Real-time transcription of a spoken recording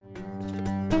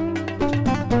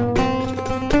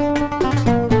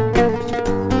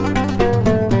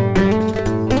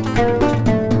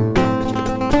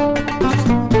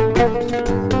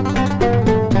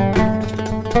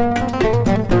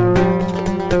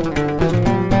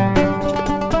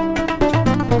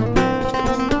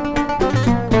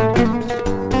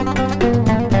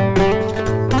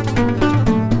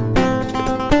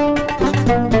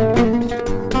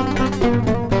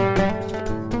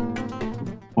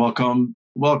Welcome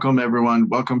everyone.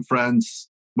 Welcome friends.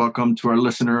 Welcome to our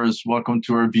listeners. Welcome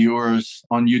to our viewers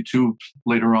on YouTube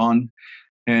later on,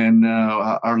 and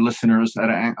our listeners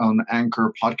on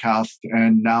Anchor Podcast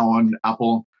and now on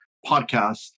Apple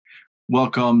Podcast.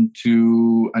 Welcome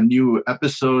to a new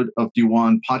episode of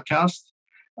Diwan Podcast.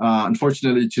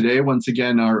 Unfortunately, today, once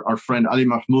again, our friend Ali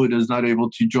Mahmoud is not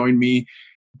able to join me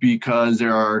because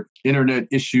there are internet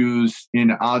issues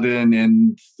in Aden,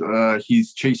 and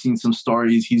he's chasing some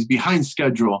stories. He's behind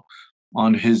schedule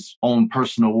on his own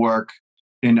personal work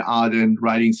in Aden,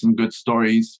 writing some good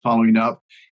stories, following up.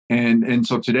 And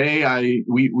so today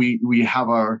we have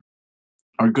our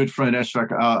good friend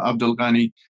Eshraq Abdul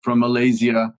Ghani from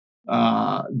Malaysia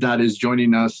that is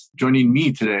joining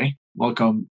me today.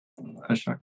 Welcome,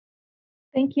 Eshraq.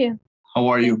 Thank you. How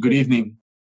are you? Good evening.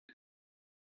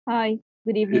 Hi.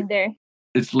 Good evening there.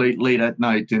 It's late at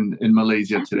night in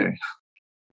Malaysia today.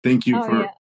 Thank you for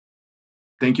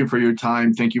your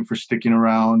time. Thank you for sticking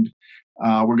around.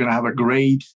 We're going to have a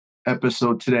great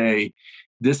episode today.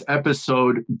 This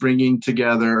episode bringing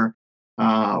together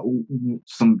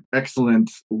some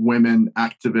excellent women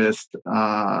activists.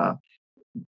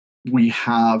 We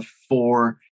have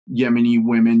 4 Yemeni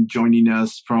women joining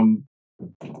us from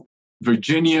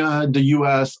Virginia, the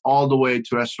US, all the way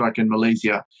to Eshraq in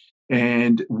Malaysia.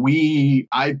 And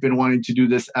I've been wanting to do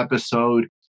this episode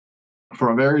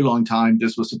for a very long time.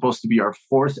 This was supposed to be our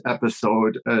 4th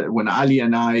episode when Ali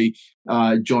and I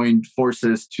joined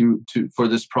forces for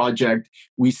this project.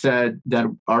 We said that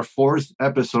our 4th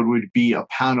episode would be a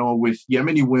panel with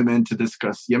Yemeni women to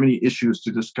discuss Yemeni issues,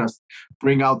 to discuss,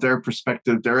 bring out their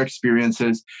perspective, their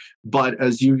experiences. But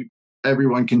as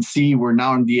everyone can see, we're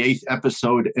now in the 8th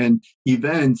episode, and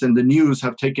events and the news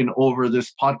have taken over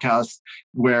this podcast,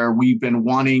 where we've been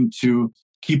wanting to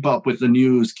keep up with the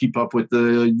news, keep up with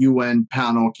the UN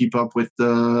panel, keep up with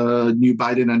the new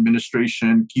Biden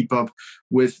administration, keep up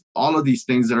with all of these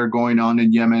things that are going on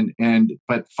in Yemen.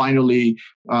 But finally,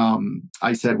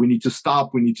 I said, we need to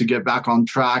stop. We need to get back on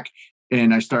track.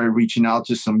 And I started reaching out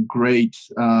to some great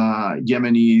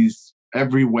Yemenis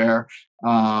everywhere.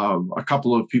 A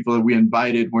couple of people that we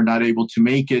invited were not able to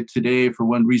make it today for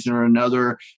one reason or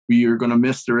another. We are going to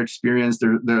miss their experience,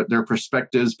 their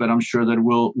perspectives, but I'm sure that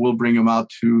we'll bring them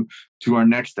out to our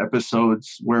next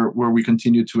episodes where we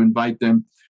continue to invite them.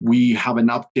 We have an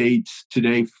update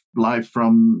today live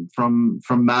from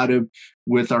Madib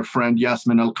with our friend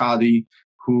Yasmin Al-Qadi,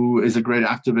 who is a great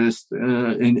activist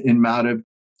in Madib.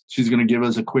 She's going to give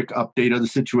us a quick update of the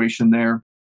situation there,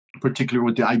 particularly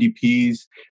with the IDPs.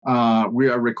 We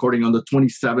are recording on the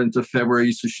 27th of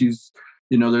February. So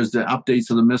there's the updates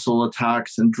of the missile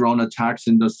attacks and drone attacks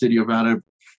in the city of Madib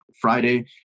Friday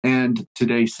and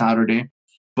today, Saturday.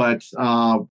 But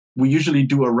we usually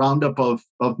do a roundup of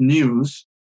news.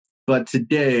 But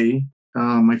today,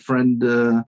 my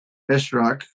friend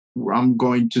Eshraq, I'm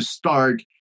going to start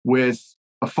with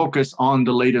a focus on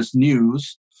the latest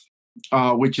news,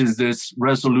 which is this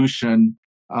resolution.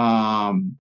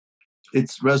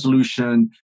 It's resolution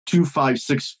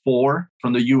 2564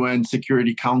 from the UN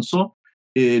Security Council.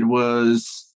 It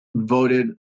was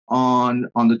voted on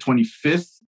the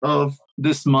 25th of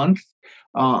this month,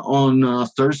 on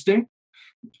Thursday.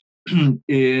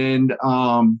 And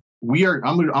I'm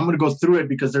going to go through it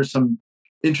because there's some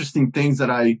interesting things that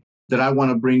I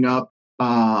want to bring up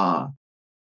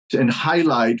and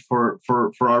highlight for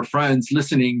our friends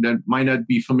listening that might not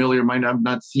be familiar, might have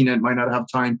not seen it, might not have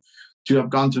time to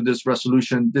have gone through this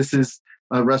resolution. This is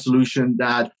a resolution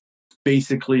that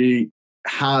basically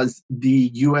has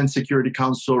the UN Security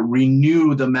Council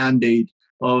renew the mandate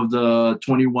of the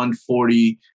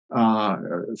 2140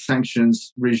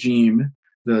 sanctions regime,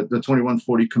 the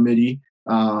 2140 committee,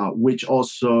 which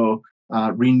also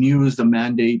renews the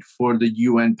mandate for the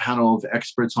UN panel of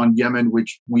experts on Yemen,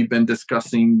 which we've been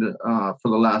discussing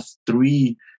for the last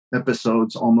 3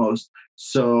 episodes almost.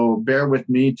 So bear with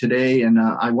me today, and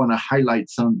I want to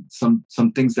highlight some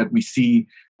things that we see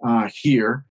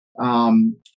here.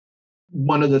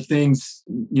 One of the things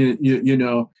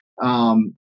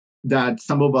that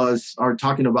some of us are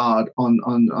talking about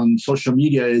on social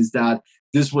media is that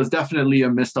this was definitely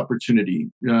a missed opportunity.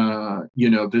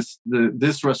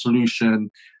 This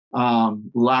resolution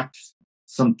lacked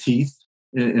some teeth,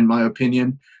 in my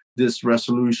opinion. This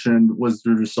resolution was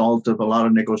the result of a lot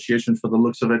of negotiation. For the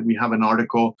looks of it, we have an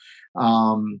article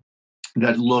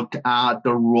that looked at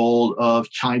the role of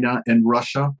China and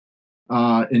Russia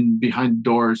in behind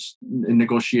doors in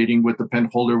negotiating with the pen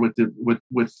holder with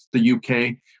the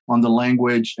UK on the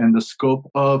language and the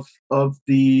scope of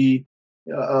this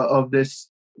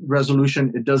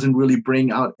resolution. It doesn't really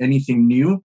bring out anything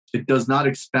new. It does not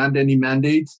expand any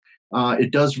mandates.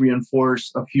 It does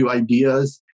reinforce a few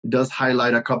ideas. It does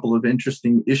highlight a couple of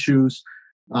interesting issues.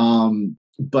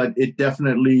 But it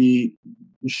definitely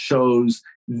shows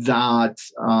that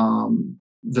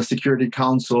the Security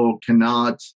Council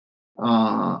cannot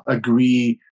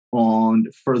agree on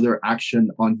further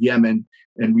action on Yemen.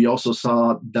 And we also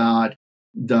saw that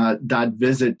that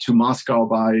visit to Moscow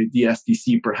by the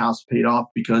SDC perhaps paid off,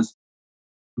 because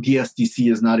the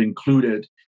SDC is not included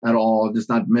at all. It is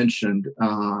not mentioned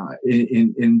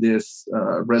in this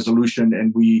resolution.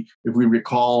 And if we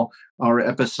recall our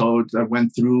episode that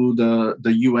went through the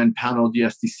UN panel, the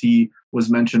SDC was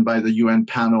mentioned by the UN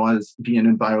panel as being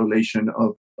in violation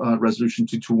of Resolution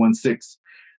 2216.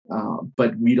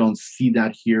 But we don't see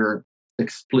that here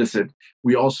explicit.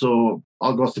 We also,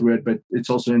 I'll go through it, but it's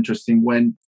also interesting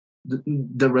when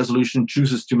the resolution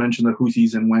chooses to mention the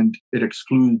Houthis and when it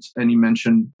excludes any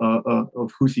mention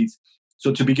of Houthis.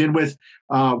 So to begin with,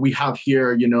 we have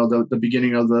here, the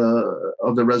beginning of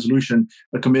the resolution,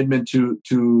 a commitment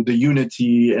to the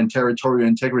unity and territorial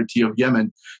integrity of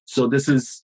Yemen. So this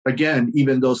is, again,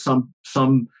 even though some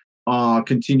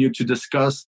continue to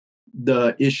discuss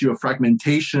the issue of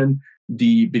fragmentation,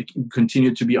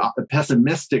 continue to be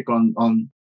pessimistic on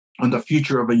the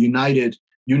future of a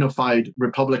unified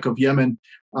Republic of Yemen.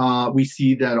 We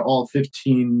see that all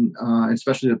 15,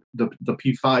 especially the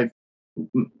P5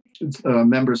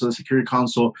 members of the Security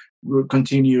Council, will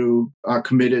continue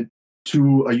committed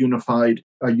to a united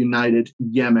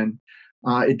Yemen.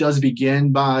 It does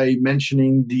begin by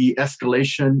mentioning the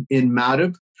escalation in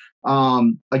Ma'rib.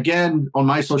 Again, on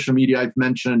my social media, I've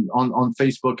mentioned on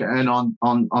Facebook and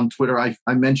on Twitter, I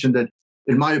mentioned that,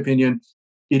 in my opinion,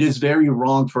 it is very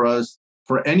wrong for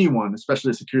anyone,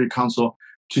 especially the Security Council,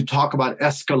 to talk about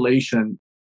escalation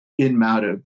in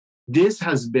Ma'rib. This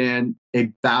has been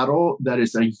a battle that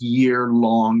is a year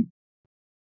long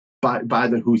by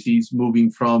the Houthis,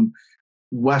 moving from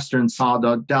western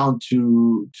Sada down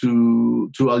to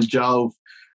Al Jawf,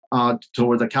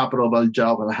 toward the capital of Al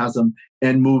Jawf, Al Hazm,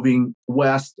 and moving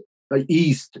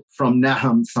east from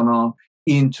Naham, Sana'a,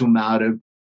 into Ma'rib.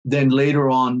 Then later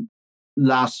on,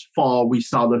 last fall, we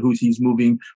saw the Houthis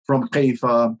moving from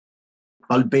Haifa,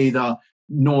 Al Bayda,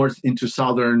 north into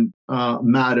southern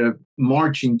Ma'rib,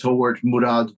 marching toward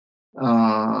Murad,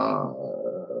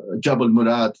 Jabal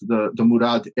Murad, the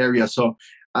Murad area. So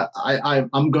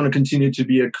I'm going to continue to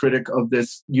be a critic of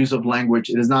this use of language.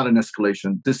 It is not an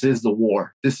escalation. This is the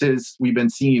war. We've been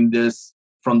seeing this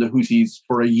from the Houthis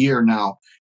for a year now.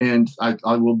 And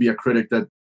I will be a critic that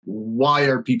why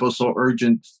are people so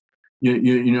urgent,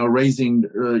 raising,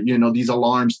 these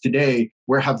alarms today?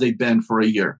 Where have they been for a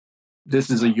year?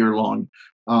 This is a year-long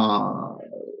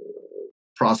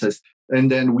process.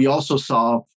 And then we also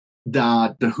saw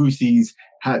that the Houthis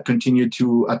had continued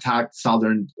to attack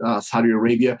southern Saudi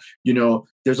Arabia.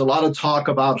 There's a lot of talk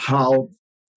about how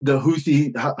the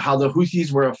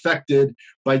Houthis were affected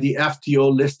by the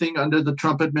FTO listing under the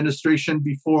Trump administration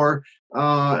before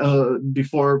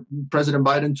President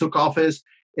Biden took office,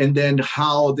 and then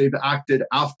how they've acted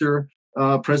after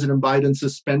President Biden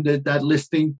suspended that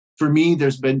listing. For me,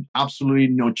 there's been absolutely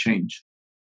no change.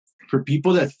 For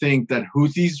people that think that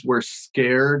Houthis were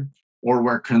scared or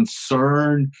were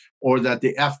concerned or that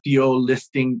the FTO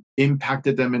listing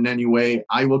impacted them in any way,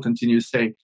 I will continue to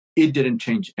say it didn't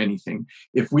change anything.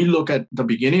 If we look at the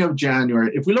beginning of January,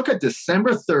 if we look at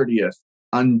December 30th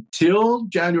until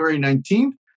January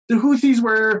 19th, the Houthis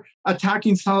were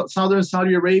attacking southern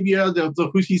Saudi Arabia. The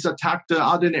Houthis attacked the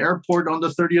Aden airport on the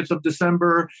 30th of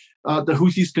December. The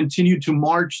Houthis continued to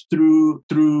march through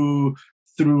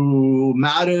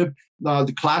Ma'rib.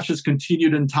 The clashes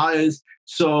continued in Taiz.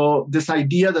 So this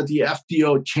idea that the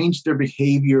FTO changed their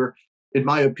behavior, in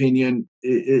my opinion,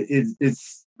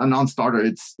 it's a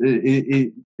non-starter.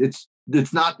 It's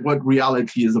not what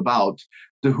reality is about.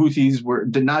 The Houthis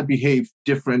did not behave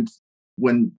different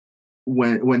when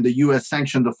the U.S.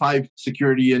 sanctioned the 5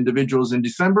 security individuals in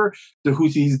December. The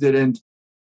Houthis didn't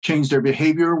change their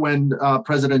behavior when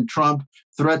President Trump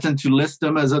threatened to list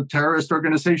them as a terrorist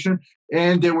organization,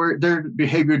 and their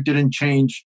behavior didn't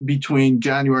change between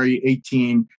January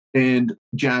 18 and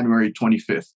January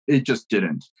 25th. It just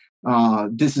didn't.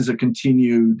 This is a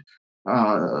continued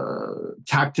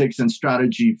tactics and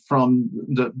strategy from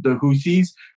the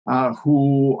Houthis,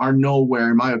 who are nowhere,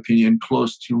 in my opinion,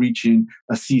 close to reaching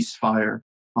a ceasefire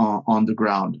on the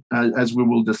ground, as we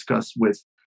will discuss with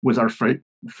our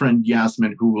friend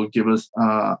Yasmin, who will give us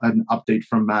an update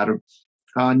from Ma'rib.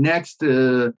 Next,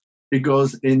 it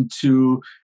goes into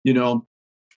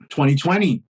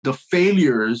 2020. The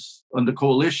failures on the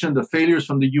coalition, the failures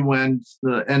from the UN,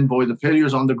 the envoy, the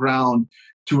failures on the ground,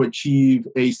 to achieve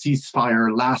a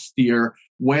ceasefire last year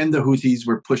when the Houthis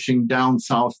were pushing down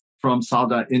south from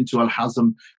Sauda into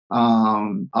Al-Hazm,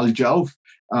 Al-Jauf.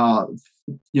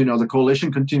 The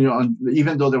coalition continued on,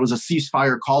 even though there was a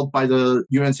ceasefire called by the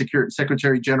UN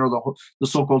Secretary General, the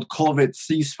so-called COVID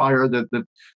ceasefire, that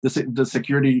the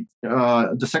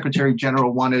Secretary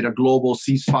General wanted a global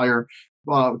ceasefire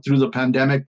through the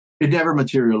pandemic. It never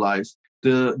materialized.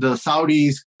 The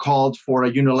Saudis called for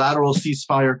a unilateral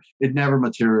ceasefire. It never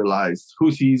materialized.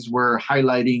 Houthis were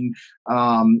highlighting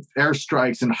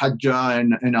airstrikes in Hajjah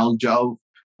and Al-Jauf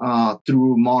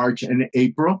through March and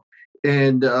April.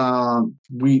 And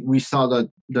we saw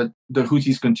that the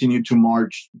Houthis continued to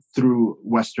march through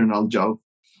Western Al-Jauf.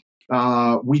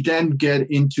 We then get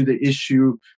into the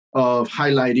issue of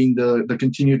highlighting the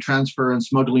continued transfer and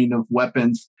smuggling of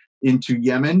weapons into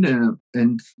Yemen,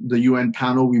 and the UN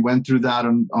panel. We went through that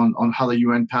on how the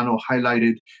UN panel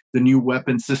highlighted the new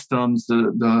weapon systems,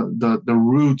 the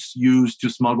routes used to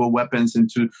smuggle weapons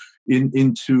into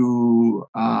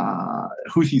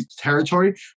Houthi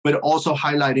territory, but also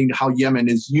highlighting how Yemen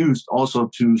is used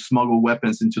also to smuggle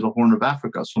weapons into the Horn of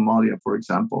Africa, Somalia, for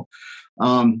example.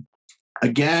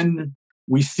 Again,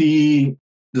 we see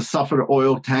the Safar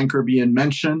oil tanker being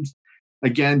mentioned.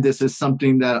 Again, this is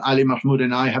something that Ali Mahmoud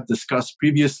and I have discussed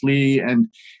previously. And,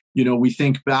 we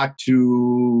think back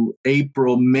to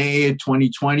April, May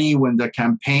 2020, when the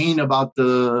campaign about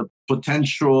the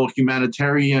potential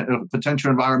humanitarian,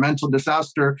 potential environmental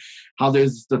disaster, how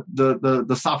there's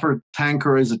the Safar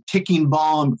tanker is a ticking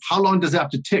bomb. How long does it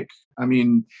have to tick? I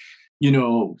mean,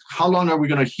 how long are we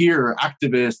going to hear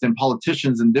activists and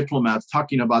politicians and diplomats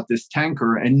talking about this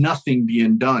tanker and nothing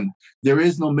being done? There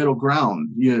is no middle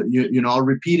ground. I'll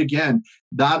repeat again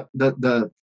that the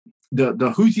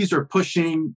Houthis are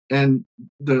pushing, and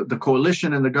the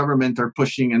coalition and the government are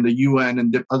pushing, and the UN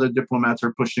and other diplomats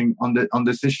are pushing on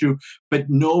this issue. But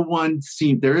no one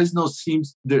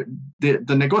the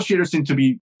negotiators seem to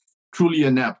be truly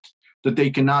inept, that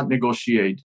they cannot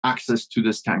negotiate access to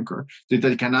this tanker, that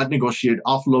they cannot negotiate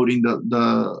offloading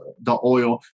the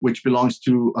oil, which belongs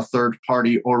to a third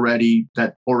party already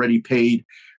paid.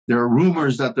 There are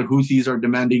rumors that the Houthis are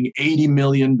demanding $80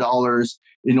 million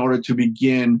in order to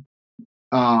begin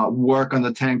work on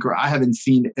the tanker. I haven't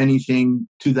seen anything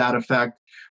to that effect,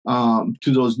 to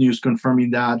those news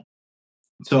confirming that.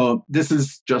 So this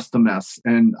is just a mess,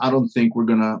 and I don't think we're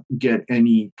going to get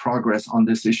any progress on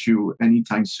this issue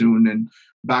anytime soon. And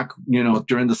back,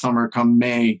 during the summer, come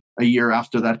May, a year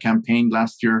after that campaign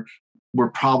last year,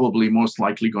 we're probably most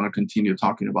likely going to continue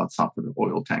talking about Safar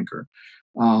oil tanker.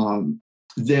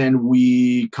 Then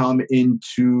we come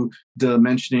into the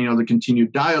mentioning of the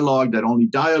continued dialogue, that only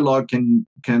dialogue can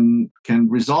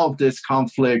resolve this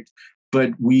conflict.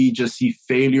 But we just see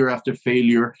failure after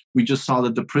failure. We just saw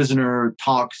that the prisoner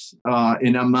talks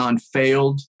in Amman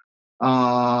failed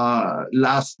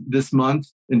this month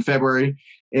in February.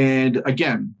 And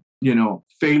again,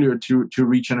 failure to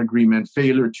reach an agreement,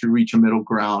 failure to reach a middle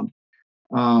ground.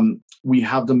 We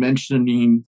have the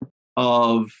mention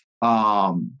of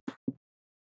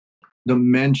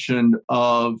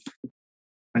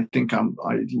I think I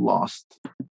lost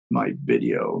my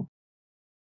video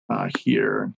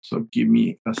here. So give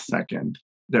me a second.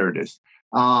 There it is.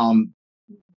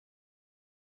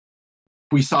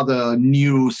 We saw the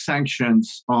new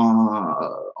sanctions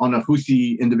on a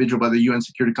Houthi individual by the UN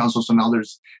Security Council. So now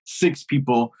there's 6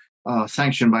 people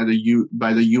sanctioned by the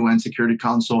UN Security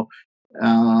Council.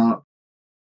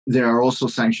 They are also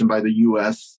sanctioned by the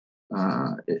US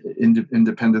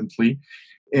independently.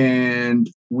 And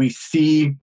we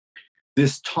see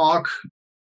this talk.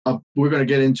 We're going to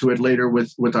get into it later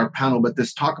with our panel, but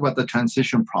this talk about the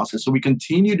transition process. So we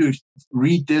continue to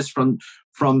read this from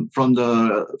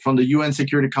the UN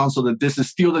Security Council, that this is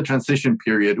still the transition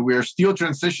period. We are still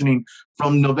transitioning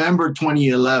from November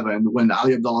 2011, when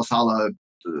Ali Abdullah Saleh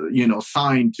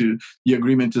signed to the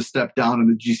agreement to step down in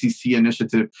the GCC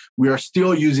initiative. We are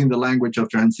still using the language of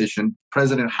transition.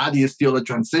 President Hadi is still a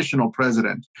transitional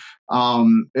president.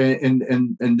 And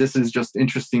this is just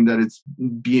interesting that it's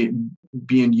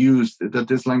being used, that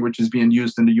this language is being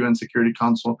used in the UN Security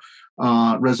Council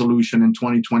resolution in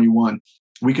 2021.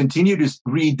 We continue to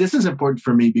read, this is important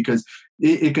for me because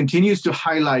it continues to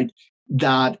highlight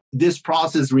that this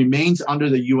process remains under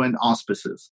the UN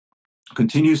auspices,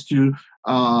 continues to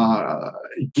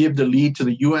give the lead to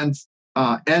the UN's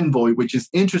envoy, which is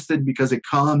interested because it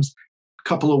comes a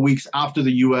couple of weeks after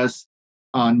the U.S.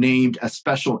 Named a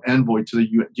special envoy to the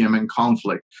Yemen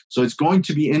conflict. So it's going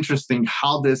to be interesting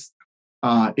how this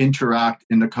interact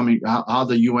in the coming, how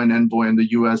the UN envoy and the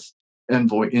U.S.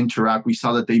 envoy interact. We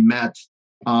saw that they met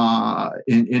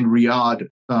in Riyadh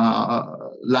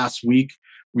last week.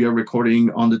 We are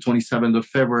recording on the 27th of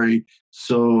February.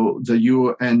 So the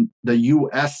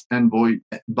U.S. envoy,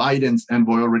 Biden's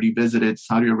envoy, already visited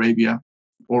Saudi Arabia,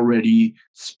 already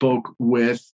spoke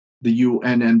with the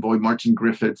UN envoy Martin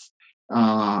Griffiths,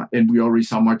 and we already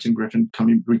saw Martin Griffiths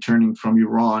returning from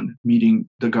Iran, meeting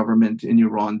the government in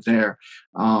Iran there.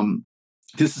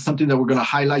 This is something that we're going to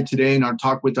highlight today in our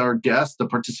talk with our guests, the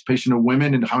participation of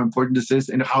women and how important this is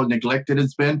and how neglected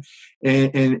it's been,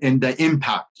 and the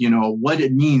impact, what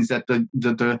it means that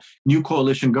the new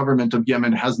coalition government of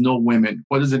Yemen has no women.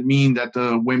 What does it mean that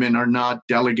the women are not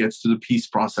delegates to the peace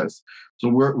process? So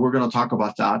we're going to talk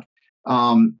about that.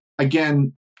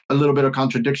 Again, a little bit of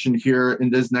contradiction here in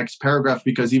this next paragraph,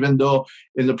 because even though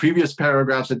in the previous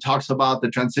paragraphs it talks about the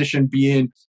transition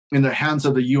being in the hands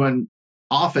of the UN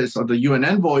office of the UN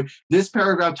envoy, this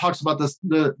paragraph talks about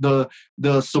the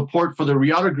support for the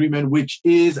Riyadh Agreement, which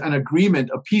is an agreement,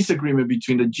 a peace agreement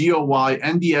between the GOI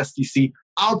and the SDC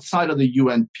outside of the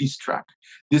UN peace track.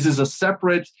 This is a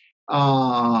separate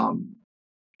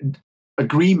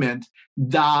agreement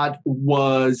that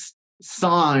was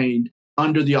signed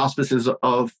under the auspices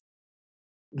of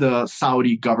the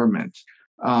Saudi government.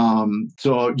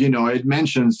 So, it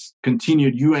mentions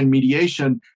continued UN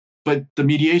mediation, but the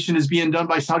mediation is being done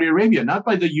by Saudi Arabia, not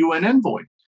by the UN envoy.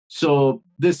 So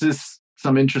this is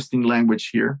some interesting language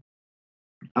here.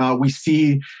 We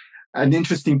see an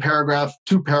interesting paragraph,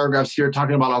 2 paragraphs here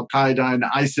talking about Al-Qaeda and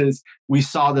ISIS. We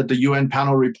saw that the UN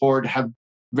panel report have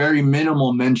very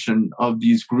minimal mention of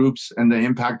these groups and the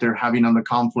impact they're having on the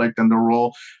conflict and the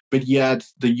role, but yet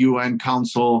the UN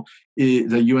Council,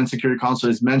 the UN Security Council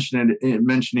is mentioning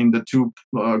the 2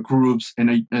 groups in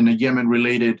a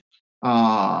Yemen-related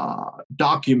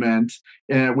document,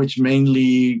 which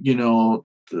mainly,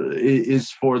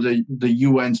 is for the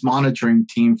UN's monitoring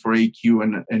team for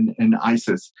AQ and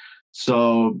ISIS.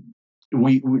 So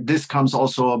this comes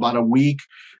also about a week.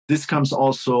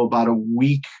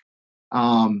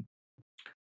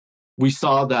 We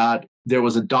saw that there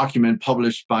was a document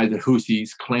published by the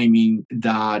Houthis claiming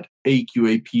that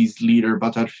AQAP's leader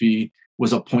Batarfi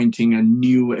was appointing a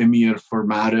new emir for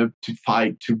Marib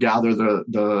to gather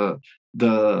the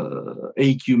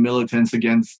AQ militants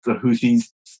against the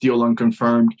Houthis, still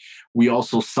unconfirmed. We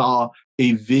also saw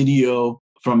a video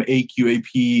from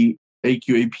AQAP's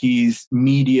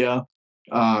media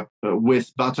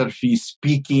with Batarfi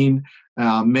speaking,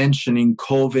 mentioning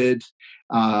COVID.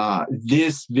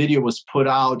 This video was put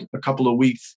out a couple of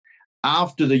weeks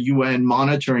after the UN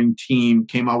monitoring team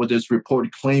came out with this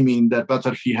report claiming that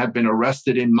Batarfi had been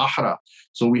arrested in Mahra.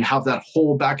 So we have that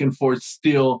whole back and forth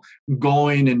still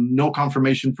going, and no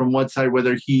confirmation from what side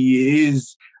whether he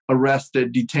is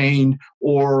arrested, detained,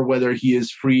 or whether he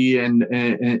is free and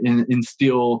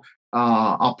still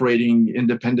operating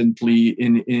independently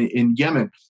in Yemen.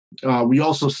 We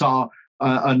also saw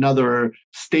another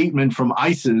statement from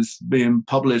ISIS being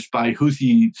published by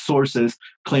Houthi sources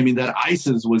claiming that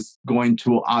ISIS was going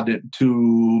to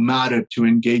Marib to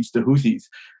engage the Houthis.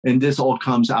 And this all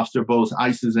comes after both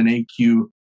ISIS and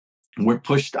AQ were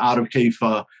pushed out of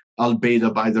Kaifa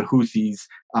al-Bayda by the Houthis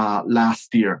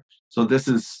last year. So this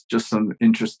is just some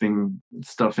interesting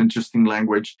stuff, interesting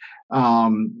language.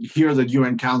 Here, the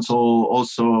UN Council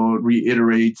also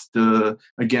reiterates the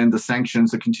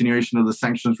sanctions, the continuation of the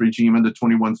sanctions regime under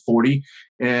 2140,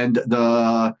 and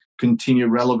the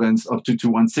continued relevance of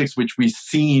 2216, which we've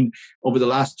seen over the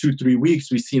last 2-3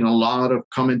 weeks. We've seen a lot of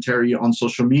commentary on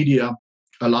social media.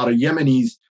 A lot of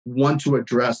Yemenis want to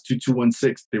address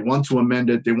 2216. They want to amend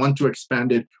it. They want to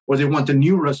expand it, or they want a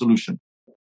new resolution.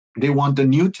 They want a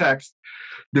new text.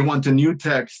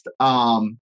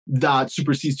 That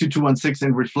supersedes 2216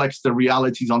 and reflects the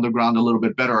realities on the ground a little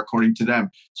bit better, according to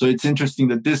them. So it's interesting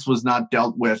that this was not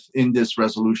dealt with in this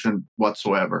resolution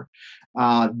whatsoever.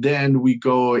 Then we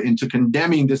go into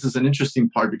condemning. This is an interesting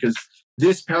part because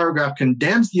this paragraph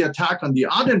condemns the attack on the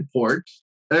Aden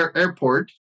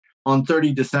airport on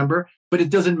 30 December, but it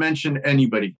doesn't mention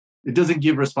anybody. It doesn't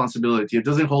give responsibility. It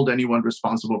doesn't hold anyone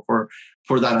responsible for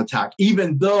that attack,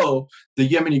 even though the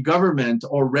Yemeni government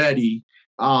already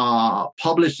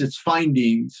published its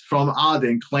findings from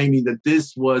Aden, claiming that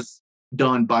this was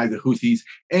done by the Houthis.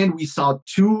 And we saw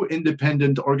 2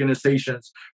 independent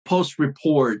organizations post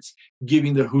reports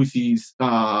giving the Houthis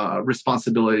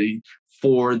responsibility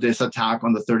for this attack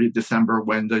on the 30th December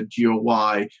when the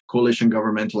GOI coalition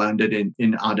government landed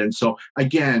in Aden. So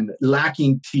again,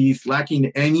 lacking teeth,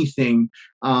 lacking anything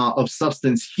of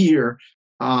substance here.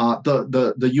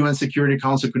 The UN Security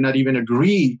Council could not even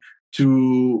agree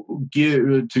to give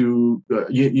the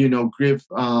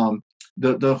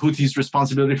Houthis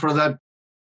responsibility for that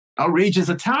outrageous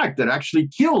attack that actually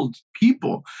killed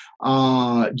people,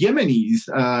 Yemenis,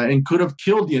 and could have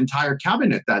killed the entire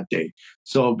cabinet that day.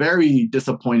 So very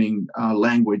disappointing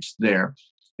language there.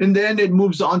 And then it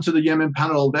moves on to the Yemen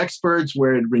panel of experts,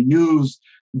 where it renews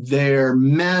their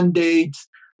mandate.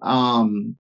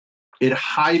 It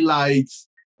highlights.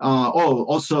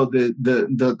 Also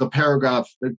the paragraph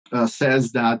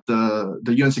says that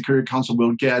the UN Security Council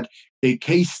will get a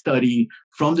case study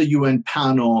from the UN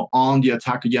panel on the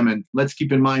attack of Yemen. Let's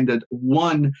keep in mind that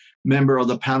one member of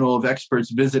the panel of experts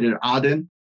visited Aden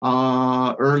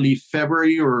early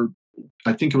February, or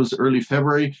I think it was early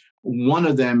February. One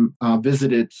of them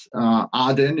visited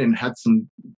Aden and had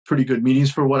some pretty good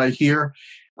meetings, for what I hear.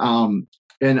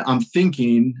 And I'm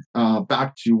thinking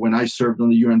back to when I served on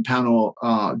the UN panel,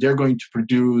 they're going to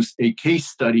produce a case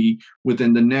study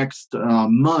within the next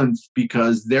month,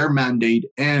 because their mandate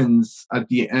ends at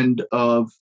the end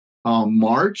of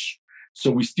March.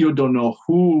 So we still don't know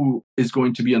who is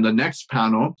going to be on the next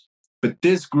panel. But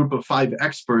this group of 5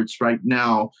 experts right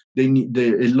now,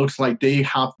 it looks like they've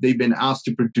been asked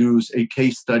to produce a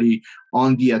case study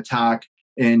on the attack.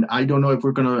 And I don't know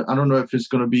if it's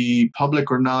gonna be public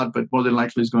or not, but more than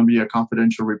likely it's going to be a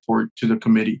confidential report to the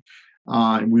committee,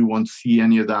 and we won't see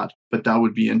any of that. But that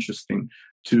would be interesting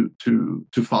to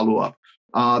follow up.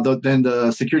 Then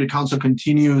the Security Council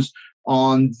continues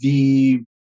on to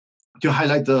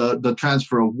highlight the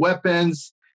transfer of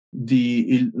weapons,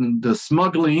 the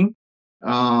smuggling.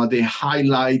 They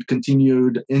highlight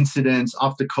continued incidents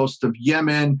off the coast of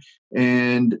Yemen,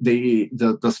 and the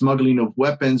smuggling of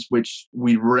weapons, which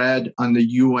we read on the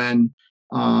UN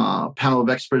panel of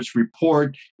experts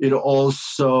report. It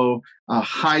also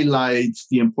highlights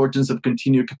the importance of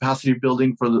continued capacity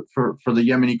building for the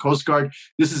Yemeni Coast Guard.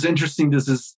 This is interesting. This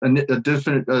is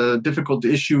a difficult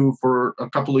issue for a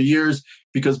couple of years,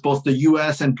 because both the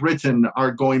US and Britain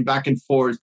are going back and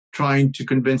forth trying to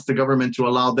convince the government to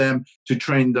allow them to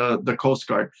train the Coast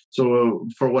Guard. So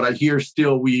for what I hear,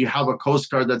 still we have a Coast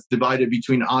Guard that's divided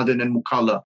between Aden and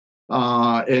Mukalla.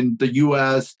 And the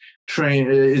U.S.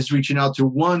 is reaching out to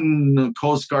one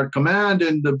Coast Guard command,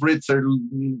 and the Brits are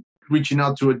reaching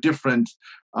out to a different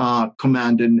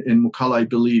command in Mukalla, I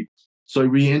believe. So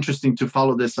it'd be interesting to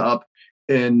follow this up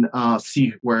and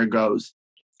see where it goes.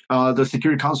 The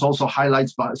Security Council also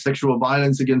highlights sexual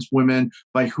violence against women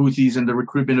by Houthis and the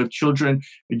recruitment of children.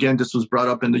 Again, this was brought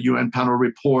up in the UN panel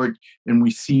report, and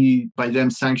we see by them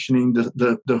sanctioning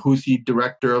the Houthi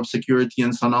director of security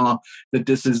in Sana'a that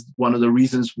this is one of the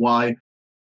reasons why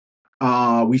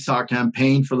we saw a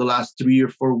campaign for the last 3 or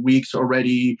 4 weeks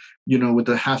already, with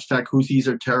the hashtag Houthis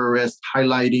are terrorists,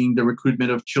 highlighting the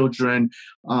recruitment of children,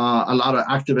 a lot of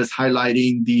activists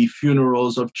highlighting the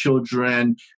funerals of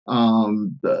children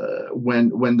when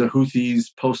the Houthis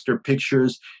post their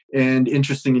pictures. And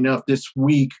interesting enough, this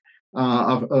week,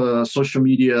 social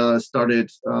media started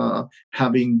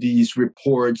having these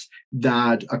reports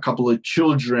that a couple of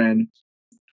children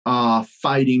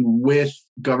fighting with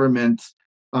government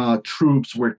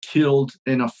troops were killed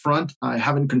in a front. I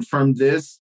haven't confirmed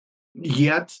this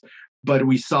yet, but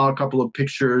we saw a couple of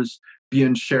pictures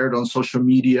being shared on social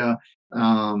media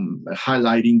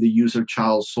highlighting the use of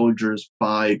child soldiers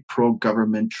by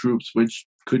pro-government troops, which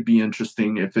could be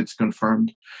interesting if it's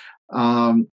confirmed.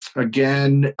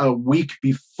 Again, a week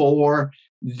before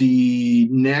the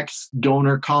next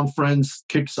donor conference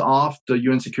kicks off, the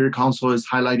UN Security Council is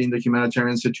highlighting the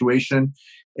humanitarian situation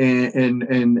and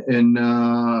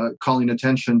calling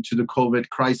attention to the COVID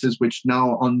crisis, which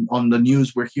now on the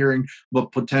news we're hearing the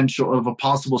potential of a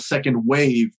possible second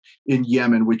wave in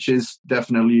Yemen, which is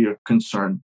definitely a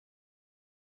concern.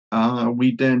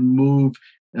 We then move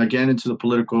again into the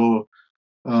political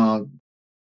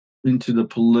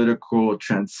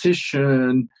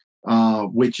transition,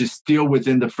 which is still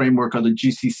within the framework of the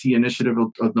GCC initiative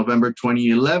of November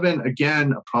 2011.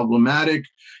 Again, problematic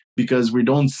because we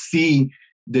don't see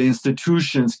the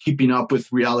institutions keeping up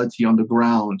with reality on the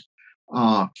ground,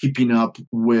 keeping up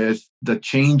with the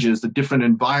changes, the different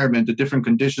environment, the different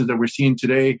conditions that we're seeing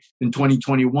today in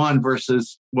 2021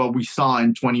 versus what we saw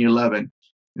in 2011.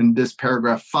 In this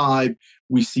paragraph 5,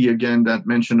 we see again that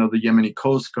mention of the Yemeni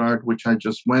Coast Guard, which I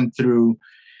just went through.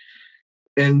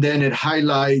 And then it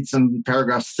highlights in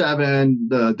paragraph 7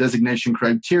 the designation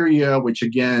criteria, which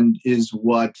again is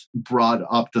what brought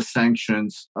up the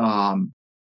sanctions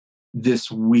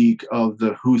this week of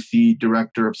the Houthi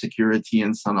director of security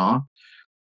in Sana'a.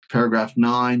 Paragraph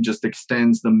 9 just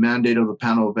extends the mandate of the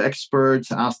panel of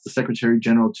experts, asks the Secretary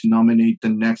General to nominate the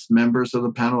next members of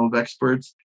the panel of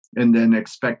experts, and then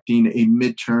expecting a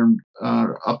midterm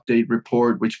update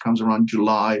report, which comes around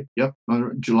July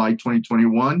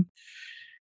 2021.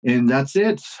 And that's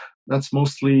it. That's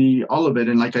mostly all of it.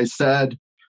 And like I said,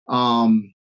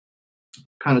 kind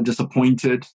of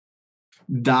disappointed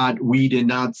that we did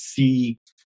not see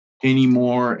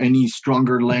any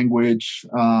stronger language,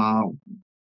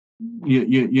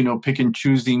 pick and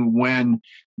choosing when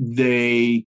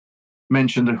they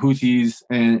mentioned the Houthis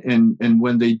and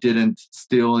when they didn't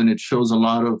still. And it shows a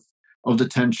lot of the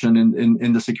tension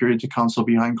in the Security Council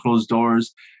behind closed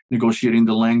doors, negotiating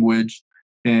the language,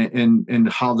 and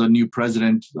how the new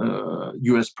president,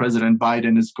 U.S. President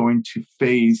Biden, is going to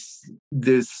face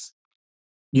this,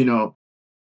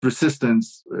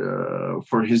 resistance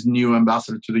for his new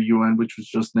ambassador to the UN, which was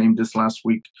just named this last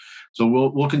week. So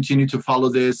we'll continue to follow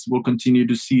this. We'll continue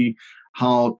to see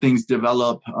how things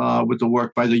develop with the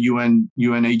work by the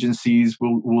UN agencies.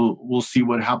 We'll see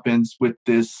what happens with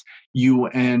this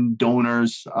UN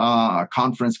donors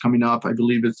conference coming up. I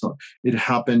believe it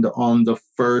happened on the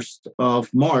 1st of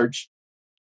March.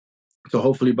 So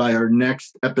hopefully by our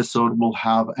next episode, we'll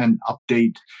have an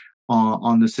update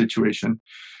on the situation.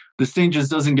 This thing just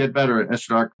doesn't get better,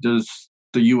 Eshraq.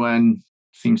 The UN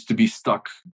seems to be stuck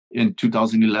in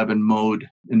 2011 mode,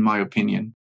 in my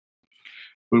opinion.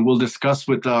 But we'll discuss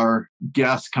with our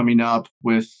guest coming up,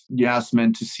 with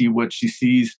Yasmin, to see what she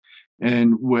sees,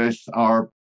 and with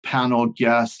our panel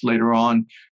guests later on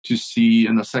to see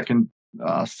in the second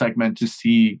segment, to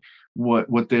see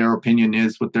what their opinion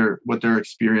is, what they're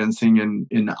experiencing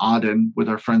in Aden with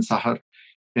our friend Sahar,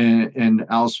 and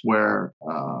elsewhere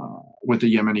with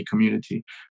the Yemeni community.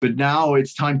 But now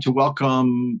it's time to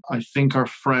welcome, I think our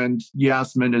friend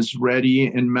Yasmin is ready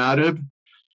in Marib.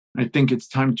 I think it's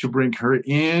time to bring her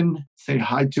in, say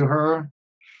hi to her.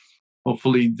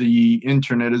 Hopefully the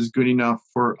internet is good enough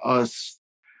for us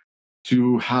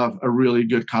to have a really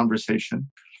good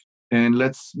conversation. And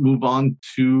let's move on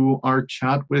to our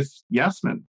chat with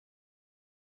Yasmin.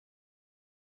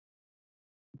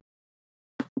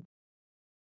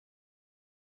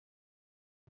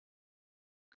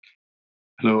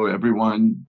 Hello,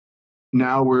 everyone.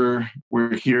 Now we're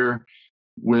here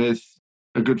with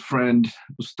a good friend,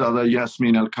 Ustada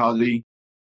Yasmin Al-Qadhi,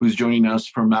 who's joining us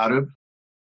from Marib.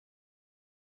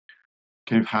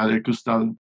 كيف حالك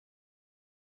أستاذ؟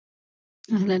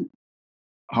 أهلا.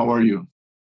 How are you?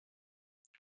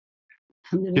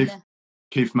 الحمد لله.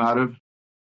 كيف مارب؟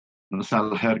 مساء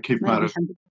الخير، كيف مارب؟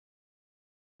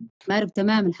 مارب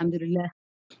تمام الحمد لله.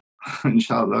 إن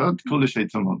شاء الله كل شيء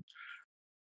تمام.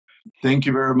 Thank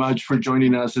you very much for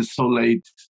joining us. It's so late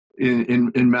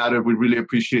in Marib. We really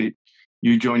appreciate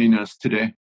you joining us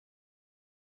today.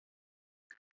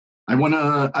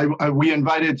 We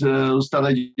invited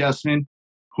Ustada Yasmin,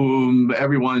 whom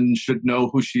everyone should know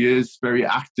who she is, very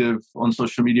active on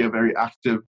social media, very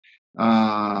active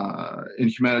in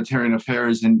humanitarian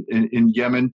affairs in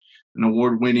Yemen, an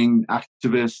award-winning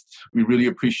activist. We really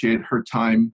appreciate her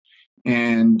time.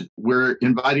 And we're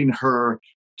inviting her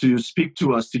to speak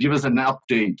to us, to give us an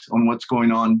update on what's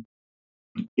going on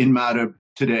in Marib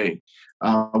today.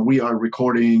 We are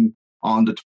recording on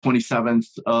the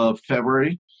 27th of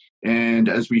February. And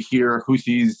as we hear,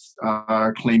 Houthis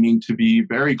are claiming to be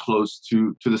very close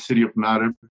to the city of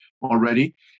Marib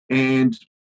already. And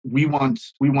we want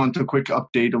a quick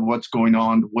update of what's going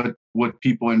on, what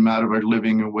people in Marib are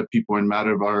living, and what people in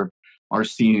Marib are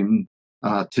seeing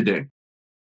today.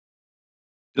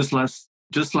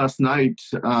 Just last night,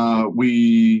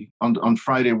 on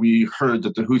Friday, we heard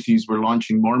that the Houthis were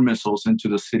launching more missiles into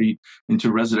the city,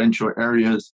 into residential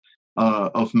areas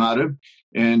of Marib.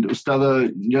 And Ustada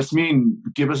Yasmin,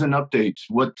 give us an update.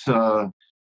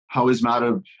 How is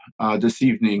Marib this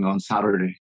evening on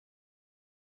Saturday?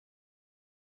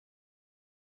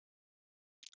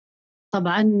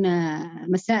 طبعا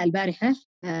مساء البارحة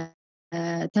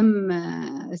تم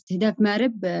استهداف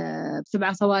مارب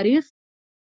ب7 صواريخ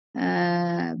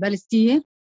باليستية،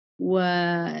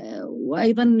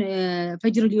 وأيضا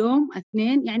فجر اليوم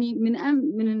 2، يعني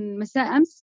من مساء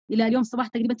أمس إلى اليوم الصباح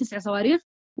تقريبا 9 صواريخ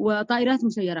وطائرات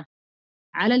مسيرة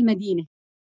على المدينة،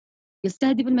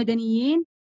 يستهدف المدنيين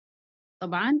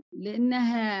طبعا،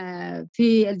 لأنها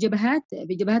في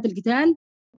جبهات القتال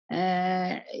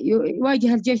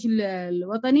يواجه الجيش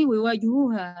الوطني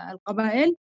ويواجهوه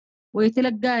القبائل،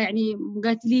 ويتلقى يعني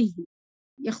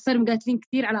يخسر مقاتلين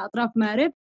كثير على أطراف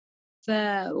مارب،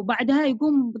 وبعدها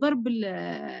يقوم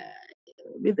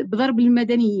بضرب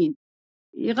المدنيين،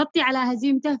 يغطي على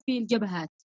هزيمته في الجبهات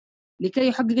لكي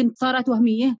يحقق انتصارات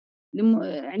وهمية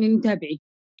يعني المتابعين.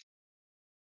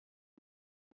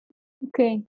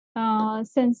 Okay.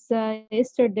 Since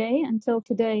yesterday until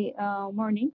today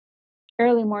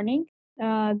early morning,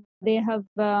 they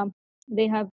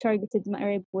have targeted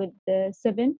Marib with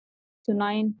 7 to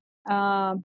 9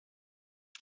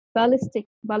 ballistic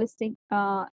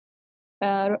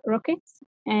rockets,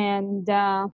 and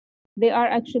they are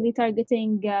actually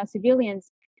targeting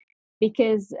civilians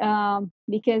because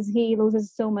he loses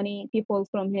so many people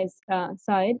from his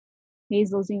side.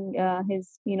 He's losing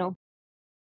his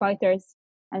fighters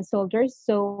and soldiers.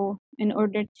 So in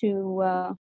order to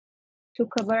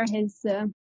cover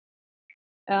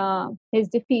his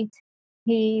defeat,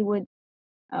 he would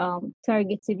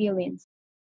target civilians.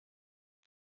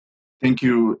 Thank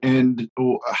you. And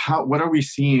what are we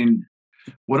seeing?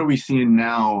 What are we seeing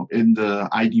now in the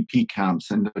IDP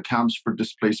camps and the camps for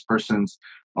displaced persons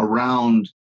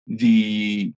around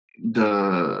the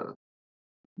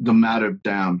Madab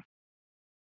Dam?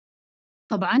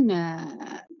 طبعا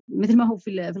مثل ما هو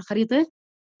في الخريطة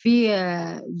في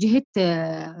جهة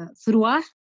صرواح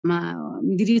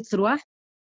مديرية صرواح.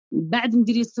 بعد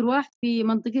مديرية صرواح في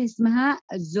منطقة اسمها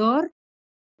الزور،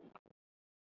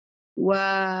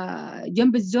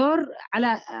 وجنب الزور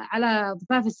على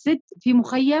ضفاف السد في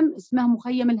مخيم اسمه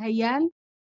مخيم الهيال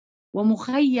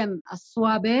ومخيم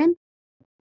الصوابين.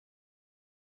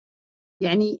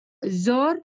 يعني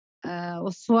الزور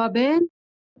والصوابين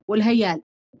والهيال.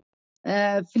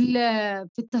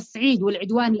 في التصعيد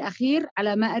والعدوان الأخير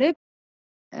على مأرب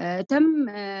تم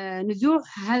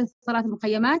نزوح هذه الثلاث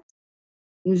المخيمات،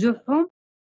 نزوحهم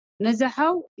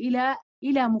نزحوا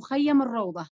إلى مخيم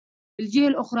الروضة في الجهة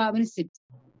الأخرى من السد.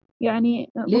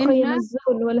 يعني مخيم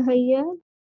الزول والهيال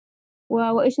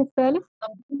وإيش الثالث؟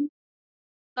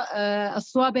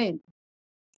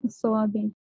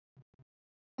 الصوابين.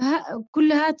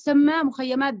 كلها تسمى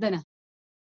مخيمات دنا،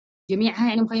 جميعها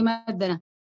يعني مخيمات دنا.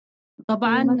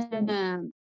 طبعا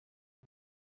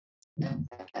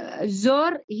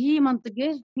الزور هي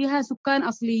منطقة فيها سكان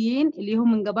أصليين اللي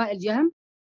هم من قبائل جهم.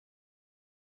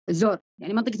 الزور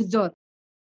يعني منطقة الزور،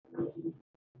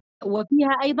 وفيها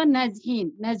أيضا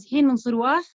نازحين من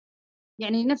صرواح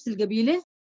يعني نفس القبيلة،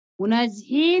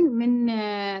 ونازحين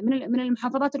من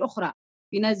المحافظات الأخرى.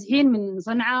 في نازحين من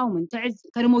صنعاء ومن تعز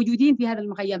كانوا موجودين في هذا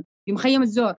المخيم، في مخيم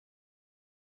الزور.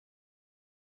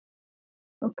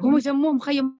 هم يسموه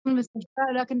مخيم المستشفى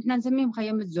لكن احنا نسميه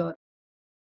مخيم الزور.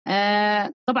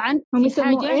 طبعا في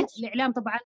حاجة الإعلام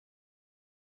طبعا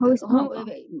هو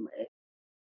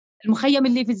المخيم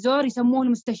اللي في الزور يسموه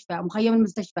المستشفى، مخيم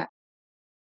المستشفى،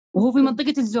 وهو في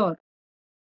منطقة الزور.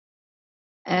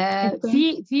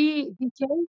 في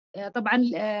شيء طبعا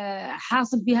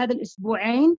حاصل في هذا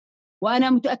الأسبوعين وأنا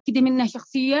متأكدة منه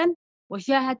شخصيا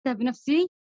وشاهدته بنفسي،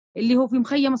 اللي هو في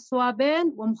مخيم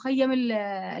الصوابين ومخيم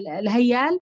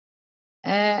الهيال.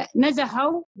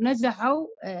 نزحوا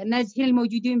النازحين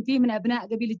الموجودين فيه من أبناء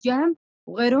قبيلة جهم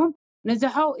وغيرهم،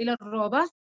 نزحوا إلى الروضة.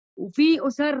 وفي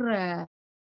أسر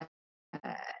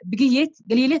بقيت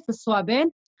قليلة في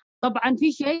الصوابين. طبعا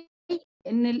في شيء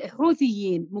إن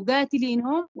الحوثيين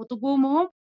مقاتلينهم وطقومهم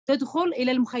تدخل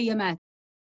إلى المخيمات،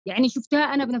 يعني شفتها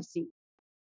أنا بنفسي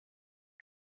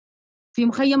في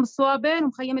مخيم الصوابين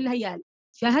ومخيم الهيال،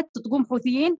 شاهدت طقوم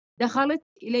حوثيين دخلت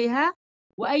إليها،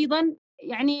 وأيضا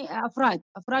يعني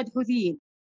أفراد حوثيين.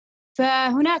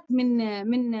 فهناك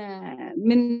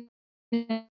من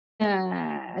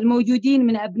الموجودين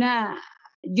من أبناء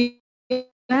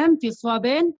جهم في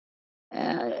الصوابين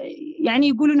يعني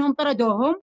يقولوا إنهم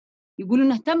طردوهم، يقولوا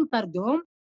إنه تم طردهم،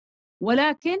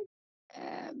 ولكن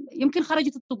يمكن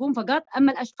خرجت الطقوم فقط،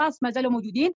 أما الأشخاص ما زالوا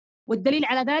موجودين. والدليل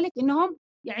على ذلك إنهم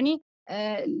يعني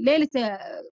ليلة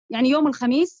يعني يوم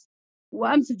الخميس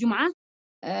وأمس الجمعة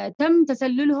تم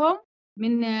تسللهم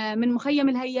من مخيم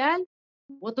الهيال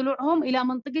وطلوعهم إلى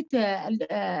منطقة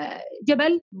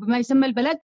جبل بما يسمى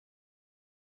البلد.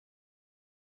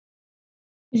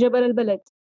 جبل البلد.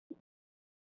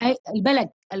 أي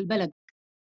البلد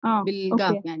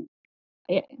بالقاف أوكي. يعني.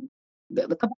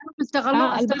 طبعا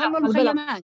استغلوا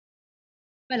المخيمات.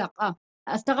 بلق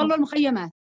استغلوا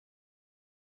المخيمات.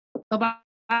 طبعا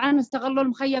استغلوا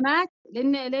المخيمات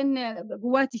لأن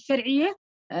قوات الشرعية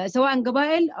سواء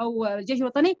قبائل أو الجيش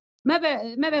الوطني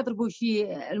ما بيضربوا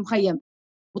شيء المخيم.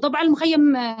 وطبعا المخيم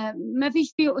ما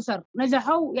فيش فيه أسر،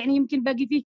 نزحوا يعني يمكن باقي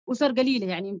فيه أسر قليلة،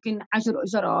 يعني يمكن 10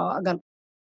 أسر أو أقل.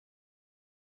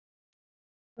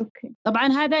 أوكي. طبعا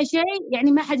هذا شيء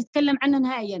يعني ما حد يتكلم عنه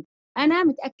نهائيا، أنا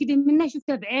متأكدة منه،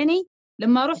 شفته بعيني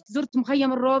لما رحت زرت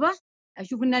مخيم الروضة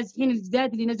أشوف النازحين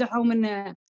الجداد اللي نزحوا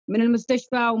من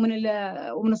المستشفى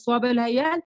ومن الصوابين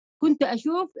والهيال. كنت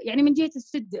أشوف يعني من جهة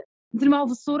السد مثل ما هو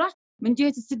في الصورة، من جهة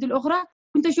السد الأخرى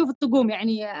كنت أشوف الطقوم،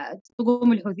 يعني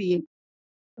طقوم الحوثيين.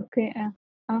 أوكي.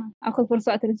 أخذ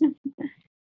فرصة أترجم.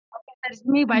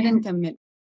 ترجمي وبعدين نكمل.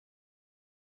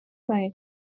 طيب.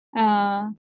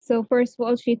 So first of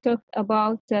all, she talked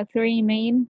about 3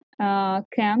 main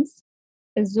camps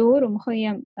الزور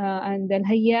ومخيم and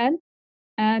الهيال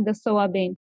and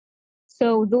الصوابين.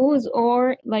 So those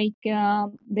are like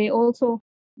they also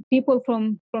people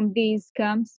from these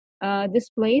camps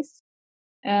displaced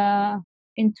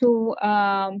into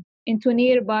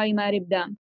nearby Marib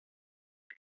Dam.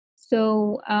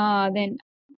 So then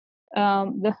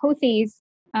the Houthis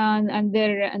and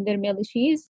their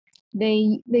militias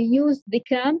they used the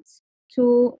camps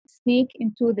to sneak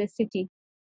into the city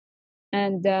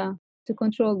and to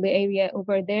control the area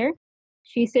over there.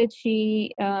 She said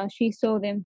she saw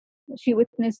them, she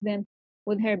witnessed them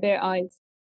with her bare eyes,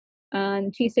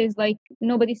 and she says like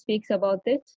nobody speaks about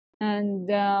it, and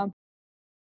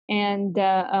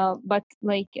but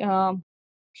like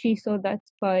she saw that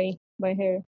by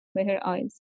her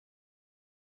eyes.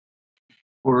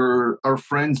 For our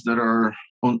friends that are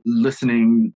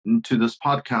listening to this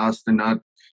podcast and not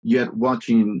yet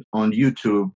watching on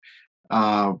YouTube,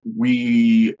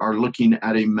 we are looking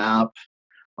at a map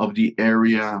of the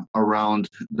area around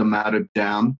the Marib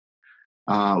Dam.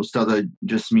 Ustada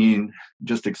Jasmine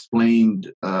just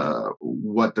explained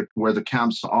where the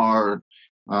camps are,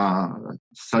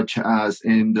 such as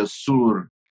in the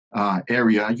Sur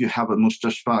area. You have a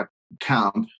Mustashfa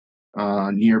camp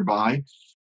nearby.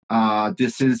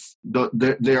 This is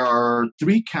there are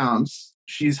 3 camps.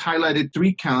 She's highlighted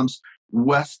 3 camps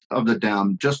west of the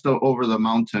dam, just over the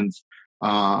mountains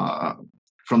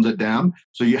from the dam.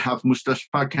 So you have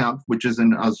Mustashfa camp, which is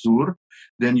in Azur.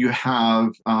 Then you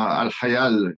have Al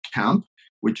Hayal camp,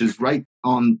 which is right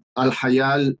on Al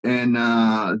Hayal and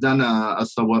then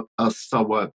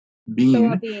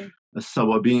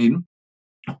Sawabin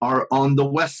are on the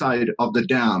west side of the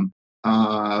dam.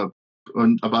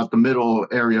 About the middle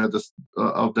area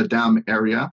of the dam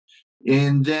area.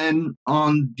 And then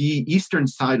on the eastern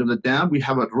side of the dam, we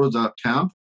have a Roza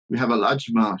camp, we have a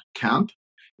Lajma camp,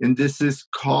 and this is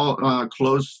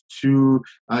close to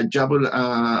Jabal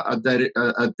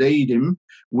Adaidim,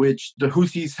 which the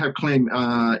Houthis have claimed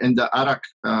in the Arak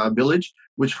village,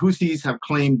 which Houthis have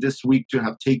claimed this week to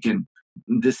have taken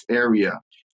this area.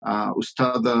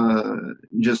 Ustada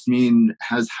Jasmine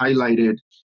has highlighted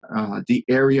the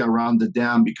area around the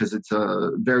dam because it's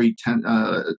a very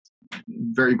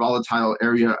volatile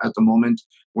area at the moment.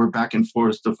 We're back and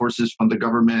forth. The forces from the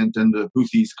government and the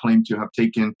Houthis claim to have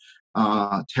taken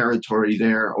territory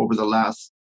there over the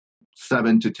last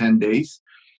 7 to 10 days.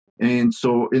 And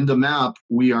so in the map,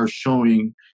 we are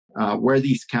showing where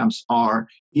these camps are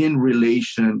in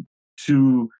relation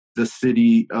to the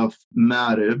city of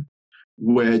Marib,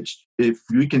 which if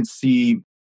we can see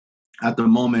at the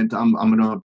moment, I'm going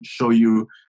to show you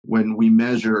when we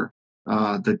measure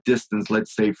the distance,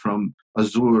 let's say from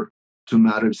Azur to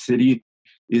Marib city,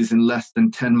 is in less than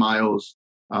 10 miles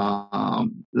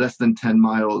from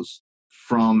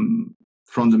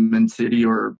the main city,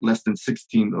 or less than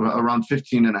 16, around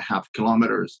 15 and a half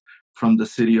kilometers from the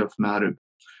city of Marib.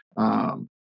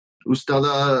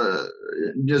 Ustada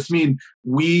Jasmine,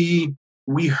 we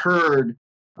heard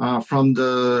from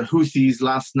the Houthis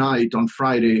last night on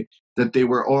Friday that they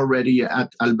were already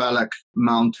at Al-Balak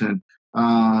mountain.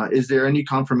 Is there any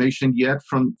confirmation yet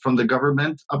from the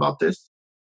government about this?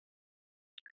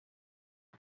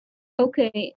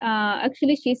 Okay,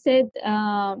 actually she said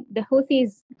the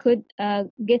Houthis could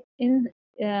get in,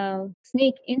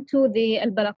 sneak into the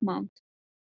Al-Balak Mount.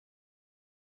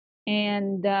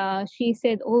 And she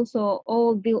said also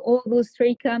all those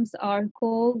 3 camps are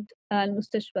called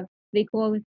Al-Mustashfa. They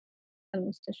call it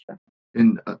Al-Mustashfa.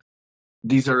 And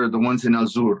these are the ones in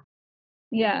Azur.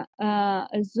 Yeah,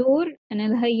 Azur and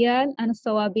Al Hayal and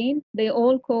Sawabin. They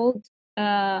all called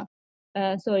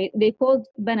they called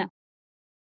Bana.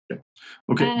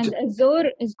 Okay. And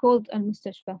Azur is called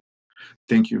Al-Mustashfa.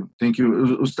 Thank you.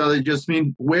 Ustada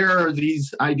Jasmine, where are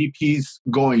these IDPs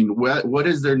going? What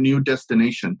is their new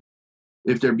destination?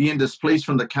 If they're being displaced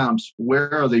from the camps,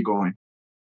 where are they going?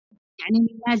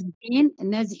 يعني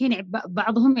النازحين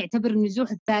بعضهم يعتبر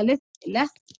النزوح الثالث له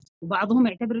وبعضهم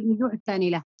يعتبر النزوح الثاني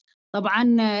له. طبعا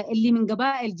اللي من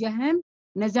قبائل جهم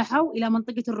نزحوا إلى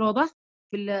منطقة الروضة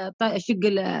في الشق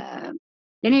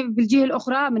يعني في الجهة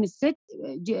الأخرى من السد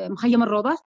مخيم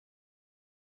الروضة.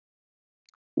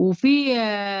 وفي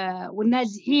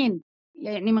والنازحين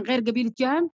يعني من غير قبيلة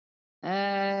جهم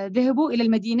ذهبوا إلى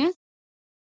المدينة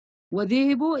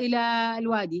وذهبوا إلى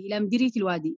الوادي، إلى مديرية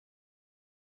الوادي.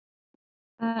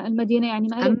 المدينة يعني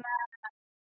مأرب.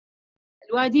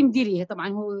 الوادي مديرية، طبعا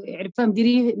هو يعرفها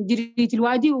مديرية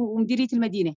الوادي ومديرية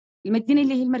المدينة. المدينة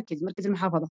اللي هي مركز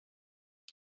المحافظة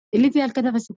اللي فيها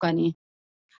الكثافة السكانية.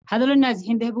 هذول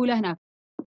النازحين ذهبوا لهناك.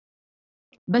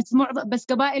 بس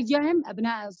قبائل جهم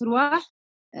أبناء صرواح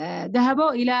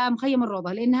ذهبوا إلى مخيم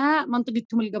الروضة لأنها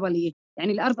منطقتهم القبلية،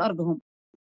 يعني الأرض أرضهم.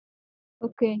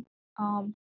 Okay.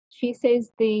 She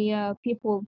says the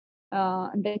people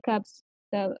in the camps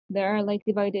they are like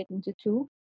divided into two.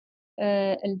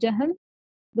 Al-Jahm,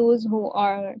 those who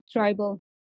are tribal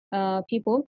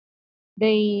people,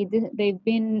 they've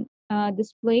been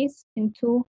displaced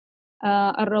into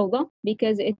Al-Rawda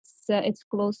because it's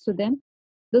close to them.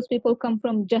 Those people come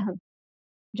from Jahm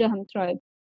tribe.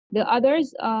 The others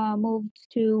moved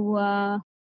to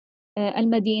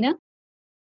Al-Madina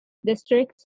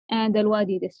district and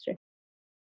Al-Wadi district.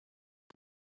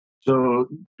 So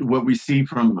what we see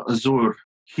from Azur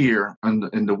here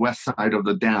in the west side of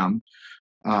the dam,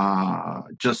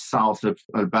 just south of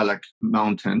Al-Balak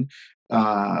mountain,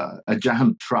 a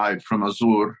Jahm tribe from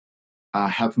Azur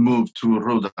have moved to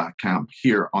Roda camp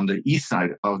here on the east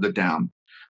side of the dam.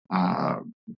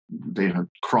 They have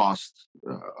crossed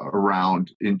around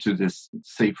into this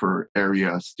safer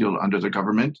area still under the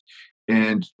government,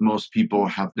 and most people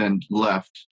have then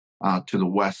left to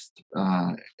the west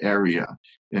area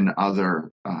in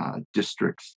other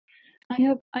districts.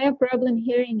 I have problem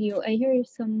hearing you. I hear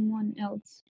someone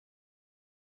else.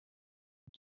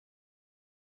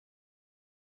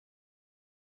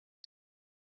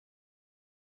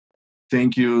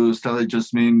 Thank you, Stella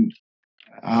Jasmine.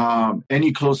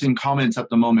 Any closing comments at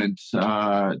the moment?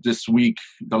 This week,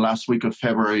 the last week of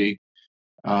February,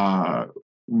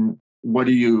 what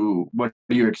are you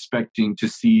expecting to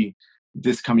see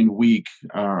this coming week?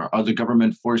 Are the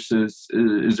government forces?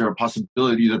 Is there a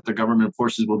possibility that the government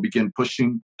forces will begin pushing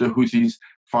the Houthis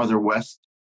farther west?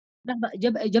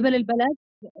 جبل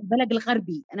البلق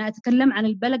الغربي. أنا أتكلم عن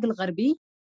البلق الغربي.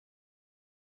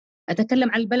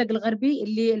 أتكلم عن البلق الغربي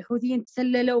اللي الحوثيين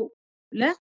تسللوا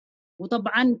له،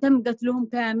 وطبعا تم قتلهم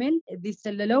كامل اللي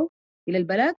تسللوا إلى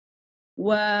البلد،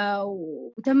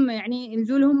 وتم يعني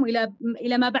نزولهم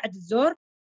إلى ما بعد الزور،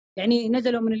 يعني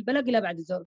نزلوا من البلد إلى بعد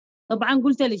الزور. طبعا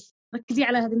قلت ليش ركزي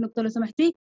على هذه النقطة لو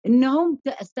سمحتي، إنهم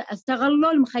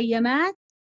استغلوا المخيمات،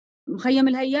 مخيم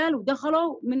الهيال،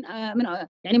 ودخلوا من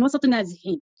يعني من وسط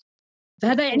النازحين،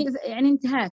 فهذا يعني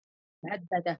انتهاك بعد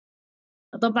ذاته.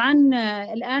 طبعا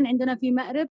الآن عندنا في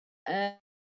مأرب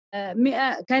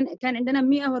 100 كان عندنا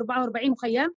 144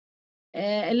 مخيم،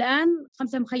 الآن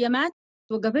 5 مخيمات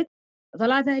توقفت،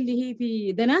 3 اللي هي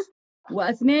في دنا،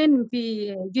 و2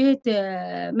 في جهة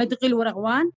مدغل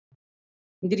ورغوان،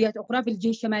 مديريات أخرى في الجهة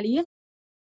الشمالية،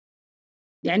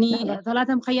 يعني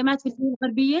 3 مخيمات في الجهة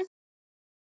الغربية،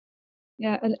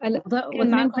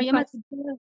 و2 مخيمات،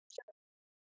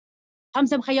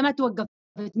 5 مخيمات توقفت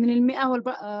من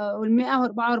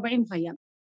 144 مخيم.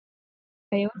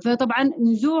 أيوة. فطبعا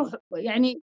نزوح،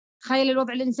 يعني تخيل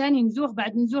الوضع الإنساني، نزوح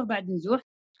بعد نزوح بعد نزوح.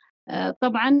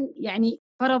 طبعا يعني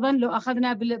فرضا لو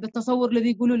أخذنا بالتصور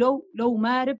الذي يقولوا لو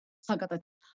مارب سقطت،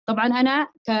 طبعا أنا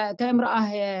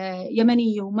كامرأة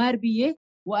يمنية وماربية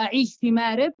وأعيش في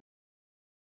مارب،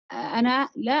 أنا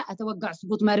لا أتوقع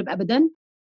سقوط مارب أبدا.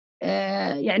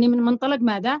 يعني من منطلق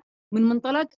ماذا؟ من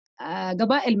منطلق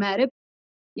قبائل مارب،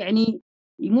 يعني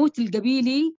يموت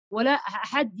القبيلي ولا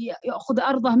أحد يأخذ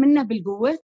أرضه منه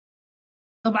بالقوة.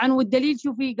 طبعا والدليل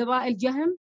شوفي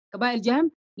قبائل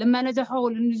جهم لما نزحوا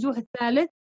النزوح الثالث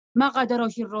ما غادروا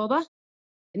شي الروضة،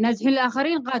 النازحين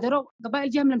الآخرين غادروا، قبائل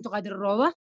جهم لم تغادر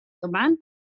الروضة. طبعا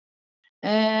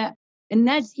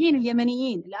النازحين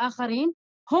اليمنيين الآخرين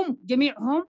هم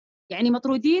جميعهم يعني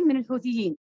مطرودين من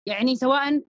الحوثيين، يعني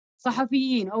سواء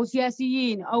صحفيين أو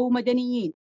سياسيين أو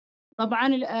مدنيين. طبعا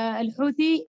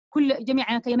الحوثي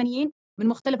جميعنا كيمنيين من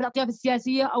مختلف الأطياف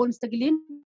السياسية أو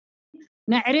المستقلين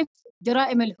نعرف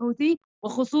جرائم الحوثي،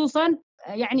 وخصوصا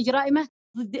يعني جرائمه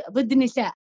ضد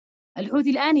النساء. الحوثي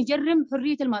الآن يجرم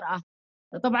حرية المرأة.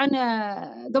 طبعا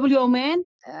قبل يومين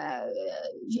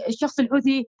الشخص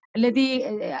الحوثي الذي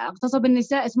اغتصب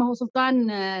النساء اسمه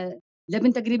سلطان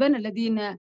لبن تقريبا،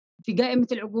 الذين في قائمة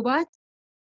العقوبات،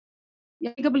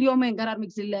 يعني قبل يومين قرار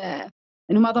مجلس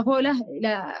انهم اضافوا له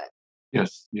الى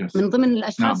من ضمن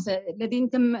الاشخاص الذين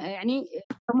تم يعني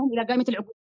ضمهم الى قائمة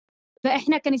العقوبات.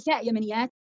 فاحنا كنساء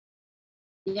يمنيات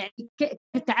يعني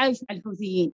التعايش مع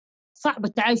الحوثيين صعب،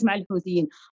 التعايش مع الحوثيين.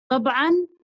 طبعا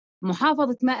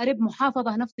محافظة مأرب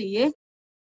محافظة نفطية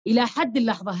إلى حد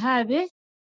اللحظة هذه،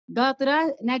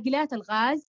 قاطرة ناقلات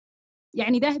الغاز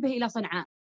يعني ذاهبة إلى صنعاء،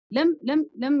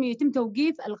 لم يتم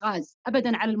توقيف الغاز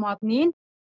أبدا على المواطنين.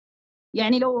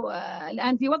 يعني لو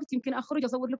الآن في وقت يمكن أخرج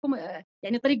أصور لكم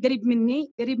يعني طريق قريب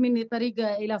مني طريق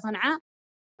إلى صنعاء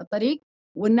الطريق،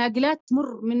 والناقلات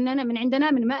تمر من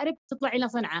عندنا من مأرب تطلع إلى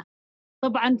صنعاء.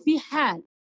 طبعا في حال،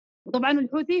 وطبعا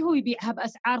الحوثي هو يبيعها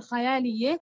بأسعار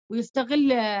خيالية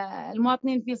ويستغل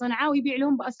المواطنين في صنعاء ويبيع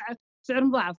لهم بأسعار سعر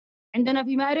مضاعف. عندنا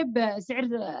في مأرب سعر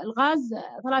الغاز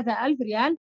 3000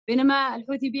 ريال، بينما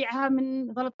الحوثي يبيعها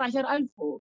من 13,000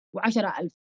 و10,000.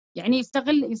 يعني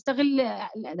يستغل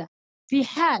هذا في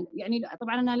حال، يعني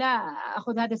طبعا أنا لا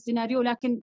أخذ هذا السيناريو،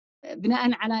 لكن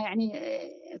بناء على يعني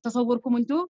تصوركم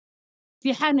أنتم،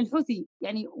 في حال الحوثي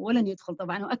يعني ولن يدخل،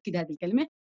 طبعا أؤكد هذه الكلمة،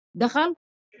 دخل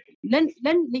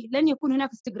لن يكون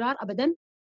هناك استقرار أبدا،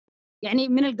 يعني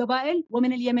من القبائل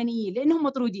ومن اليمنيين لأنهم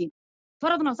مطرودين.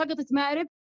 فرضنا سقطت مأرب،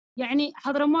 يعني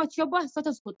حضرموت شبه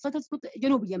ستسقط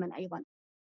جنوب اليمن أيضا،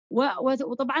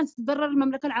 وطبعا ستتضرر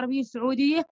المملكة العربية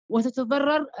السعودية،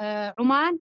 وستتضرر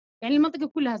عمان، يعني المنطقة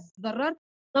كلها ستتضرر.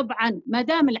 طبعا ما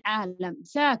دام العالم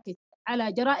ساكت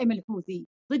على جرائم الحوثي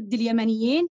ضد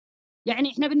اليمنيين،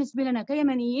 يعني احنا بالنسبة لنا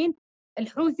كيمنيين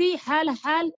الحوثي حاله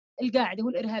حال القاعدة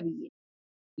والإرهابيين،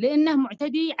 لأنه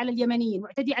معتدي على اليمنيين،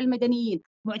 معتدي على المدنيين،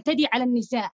 معتدي على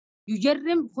النساء،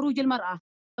 يجرم خروج المرأة.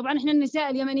 طبعا احنا النساء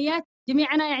اليمنيات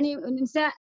جميعنا يعني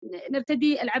نساء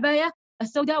نرتدي العباية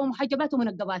السوداء ومحجبات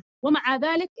ومنقبات، ومع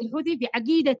ذلك الحوثي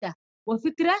بعقيدته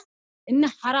وفكره انه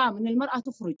حرام ان المرأة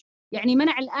تخرج. يعني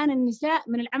منع الآن النساء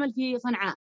من العمل في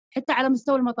صنعاء، حتى على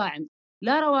مستوى المطاعم،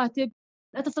 لا رواتب،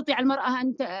 لا تستطيع المرأة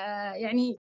أن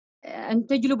يعني أن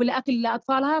تجلب الأكل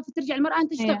لأطفالها، فترجع المرأة أن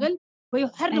تشتغل،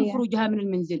 فيحرم خروجها من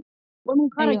المنزل. ومن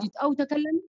خرجت أو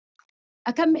تكلمت،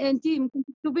 أكمل أنت ممكن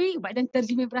تكتبي وبعدين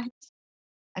ترجمي براحتك،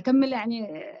 أكمل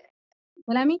يعني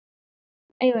كلامي.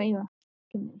 أيوة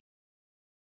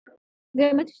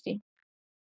زي ما تشتي.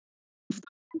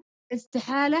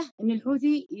 استحالة أن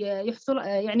الحوثي يحصل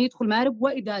يعني يدخل مأرب،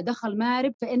 وإذا دخل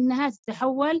مأرب فإنها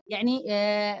ستتحول يعني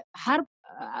حرب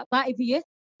طائفية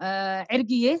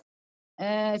عرقية،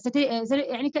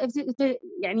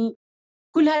 يعني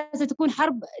كلها ستكون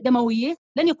حرب دموية،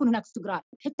 لن يكون هناك استقرار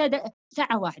حتى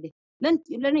ساعة واحدة،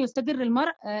 لن يستقر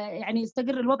المرء يعني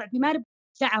يستقر الوضع في مأرب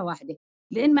ساعة واحدة،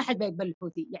 لأن ما حد بيقبل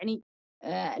الحوثي. يعني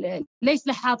ليس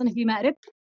له حاضنة في مأرب،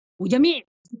 وجميع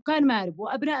سكان مأرب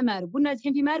وأبناء مأرب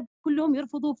والنازحين في مأرب كلهم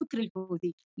يرفضوا فكر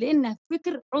الحوثي، لأنه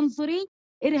فكر عنصري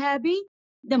إرهابي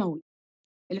دموي.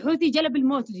 الحوثي جلب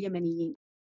الموت لليمنيين،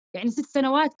 يعني 6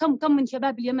 سنوات كم من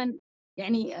شباب اليمن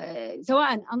يعني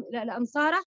سواء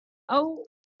الأنصارة أو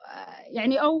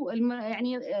يعني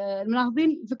يعني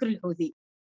المناهضين الفكر الحوثي.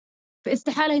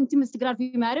 فاستحالة يتم استقرار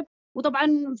في مأرب،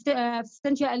 وطبعا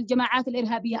ستنشأ الجماعات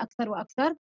الإرهابية أكثر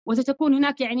وأكثر، وستكون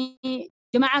هناك يعني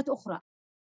جماعات أخرى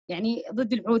يعني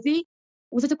ضد الحوثي،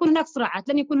 وستكون هناك صراعات،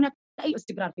 لن يكون هناك أي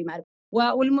استقرار في مأرب،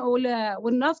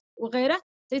 والنفط وغيره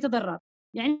سيتضرر.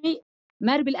 يعني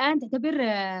مأرب الآن تعتبر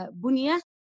بنية،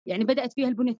 يعني بدأت فيها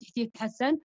البنية التحتية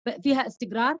تتحسن، فيها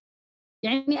استقرار.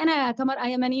 يعني أنا كمرأة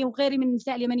يمنية وغيري من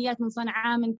النساء اليمنيات من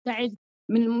صنعاء، من تعز،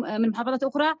 من محافظات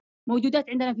أخرى موجودات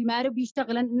عندنا في مأرب،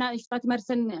 يشتغلن ناشطات،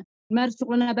 مارس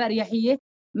شغلنا بأريحية،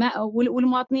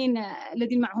 والمواطنين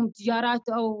الذين معهم تجارات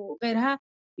أو غيرها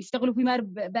يشتغلوا في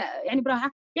مأرب يعني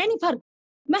براحة. يعني فرق،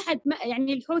 ما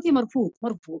يعني الحوثي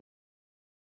مرفوض.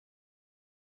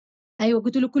 أيوة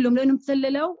قلت له كلهم، لأنهم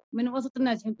تسللوا من وسط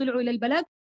الناس، طلعوا إلى البلد.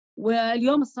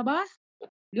 واليوم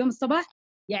الصباح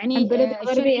يعني البلد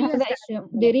الغربي هذا إيش،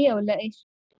 مديرية ولا إيش؟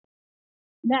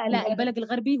 لا البلق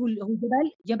الغربي هو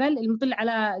جبل المطل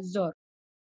على الزور.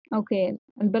 اوكي،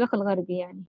 البلق الغربي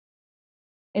يعني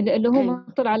اللي هو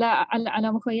مطل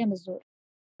على مخيم الزور.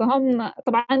 فهم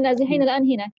طبعا نازحين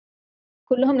الآن هناك،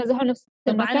 كلهم نزحوا نفس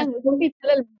المكان وفي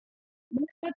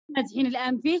النازحين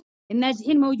الآن فيه.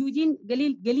 النازحين موجودين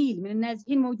قليل من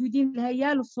النازحين موجودين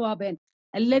الهيال والصوابين،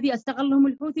 الذي استغلهم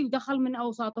الحوثي ودخل من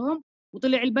أوساطهم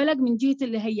وطلع البلق من جهة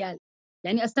الهيال.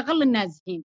 يعني استغل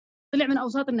النازحين، طلع من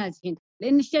أوساط النازحين،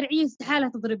 لأن الشرعية استحالة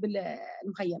تضرب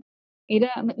المخيم.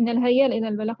 من الهيال إلى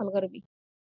البلق الغربي.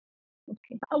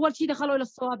 أوكي. أول شيء دخلوا إلى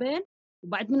الصوابين،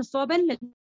 وبعد من الصوابين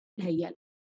للهيال.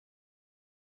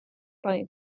 طيب،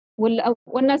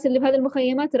 والناس اللي في هذه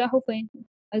المخيمات راحوا فين؟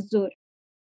 الزور.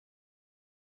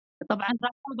 طبعا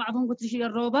راحوا بعضهم قلت إلى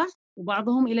الروضة،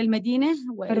 وبعضهم إلى المدينة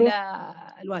وإلى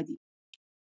الوادي.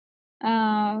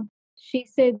 She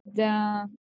said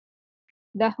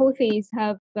the Houthis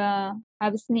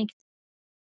have sneaked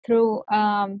through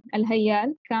Al-Hayal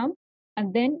camp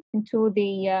and then into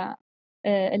the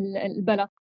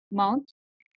Al-Balaq Mount,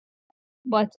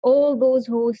 but all those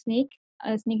who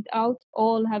sneaked out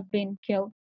all have been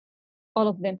killed, all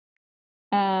of them.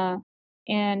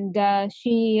 And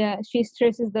she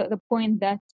stresses the point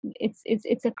that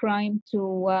it's a crime to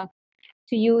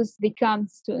use the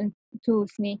camps to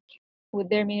sneak with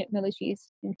their militias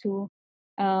into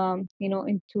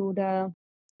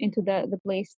into the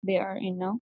place they are in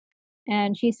now.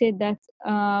 And she said that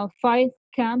 5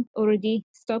 camps already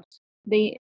stopped.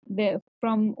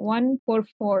 From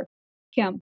 144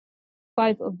 camp,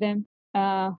 5 of them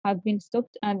have been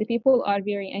stopped, and the people are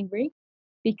very angry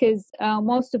because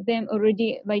most of them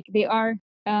already, like, they are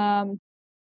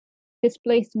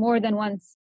displaced more than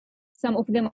once. Some of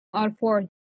them are fourth.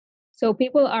 So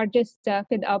people are just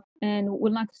fed up and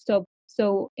will not stop.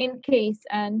 So in case,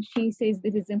 and she says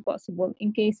this is impossible,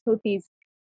 in case Houthis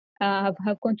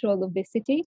have control of the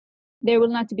city, there will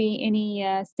not be any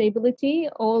stability.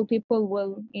 All people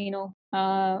will,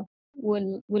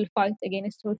 will fight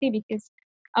against Houthi, because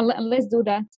unless do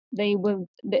that,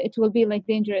 it will be like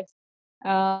dangerous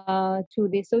to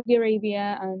the Saudi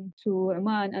Arabia and to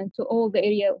Oman and to all the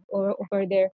area over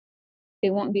there. They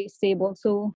won't be stable.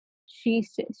 So she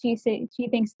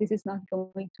thinks this is not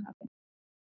going to happen.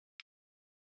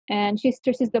 And she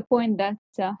stresses the point that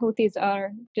Houthis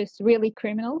are just really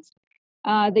criminals.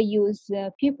 They use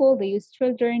people, they use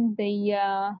children,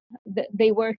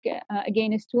 they work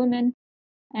against women,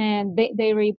 and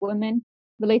they rape women.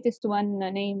 The latest one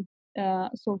named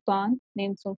Sultan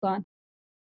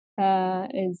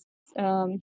is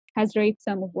has raped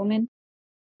some of women.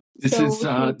 This is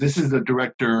the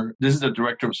director. This is the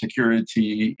director of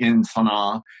security in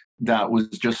Sana'a that was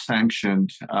just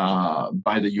sanctioned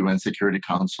by the UN Security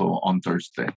Council on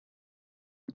Thursday.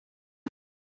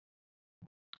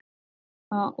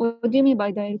 What do you mean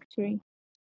by directory?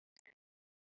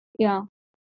 Yeah.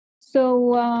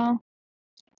 So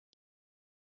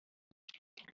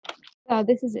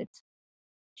this is it.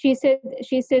 She said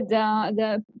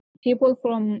the people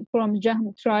from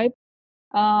Jahm tribe,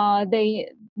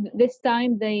 this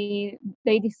time they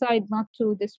decide not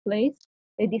to displace.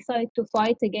 They decide to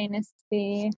fight against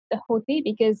the Houthi,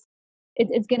 because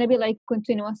it's gonna be like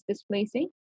continuous displacing.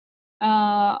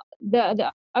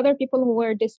 The other people who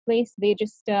were displaced, they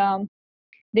just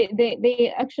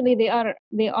they actually they are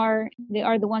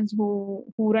the ones who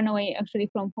run away actually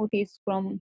from Houthis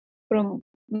from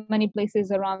many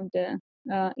places around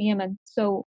Yemen.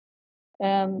 So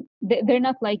they're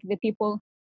not like the people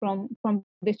from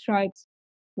the tribes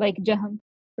like Jahm,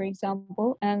 for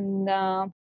example, and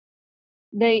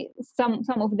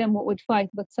some of them would fight,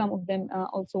 but some of them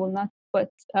also will not.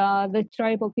 But the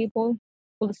tribal people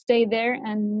will stay there,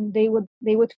 and they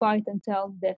would fight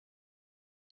until death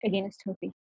against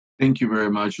Houthi. Thank you very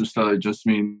much, Ustad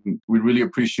Jasmine. We really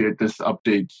appreciate this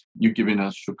update you're giving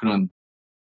us. Shukran.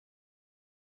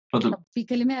 طب في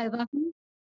كلمة إضافية؟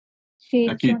 She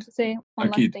wants to say one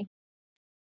last thing.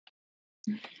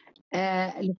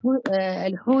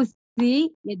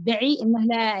 الحوثي يدعي انه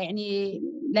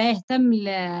لا يهتم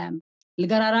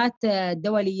القرارات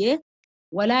الدولية،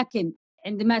 ولكن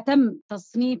عندما تم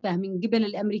تصنيفه من قبل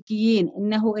الامريكيين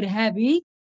انه ارهابي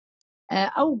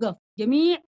اوقف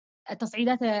جميع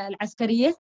التصعيدات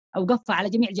العسكرية، اوقفها على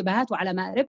جميع الجبهات وعلى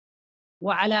مأرب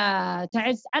وعلى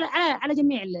تعز، على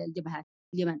جميع الجبهات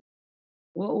اليمن،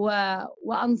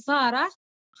 وانصاره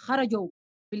خرجوا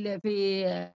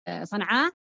في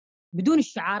صنعاء بدون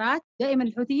الشعارات. دائما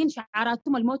الحوثيين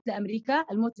شعاراتهم الموت لأمريكا،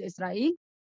 الموت لإسرائيل،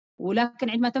 ولكن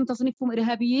عندما تم تصنيفهم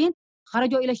إرهابيين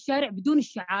خرجوا إلى الشارع بدون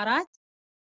الشعارات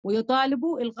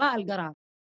ويطالبوا إلغاء القرار.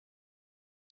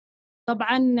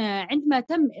 طبعا عندما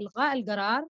تم إلغاء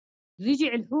القرار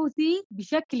رجع الحوثي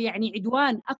بشكل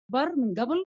عدوان أكبر من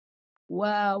قبل،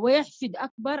 ويحشد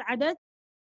أكبر عدد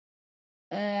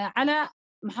على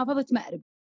محافظة مأرب.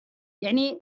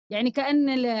 يعني كأن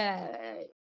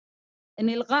أن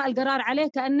إلغاء القرار عليه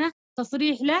كأنه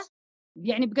تصريح له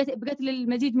بقتل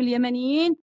المزيد من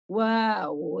اليمنيين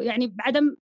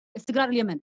بعدم استقرار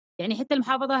اليمن. حتى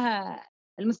المحافظة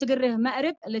المستقرة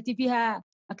مأرب التي فيها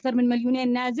أكثر من 2,000,000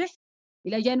 نازح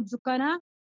إلى جانب سكانها،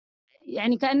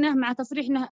 كأنه مع تصريح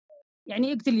أنه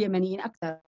يقتل اليمنيين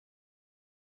أكثر.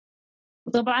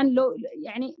 وطبعا لو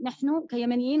نحن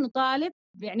كيمنيين نطالب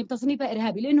بتصنيفه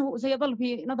إرهابي، لأنه سيظل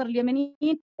في نظر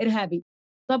اليمنيين إرهابي.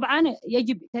 طبعا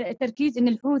يجب التركيز أن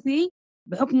الحوثي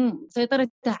بحكم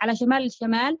سيطرته على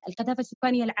الشمال الكثافة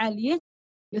السكانية العالية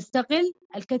يستغل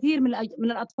الكثير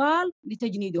من الأطفال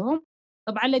لتجنيدهم.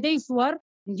 طبعا لدي صور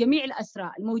من جميع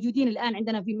الأسرى الموجودين الآن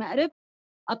عندنا في مأرب،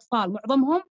 أطفال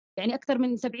معظمهم، أكثر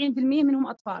من 70% منهم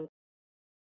أطفال،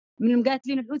 من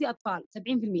المقاتلين الحوثي أطفال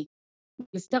 70%.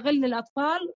 يستغل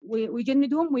الأطفال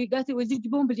ويجندهم ويقاتل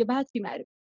ويزجبهم بالجبهات في مأرب.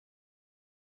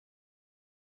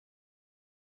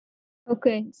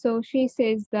 Okay, so she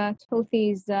says that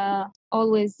Houthis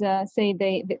always say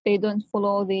they don't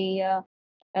follow the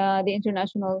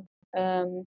international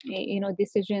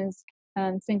decisions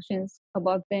and sanctions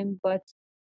about them, but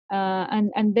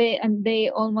and they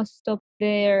almost stop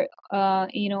their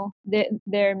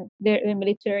their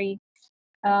military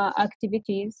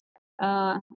activities,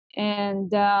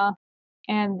 and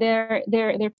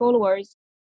their followers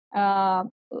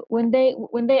when they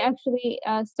actually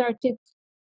started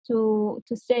to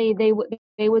say they would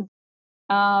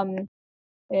um,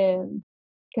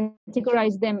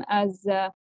 categorize them as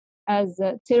a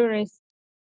terrorist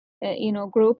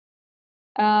group,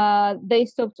 they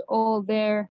stopped all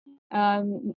their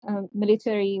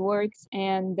military works,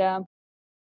 and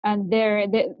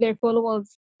their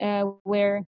followers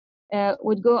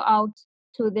would go out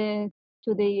to the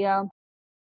to the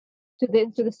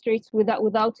to the streets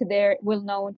without their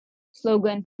well-known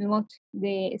slogan الموت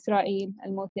لإسرائيل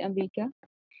الموت لأمريكا.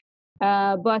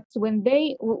 But when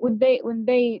they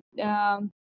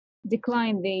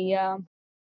decline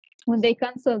when they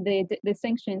cancel the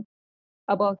sanction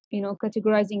about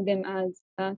categorizing them as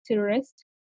terrorists,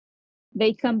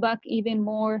 they come back even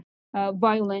more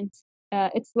violent.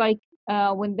 It's like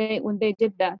when they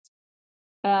did that,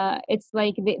 it's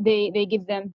like they give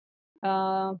them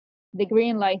the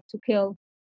green light to kill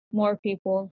more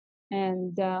people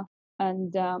and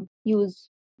use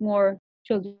more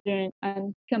children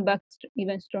and come back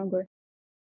even stronger.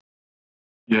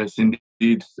 Yes,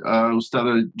 indeed.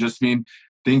 Ustada Jasmine,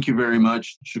 thank you very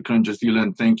much. Shukran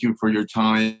jazilan. Thank you for your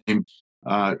time.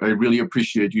 I really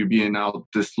appreciate you being out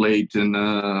this late and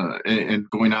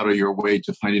going out of your way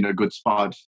to finding a good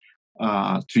spot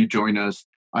to join us.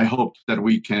 I hope that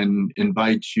we can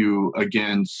invite you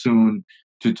again soon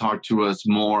to talk to us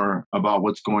more about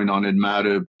what's going on in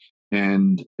Madib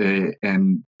and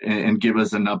give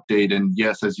us an update. And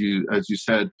yes, as you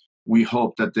said, we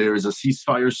hope that there is a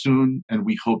ceasefire soon, and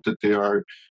we hope that there are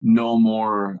no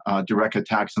more direct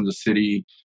attacks on the city,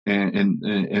 and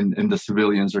the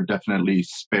civilians are definitely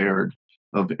spared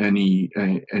of any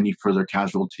further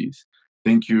casualties.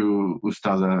 Thank you,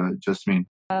 Ustada Jasmine.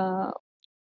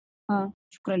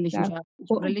 شكرا لك.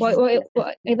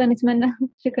 وايضا نتمنى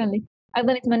شكرا لك.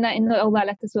 ايضا نتمنى انه الاوضاع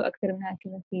لا تسوء اكثر من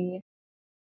هكذا في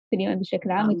اليمن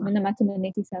بشكل عام. نتمنى ما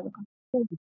تمنيتي سابقا.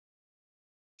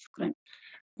 شكرا.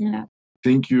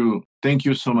 Thank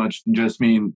you so much,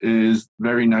 Jasmine. It is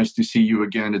very nice to see you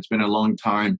again. It's been a long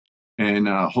time, and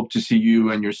hope to see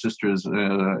you and your sisters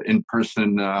in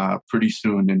person pretty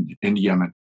soon in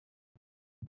Yemen.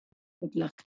 Good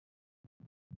luck.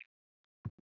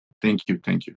 Thank you.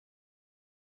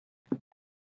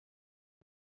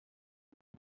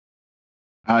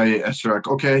 Hi, Esrak.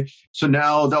 Okay, so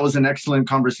now that was an excellent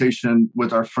conversation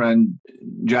with our friend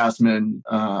Jasmine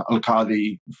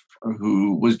Al-Qadi,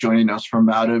 who was joining us from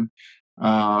Madib.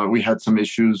 We had some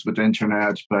issues with the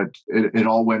internet, but it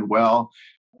all went well.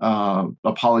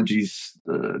 Apologies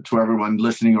to everyone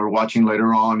listening or watching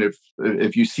later on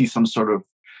if you see some sort of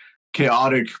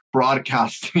chaotic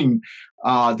broadcasting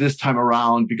this time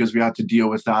around, because we had to deal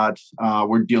with that.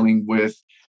 We're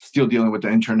still dealing with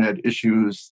the internet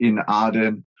issues in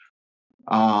Aden.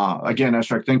 Again,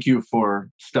 Esrak, thank you for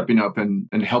stepping up and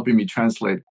helping me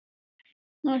translate.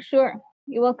 Oh, sure.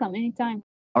 You're welcome. Anytime.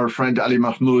 Our friend Ali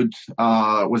Mahmoud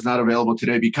was not available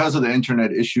today because of the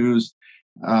internet issues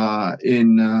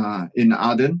in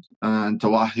Aden and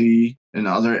Tawahi and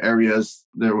other areas.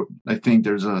 I think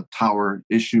there's a tower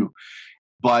issue.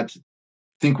 But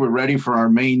I think we're ready for our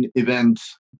main event,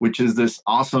 which is this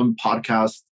awesome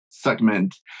podcast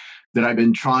segment that I've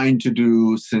been trying to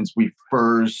do since we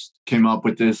first came up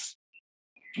with this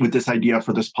idea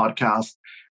for this podcast.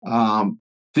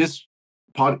 This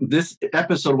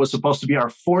episode was supposed to be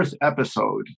our 4th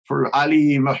episode. For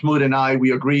Ali, Mahmoud, and I, we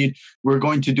agreed we're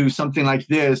going to do something like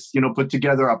this, put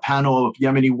together a panel of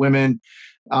Yemeni women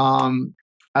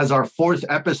as our 4th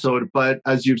episode. But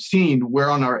as you've seen, we're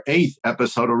on our 8th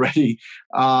episode already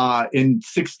in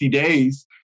 60 days,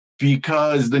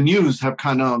 because the news have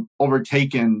kind of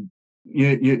overtaken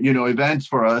events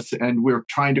for us, and we're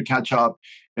trying to catch up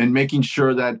and making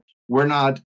sure that we're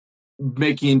not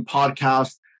making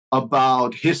podcasts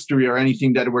about history or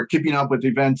anything, that we're keeping up with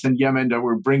events in Yemen, that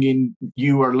we're bringing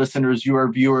you, our listeners, you, our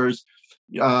viewers,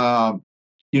 up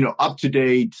to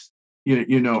date,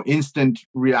 instant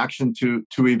reaction to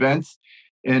events.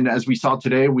 And as we saw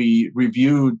today, we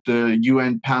reviewed the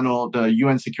UN panel, the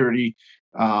UN Security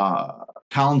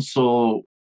Council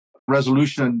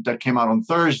resolution that came out on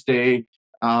Thursday,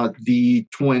 the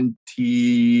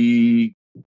 25th,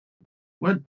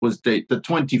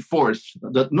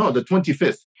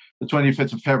 the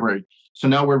 25th of February. So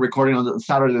now we're recording on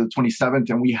Saturday the 27th,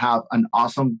 and we have an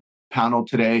awesome panel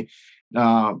today.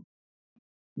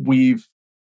 We've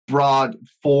brought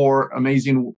 4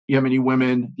 amazing Yemeni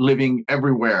women living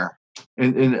everywhere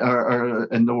in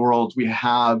the world. We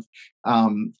have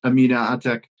Amina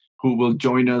Atek, who will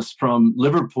join us from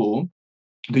Liverpool,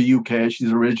 the UK.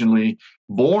 She's originally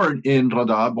born in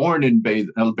Rada, born in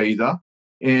Al Bayda,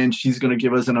 and she's going to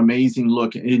give us an amazing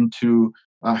look into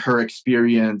her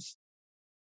experience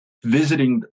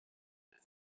visiting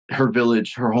her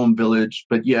village, her home village,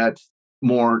 but yet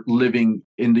more living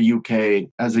in the UK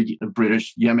as a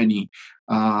British Yemeni.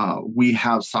 We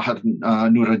have Sahar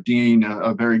Nuruddin,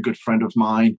 a very good friend of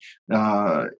mine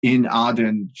in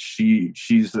Aden.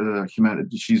 She's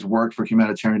worked for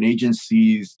humanitarian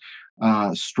agencies,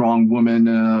 strong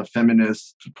woman,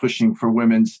 feminist, pushing for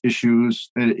women's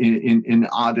issues in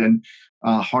Aden.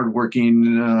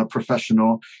 Hardworking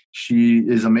professional. She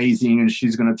is amazing, and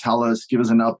she's going to give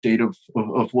us an update of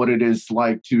what it is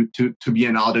like to be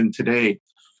in Aden today.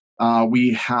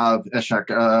 We have Eshak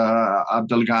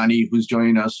Abdelghani, who's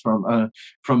joining us from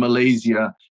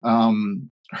Malaysia.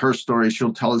 Her story,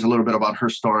 she'll tell us a little bit about her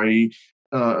story.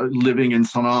 Living in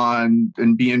Sana'a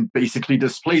and being basically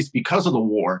displaced because of the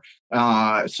war.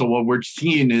 So what we're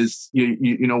seeing is,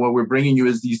 what we're bringing you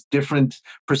is these different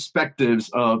perspectives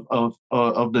of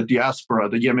the diaspora,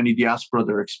 the Yemeni diaspora,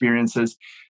 their experiences.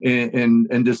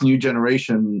 In this new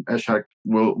generation, Eshak,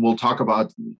 we'll talk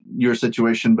about your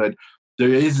situation, but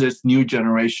there is this new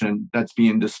generation that's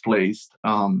being displaced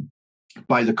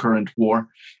by the current war.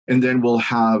 And then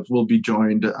we'll be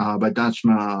joined by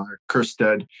Najma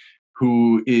Kirsted,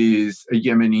 who is a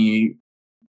Yemeni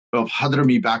of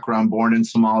Hadrami background, born in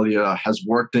Somalia, has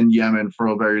worked in Yemen for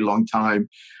a very long time,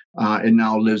 and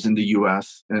now lives in the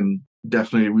US. And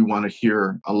definitely we want to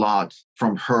hear a lot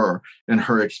from her and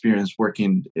her experience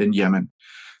working in Yemen.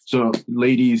 So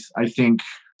ladies, I think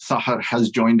Sahar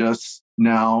has joined us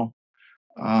now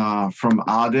from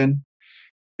Aden.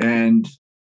 And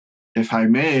if I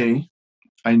may,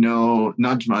 I know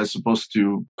Najma is supposed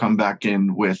to come back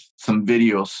in with some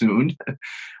video soon.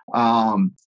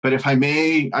 But if I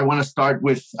may, I want to start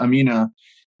with Amina,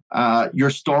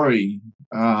 your story.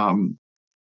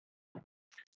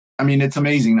 It's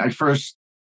amazing. I first,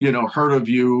 heard of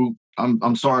you.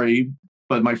 I'm sorry,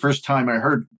 but my first time I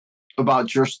heard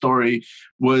about your story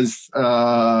was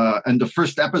in the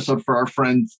first episode for our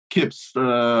friend Kip's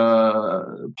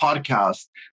podcast,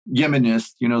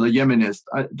 Yemenist, the Yemenist.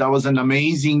 That was an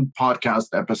amazing podcast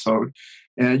episode.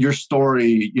 And your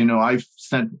story, I've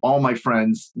sent all my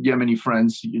friends, Yemeni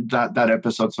friends, that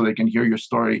episode so they can hear your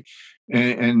story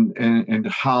and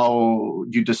how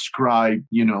you describe,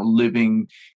 living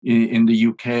in the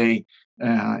UK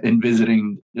and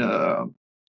visiting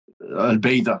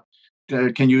Al-Baida.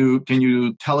 Can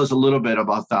you tell us a little bit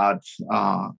about that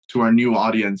to our new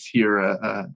audience here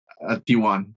at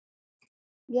Diwan?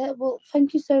 Yeah, well,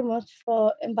 thank you so much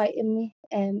for inviting me.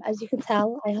 As you can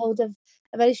tell, I hold a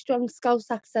very strong Scouse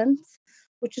accent,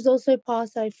 which is also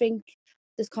part, I think,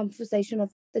 this conversation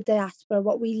of the diaspora,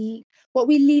 what we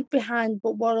leave behind,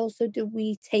 but what also do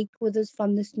we take with us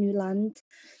from this new land.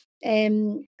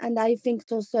 And I think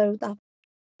it's also that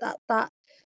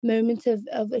moment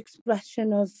of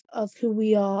expression of who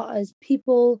we are as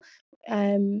people,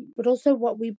 but also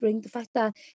what we bring. The fact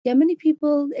that Yemeni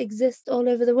people exist all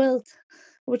over the world,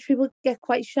 which people get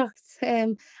quite shocked.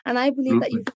 And I believe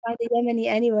that you can find a Yemeni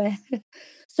anywhere.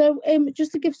 So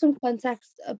just to give some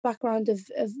context, a background of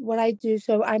what I do.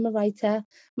 So I'm a writer.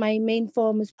 My main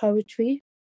form is poetry.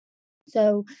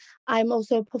 So I'm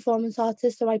also a performance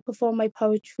artist. So I perform my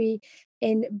poetry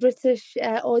in British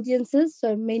audiences,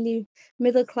 so mainly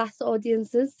middle class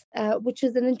audiences, which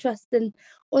is an interesting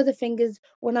other thing is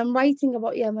when I'm writing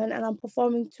about Yemen and I'm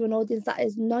performing to an audience that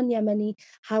is non-Yemeni,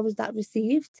 how is that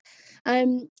received?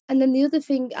 And then the other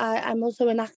thing, I'm also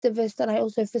an activist and I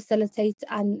also facilitate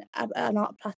an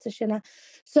art practitioner.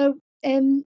 So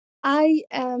I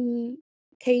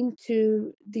came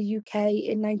to the UK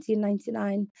in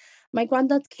 1999. My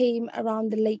granddad came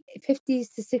around the late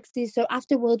 50s to 60s. So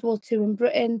after World War II in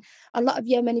Britain, a lot of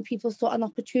Yemeni people saw an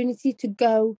opportunity to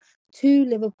go to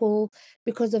Liverpool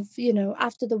because of,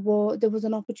 after the war, there was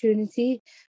an opportunity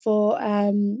for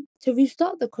to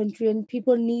restart the country and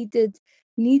people needed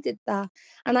that.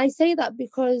 And I say that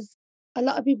because a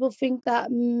lot of people think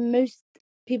that most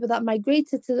people that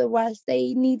migrated to the West,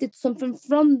 they needed something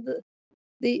from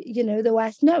the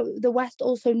West. No, the West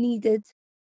also needed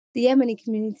the Yemeni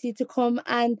community to come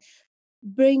and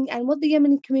bring, and what the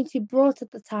Yemeni community brought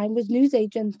at the time was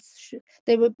newsagents.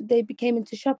 They became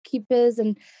into shopkeepers,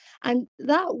 and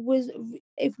that was,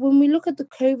 if when we look at the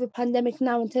COVID pandemic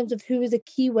now in terms of who is a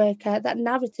key worker, that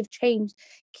narrative changed.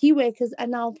 Key workers are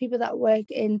now people that work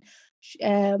in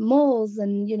malls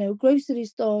and grocery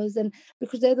stores, and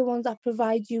because they're the ones that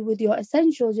provide you with your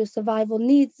essentials, your survival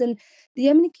needs. And the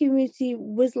Yemeni community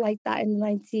was like that in the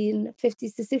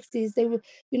 1950s to 60s. They were,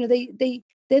 they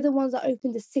They're the ones that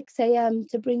opened at 6 a.m.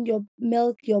 to bring your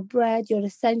milk, your bread, your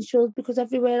essentials, because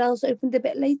everywhere else opened a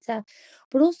bit later.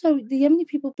 But also the Yemeni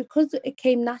people, because it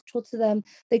came natural to them,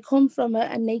 they come from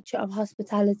a nature of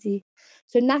hospitality.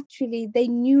 So naturally, they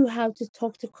knew how to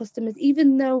talk to customers,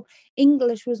 even though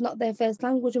English was not their first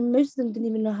language, and most of them didn't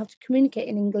even know how to communicate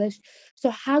in English. So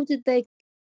how did they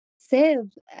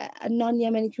serve a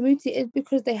non-Yemeni community? Is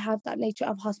because they have that nature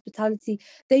of hospitality.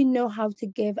 They know how to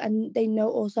give, and they know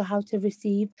also how to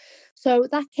receive. So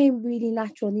that came really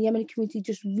natural, and the Yemeni community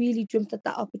just really jumped at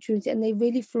that opportunity, and they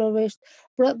really flourished,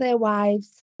 brought their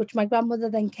wives, which my grandmother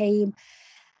then came.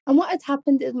 And what had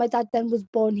happened is my dad then was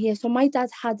born here. So my dad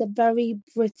had a very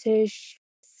British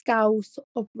Scouse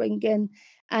upbringing.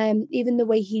 Even the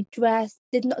way he dressed,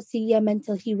 did not see Yemen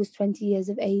until he was 20 years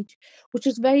of age, which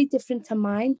was very different to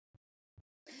mine.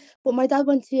 But my dad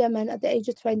went to Yemen at the age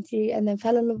of 20 and then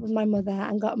fell in love with my mother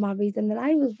and got married, and then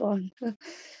I was born.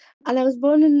 And I was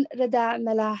born in Rada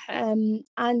Melah,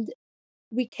 and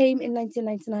we came in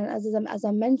 1999, as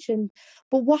I mentioned.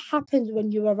 But what happens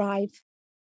when you arrive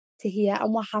to here,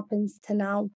 and what happens to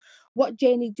now? What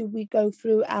journey do we go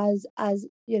through as as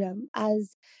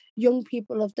young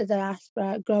people of the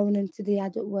diaspora growing into the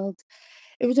adult world?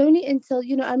 It was only until,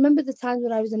 I remember the times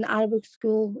when I was in Arabic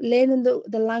school, learning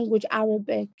the language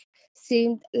Arabic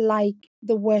seemed like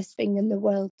the worst thing in the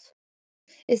world.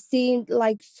 It seemed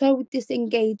like so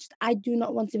disengaged. I do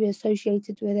not want to be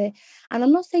associated with it. And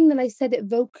I'm not saying that I said it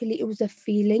vocally, it was a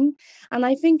feeling. And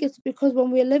I think it's because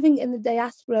when we're living in the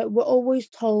diaspora, we're always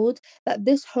told that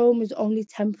this home is only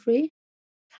temporary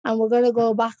and we're going to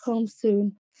go back home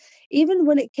soon. Even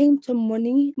when it came to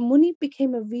money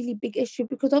became a really big issue,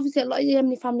 because obviously a lot of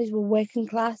Yemeni families were working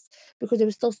class because they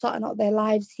were still starting out their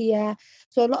lives here.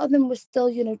 So a lot of them were still,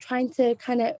 trying to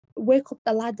kind of work up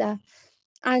the ladder.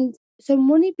 And so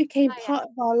money became part of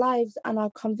our lives and our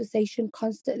conversation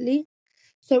constantly.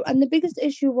 So, and the biggest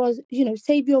issue was,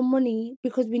 save your money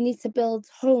because we need to build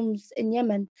homes in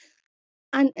Yemen.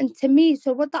 And to me,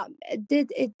 so what that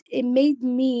did, it made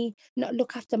me not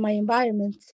look after my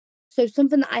environment. So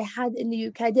something that I had in the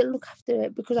UK, I didn't look after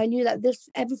it because I knew that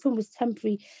everything was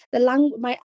temporary.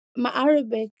 My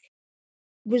Arabic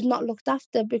was not looked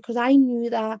after because I knew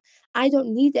that I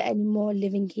don't need it anymore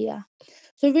living here.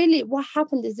 So really what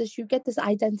happened is this: you get this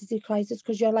identity crisis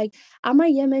because you're like, am I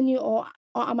Yemeni or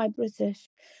am I British?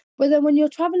 But then when you're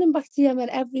traveling back to Yemen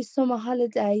every summer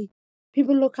holiday,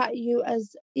 people look at you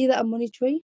as either a money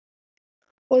tree,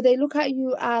 or they look at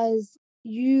you as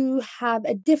you're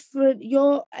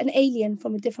an alien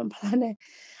from a different planet.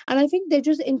 And I think they're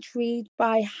just intrigued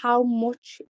by how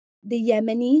much the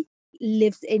Yemeni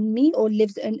lives in me or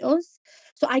lives in us.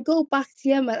 So I go back to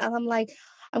Yemen and I'm like,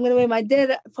 I'm going to wear my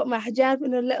dir, put my hijab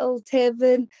in a little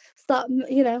turban, start,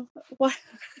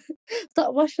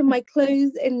 start washing my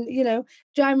clothes and,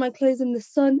 drying my clothes in the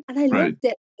sun. And I Right. loved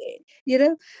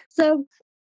it, So,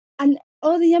 and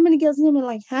all the Yemeni girls in Yemen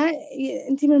like, huh?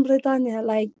 Inti min Britania,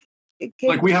 like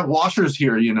we have washers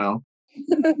here,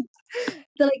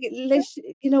 They're like,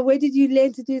 where did you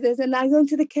learn to do this? And I go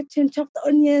into the kitchen, chop the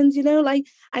onions, like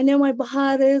I know my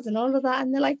baharas and all of that.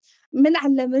 And they're like, min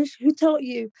allamish, who taught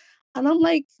you? And I'm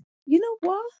like, you know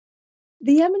what?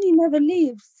 The Yemeni never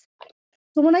leaves.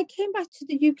 So when I came back to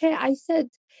the UK, I said,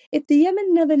 if the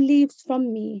Yemen never leaves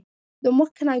from me, then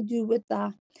what can I do with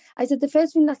that? I said, the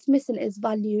first thing that's missing is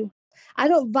value. I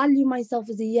don't value myself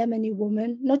as a Yemeni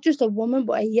woman, not just a woman,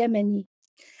 but a Yemeni.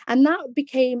 And that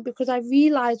became because I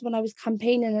realized when I was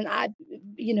campaigning and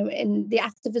in the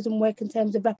activism work in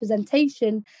terms of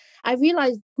representation, I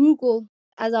realized Google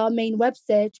as our main web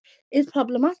search is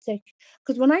problematic.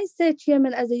 Because when I search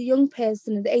Yemen as a young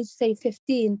person at the age, say,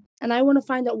 15, and I want to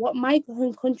find out what my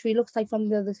home country looks like from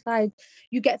the other side,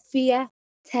 you get fear,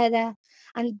 terror.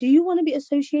 And do you want to be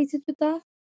associated with that?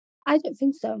 I don't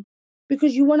think so.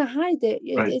 Because you want to hide it.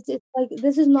 Right. It's like,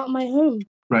 this is not my home.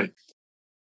 Right.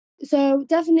 So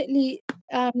definitely,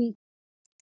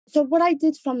 so what I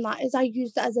did from that is I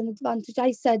used that as an advantage.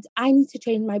 I said, I need to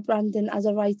change my branding as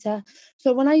a writer.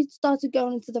 So when I started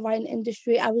going into the writing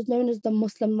industry, I was known as the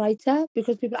Muslim writer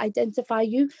because people identify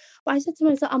you. But I said to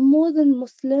myself, I'm more than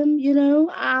Muslim,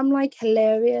 I'm like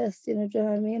hilarious, do you know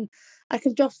what I mean? I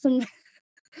can drop some,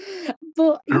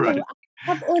 but, Right.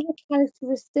 I have other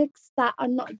characteristics that are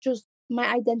not just my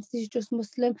identity is just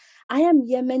Muslim. I am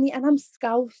Yemeni and I'm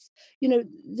Scouse.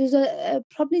 There's a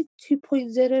probably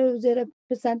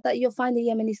 2.00% that you'll find a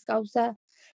Yemeni Scouser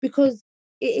because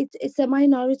it's a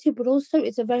minority, but also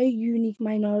it's a very unique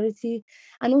minority.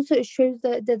 And also it shows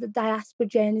the diaspora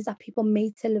journeys that people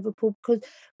made to Liverpool, because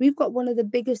we've got one of the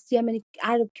biggest Yemeni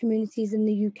Arab communities in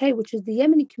the UK, which is the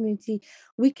Yemeni community.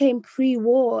 We came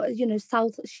pre-war,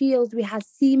 South Shields. We had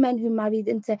seamen who married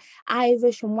into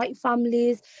Irish and white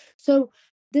families. So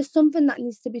there's something that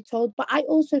needs to be told. But I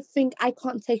also think I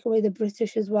can't take away the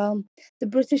British as well. The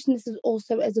Britishness is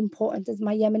also as important as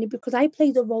my Yemeni, because I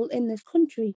played a role in this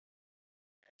country.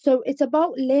 So it's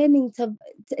about learning to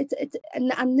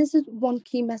and this is one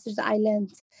key message that I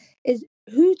learned, is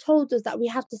who told us that we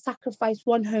have to sacrifice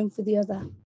one home for the other?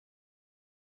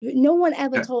 No one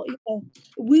ever Yeah. told,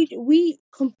 we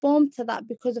conform to that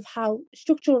because of how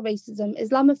structural racism,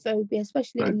 Islamophobia,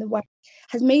 especially Right. in the West,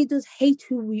 has made us hate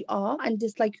who we are and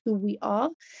dislike who we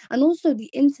are. And also the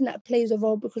internet plays a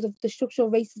role because of the structural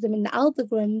racism in the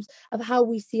algorithms of how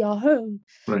we see our home.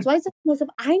 Right. So I said to myself,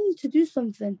 I need to do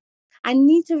something. I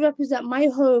need to represent my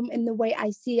home in the way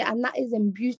I see it. And that is in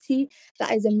beauty,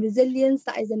 that is in resilience,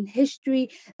 that is in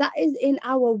history, that is in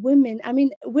our women. I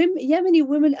mean, Yemeni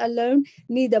women alone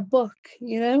need a book,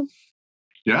 Yeah.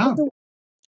 And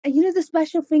the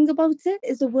special thing about it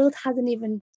is the world hasn't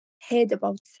even heard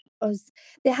about us.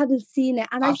 They haven't seen it.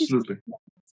 And Absolutely.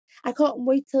 I can't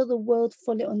wait till the world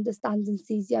fully understands and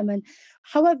sees Yemen.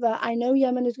 However, I know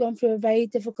Yemen is going through a very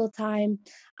difficult time,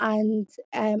 and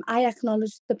I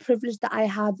acknowledge the privilege that I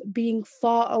have being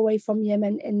far away from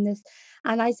Yemen in this.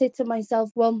 And I say to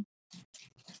myself, well,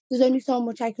 there's only so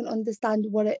much I can understand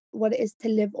what it is to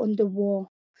live under war.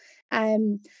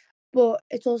 But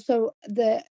it's also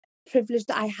the privilege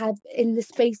that I have in the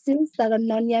spaces that are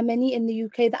non-Yemeni in the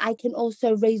UK, that I can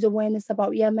also raise awareness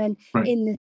about Yemen Right. in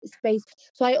this space.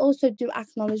 So I also do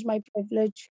acknowledge my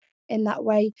privilege in that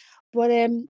way. But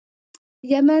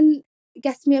Yemen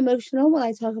gets me emotional when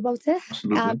I talk about it.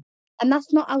 Absolutely. And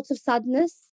that's not out of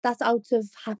sadness, that's out of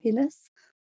happiness.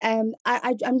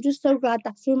 I'm just so glad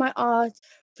that through my art,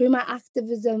 through my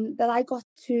activism, that I got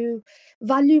to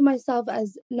value myself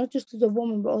as not just as a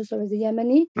woman, but also as a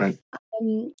Yemeni. Right.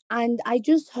 And I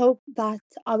just hope that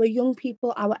our young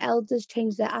people, our elders,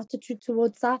 change their attitude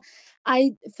towards that.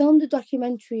 I filmed a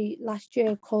documentary last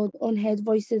year called Unheard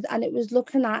Voices, and it was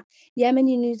looking at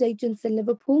Yemeni news agents in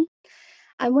Liverpool.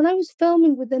 And when I was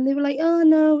filming with them, they were like, "Oh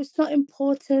no, it's not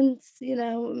important.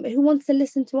 Who wants to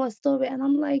listen to our story?" And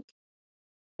I'm like,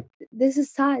 this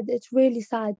is sad. It's really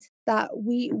sad that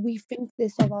we think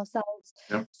this of ourselves.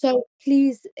 Yeah. So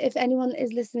please, if anyone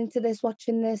is listening to this,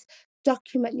 watching this,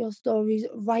 document your stories,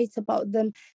 write about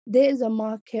them. There is a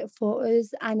market for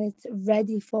us and it's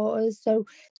ready for us. So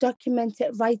document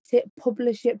it, write it,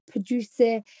 publish it, produce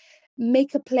it,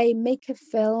 make a play, make a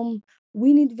film.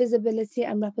 We need visibility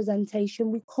and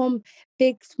representation. We come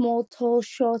big, small, tall,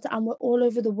 short, and we're all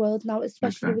over the world now,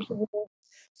 especially with the war.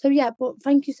 So yeah, but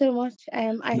thank you so much.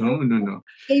 I hope No.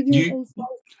 gave you insight.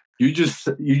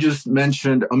 You just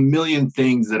mentioned a million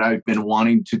things that I've been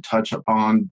wanting to touch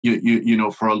upon,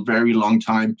 for a very long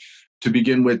time. To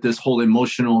begin with, this whole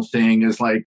emotional thing is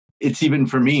like, it's even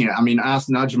for me. I mean, ask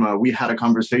Najma. We had a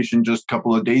conversation just a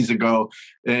couple of days ago,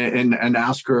 and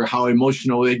ask her how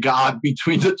emotional it got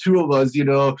between the two of us,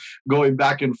 going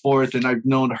back and forth. And I've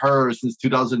known her since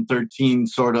 2013,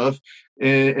 sort of.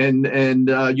 And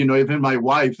even my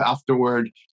wife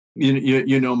afterward,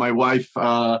 my wife,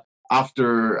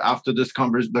 after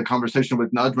the conversation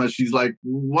with Najma, she's like,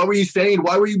 "What were you saying?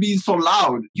 Why were you being so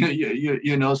loud?"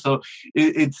 So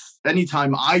it's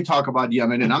anytime I talk about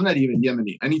Yemen, and I'm not even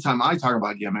Yemeni. Anytime I talk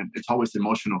about Yemen, it's always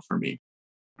emotional for me,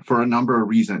 for a number of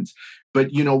reasons.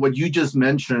 But what you just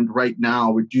mentioned right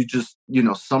now, what you just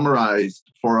summarized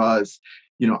for us.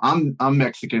 I'm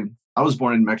Mexican. I was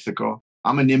born in Mexico.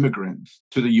 I'm an immigrant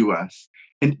to the U.S.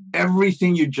 And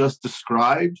everything you just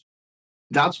described.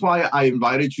 That's why I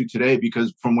invited you today,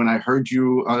 because from when I heard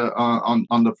you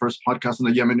on the first podcast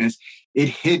on the Yemenis, it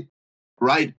hit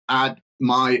right at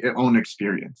my own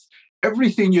experience.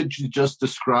 Everything you just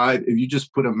described, if you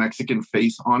just put a Mexican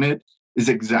face on it, is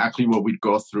exactly what we'd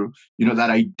go through.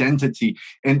 That identity.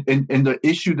 And the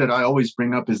issue that I always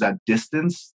bring up is that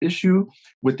distance issue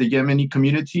with the Yemeni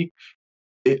community.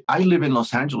 I live in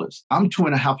Los Angeles. I'm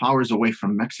 2.5 hours away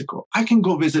from Mexico. I can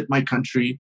go visit my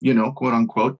country, quote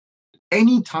unquote,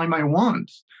 anytime I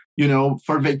want,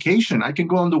 for vacation. I can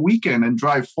go on the weekend and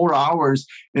drive 4 hours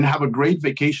and have a great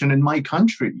vacation in my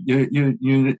country,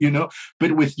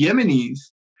 But with Yemenis,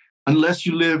 unless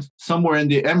you live somewhere in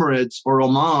the Emirates or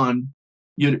Oman,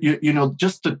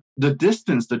 just the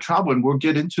distance, the travel, and we'll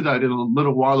get into that in a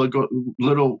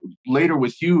little later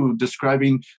with you,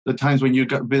 describing the times when you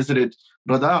got visited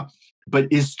Rada. But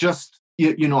it's just,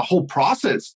 a whole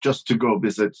process just to go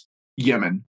visit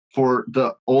Yemen for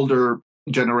the older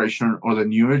generation or the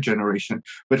newer generation.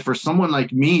 But for someone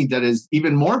like me that is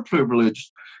even more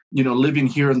privileged, living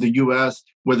here in the US,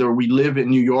 whether we live in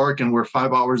New York and we're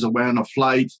 5 hours away on a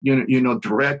flight,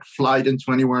 direct flight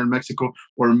into anywhere in Mexico,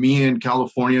 or me in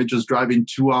California just driving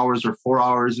 2 hours or 4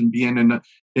 hours and being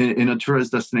in a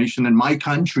tourist destination in my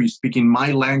country, speaking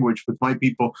my language with my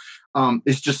people,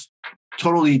 it's just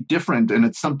totally different. And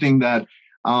it's something that,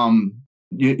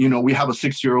 we have a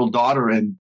 6-year-old daughter,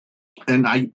 and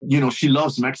she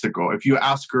loves Mexico. If you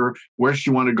ask her where she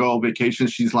want to go vacation,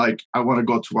 she's like, I want to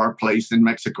go to our place in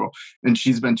Mexico. And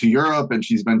she's been to Europe and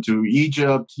she's been to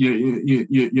Egypt,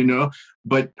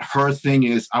 but her thing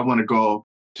is, I want to go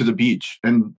to the beach,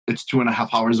 and it's 2.5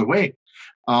 hours away.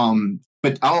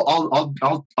 But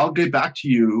I'll get back to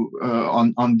you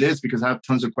on this, because I have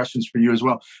tons of questions for you as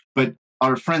well. But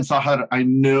our friend Sahar, I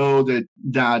know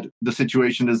that the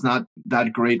situation is not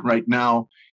that great right now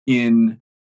in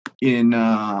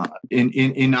Aden,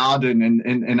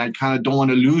 and I kind of don't want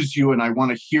to lose you, and I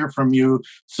want to hear from you.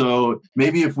 So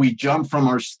maybe if we jump from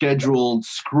our scheduled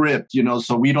script,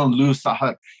 so we don't lose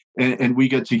Sahar, and we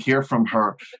get to hear from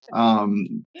her.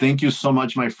 Thank you so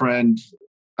much, my friend.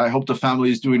 I hope the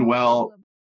family is doing well.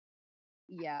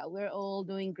 Yeah, we're all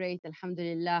doing great,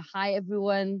 alhamdulillah. Hi,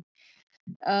 everyone.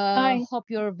 Hi. Hope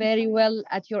you're very well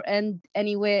at your end,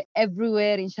 anywhere,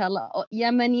 everywhere, inshallah.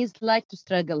 Yemenis like to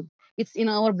struggle. It's in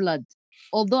our blood.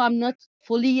 Although I'm not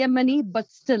fully Yemeni, but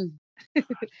still.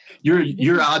 You're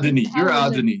Adani. You're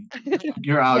Adani.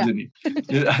 You're Adani.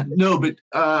 No, but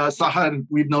Sahar,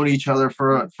 we've known each other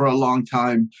for a long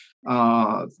time.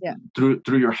 Through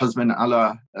your husband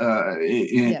Ala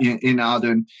in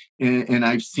Aden, and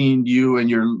I've seen you and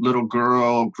your little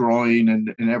girl growing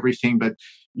and everything. But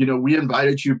we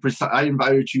invited you. I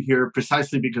invited you here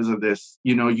precisely because of this.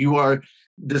 You are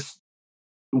this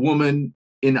woman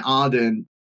in Aden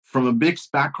from a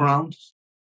mixed background.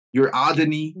 You're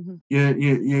Adani,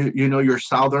 you're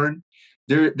Southern.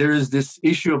 There is this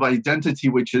issue of identity,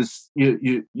 which is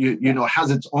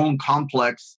has its own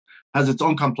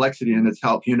complexity in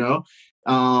itself.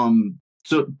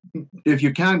 So if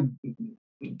you can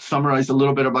summarize a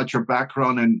little bit about your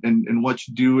background and what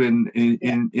you do in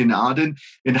Aden,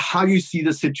 and how you see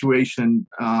the situation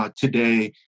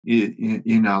today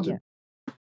in Aden.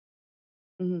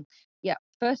 Yeah.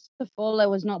 First of all, I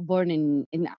was not born in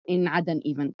Aden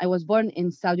even. I was born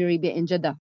in Saudi Arabia, in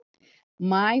Jeddah.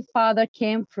 My father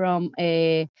came from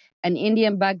an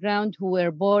Indian background who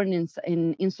were born in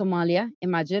Somalia,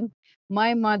 imagine.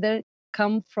 My mother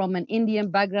come from an Indian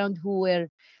background who were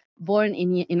born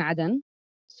in Aden.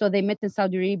 So they met in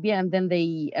Saudi Arabia, and then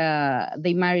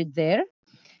they married there.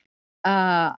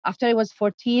 After I was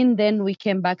 14, then we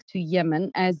came back to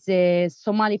Yemen as a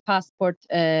Somali passport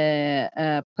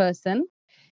person.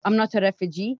 I'm not a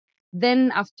refugee.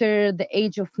 Then after the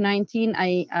age of 19,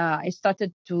 I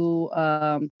started to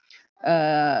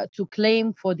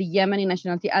claim for the Yemeni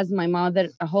nationality, as my mother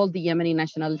hold the Yemeni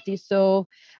nationality. So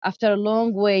after a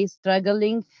long way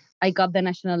struggling, I got the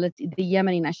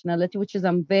Yemeni nationality, which is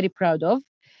I'm very proud of.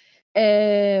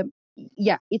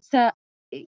 It's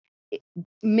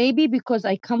maybe because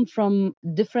I come from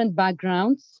different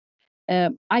backgrounds,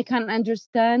 I can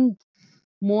understand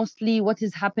mostly what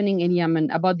is happening in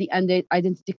Yemen about the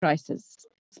identity crisis,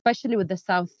 especially with the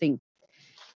South thing.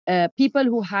 People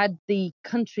who had the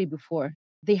country before,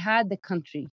 they had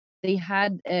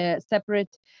a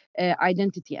separate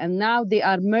identity, and now they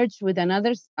are merged with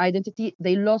another identity.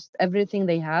 They lost everything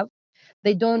they have.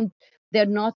 They're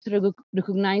not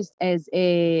recognized as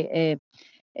a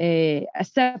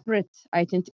separate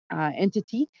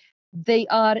entity. They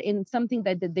are in something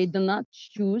that they do not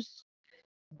choose.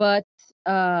 But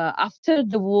after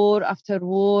war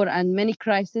and many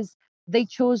crises, they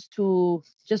chose to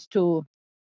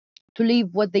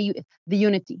leave the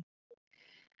unity.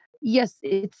 Yes,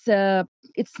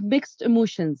 it's mixed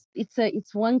emotions.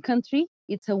 It's one country,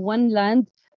 it's a one land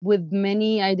with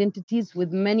many identities,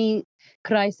 with many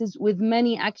crises, with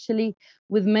many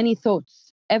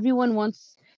thoughts. Everyone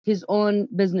wants his own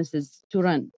businesses to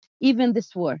run. Even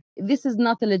this war, this is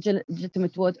not a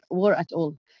legitimate war at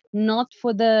all. Not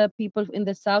for the people in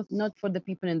the south, not for the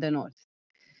people in the north.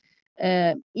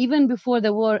 Even before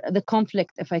the war, the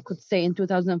conflict, if I could say, in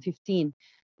 2015,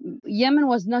 Yemen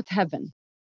was not heaven.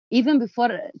 Even before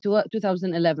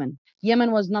 2011,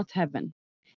 Yemen was not heaven.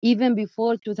 Even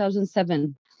before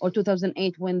 2007 or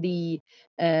 2008, when the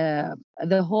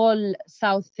whole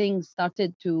South thing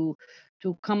started to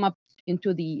come up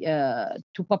into the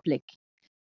to public,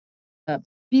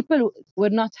 people were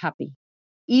not happy.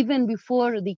 even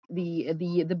before the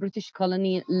British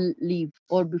colony leave,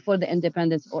 or before the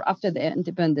independence, or after the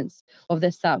independence of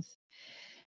the South.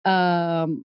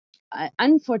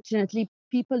 Unfortunately,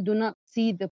 people do not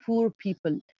see the poor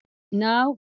people.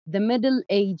 Now, the middle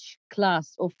age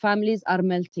class of families are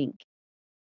melting.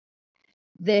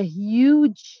 The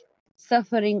huge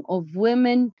suffering of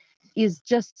women is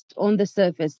just on the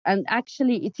surface. And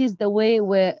actually, it is the way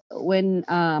when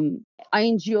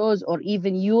INGOs or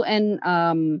even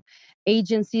UN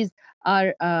agencies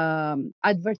are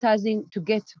advertising to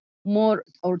get more,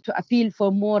 or to appeal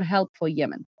for more help for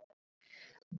Yemen.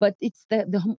 But it's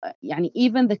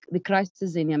even the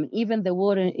crisis in Yemen, even the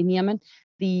war in Yemen,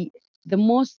 the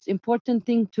most important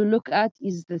thing to look at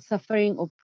is the suffering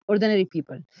of ordinary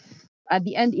people. At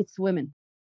the end, it's women.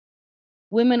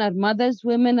 Women are mothers,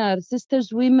 women are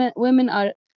sisters, women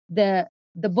are the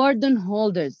burden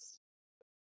holders.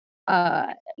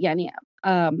 I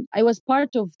was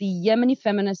part of the Yemeni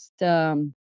feminist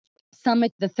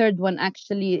summit, the third one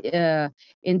actually,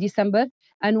 in December.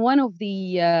 And one of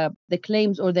the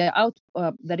claims, or the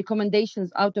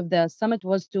recommendations out of the summit,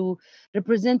 was to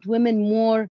represent women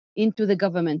more into the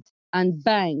government. And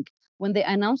bang, when they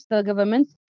announced the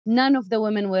government, none of the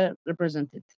women were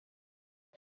represented.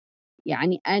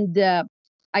 And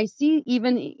I see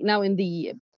even now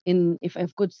if I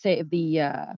could say,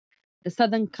 the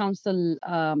Southern Council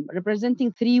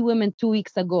representing 3 women 2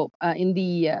 weeks ago in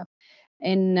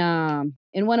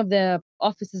one of the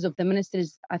offices of the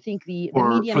ministers. I think the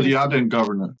media for the Aden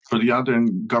governor,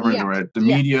 right? The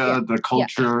media, the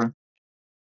culture.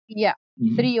 Yeah,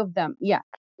 mm-hmm. 3 of them. Yeah.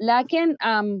 Lakin,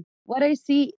 what I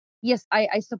see, yes,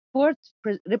 I support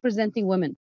representing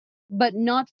women, but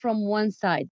not from one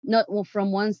side, not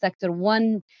from one sector,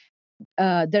 one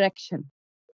direction.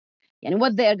 And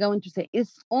what they are going to say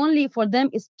is only for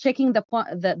them is checking the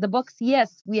box.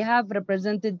 Yes, we have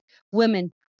represented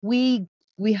women. We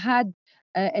had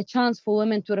a chance for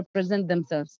women to represent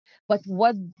themselves. But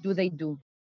what do they do?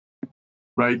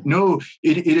 Right. No,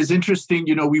 it is interesting.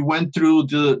 We went through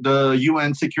the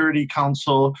UN Security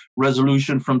Council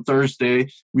resolution from Thursday.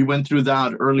 We went through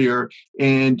that earlier.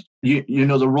 And,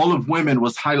 the role of women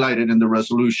was highlighted in the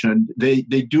resolution. They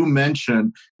do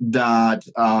mention that,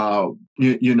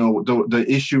 the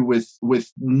issue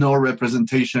with no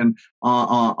representation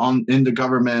in the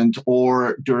government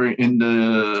or in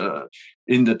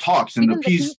the talks, in the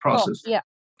peace process.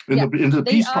 In the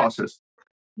peace process.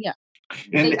 Yeah.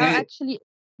 They are actually.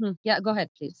 Yeah, go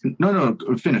ahead, please. No,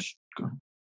 finish. Go ahead.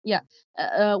 Yeah,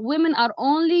 women are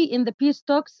only in the peace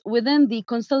talks within the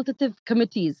consultative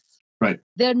committees. Right.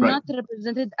 They're not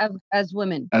represented as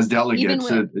women. As delegates.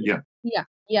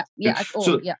 Yeah, at all.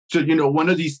 So, one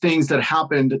of these things that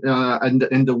happened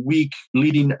in the week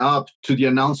leading up to the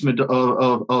announcement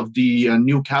of the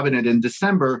new cabinet in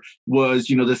December was,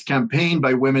 this campaign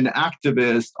by women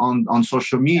activists on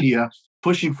social media,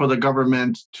 pushing for the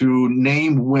government to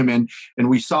name women. And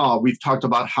we've talked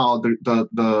about how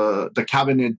the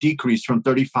cabinet decreased from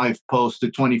 35 posts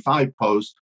to 25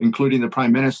 posts, including the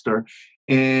prime minister,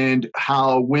 and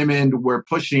how women were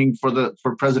pushing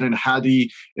for President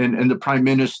Hadi and the Prime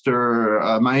Minister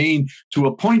Ma'in to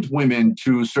appoint women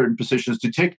to certain positions,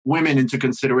 to take women into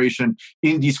consideration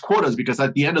in these quotas, because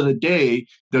at the end of the day,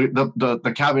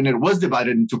 the cabinet was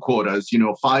divided into quotas,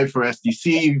 5 for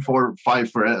SDC,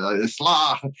 5 for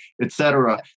Islah,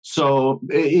 etc. So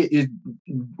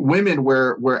women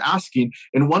were asking,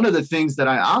 and one of the things that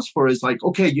I asked for is like,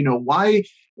 okay, why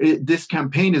this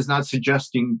campaign is not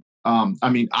suggesting.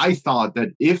 I thought that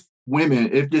if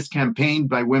this campaign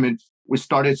by women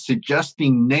started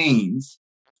suggesting names,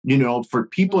 for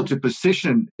people to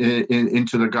position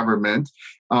into the government,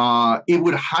 it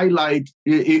would highlight,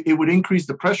 it would increase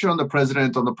the pressure on the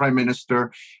president, on the prime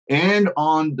minister, and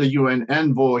on the UN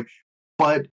envoy.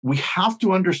 But we have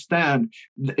to understand,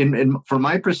 and from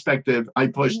my perspective, I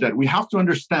push that we have to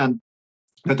understand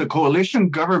that the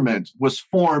coalition government was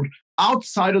formed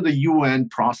outside of the UN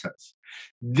process.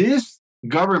 This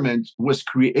government was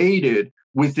created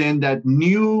within that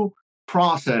new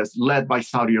process led by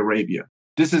Saudi Arabia.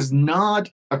 This is not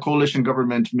a coalition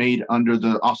government made under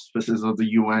the auspices of the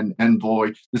UN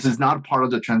envoy. This is not part of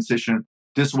the transition.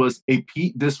 This was a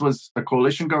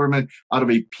coalition government out of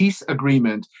a peace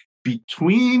agreement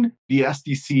between the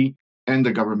SDC and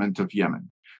the government of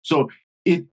Yemen. So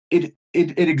it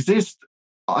exists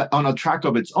on a track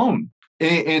of its own.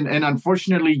 And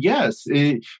unfortunately, yes,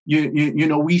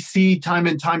 we see time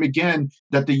and time again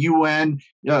that the UN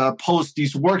posts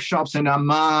these workshops in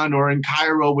Amman or in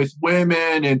Cairo with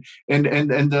women, and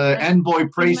the envoy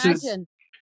praises.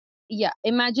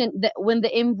 imagine that when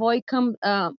the envoy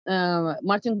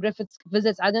Martin Griffiths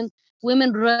visits Aden,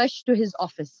 women rush to his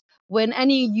office. When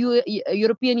any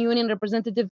European Union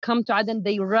representative come to Aden,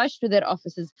 they rush to their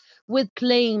offices with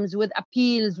claims, with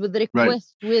appeals, with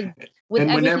requests, with and everything.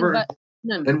 whenever, but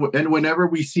none. And whenever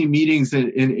we see meetings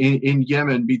in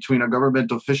Yemen between a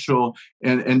government official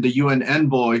and the UN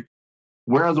envoy,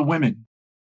 where are the women?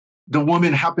 The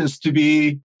woman happens to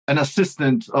be an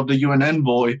assistant of the UN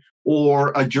envoy,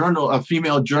 or a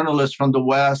female journalist from the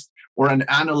West, or an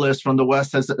analyst from the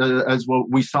West, as what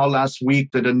we saw last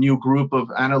week, that a new group of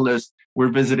analysts were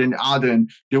visiting Aden.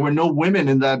 There were no women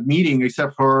in that meeting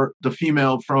except for the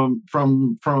female from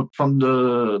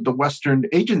the Western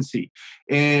agency,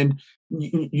 and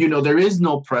there is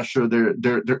no pressure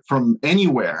there from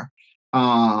anywhere.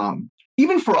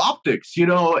 Even for optics,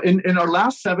 in our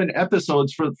last 7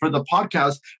 episodes for the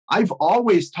podcast, I've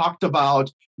always talked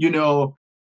about,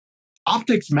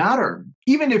 optics matter.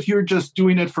 Even if you're just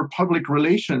doing it for public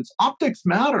relations, optics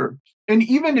matter. And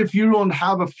even if you don't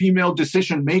have a female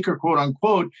decision maker, quote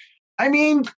unquote,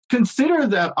 consider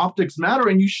that optics matter,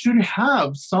 and you should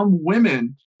have some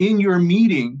women in your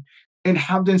meeting and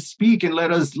have them speak and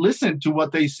let us listen to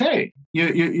what they say.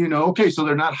 Okay, so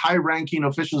they're not high-ranking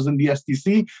officials in the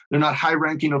SDC, they're not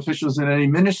high-ranking officials in any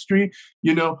ministry,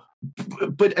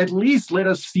 but at least let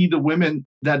us see the women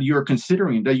that you're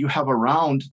considering, that you have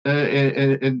around,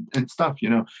 and stuff.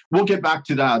 We'll get back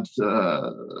to that,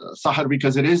 Sahar,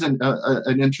 because it is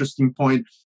an interesting point.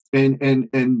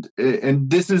 And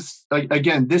this is,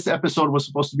 again, this episode was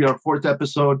supposed to be our 4th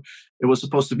episode. It was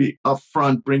supposed to be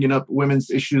upfront, bringing up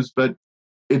women's issues, but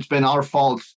it's been our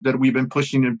fault that we've been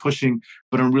pushing.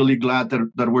 But I'm really glad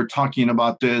that we're talking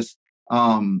about this,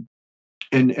 and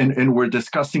we're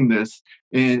discussing this,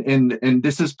 and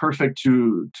this is perfect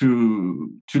to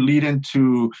lead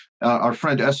into our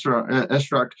friend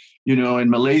Esrak, in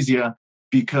Malaysia,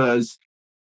 because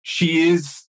she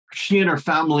and her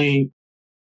family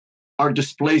are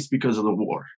displaced because of the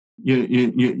war.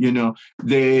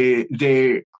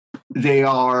 They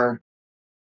are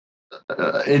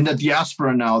in the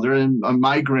diaspora now. They're in a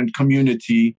migrant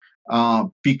community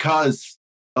because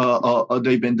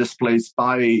they've been displaced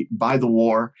by the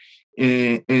war,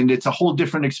 and it's a whole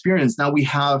different experience. Now we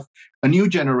have a new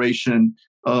generation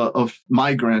of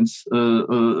migrants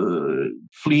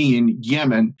fleeing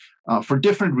Yemen for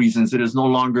different reasons. It is no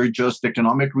longer just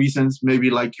economic reasons,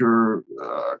 maybe like your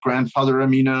grandfather,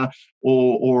 Amina,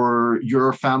 or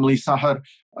your family, Sahar,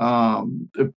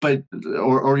 but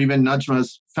or even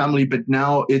Najma's family. But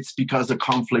now it's because of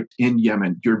conflict in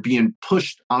Yemen. You're being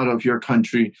pushed out of your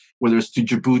country, whether it's to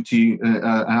Djibouti,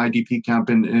 an IDP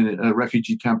camp, in a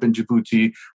refugee camp in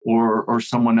Djibouti, or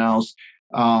someone else.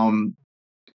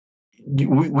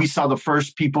 We saw the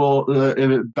first people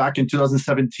back in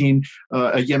 2017,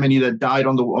 a Yemeni that died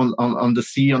on the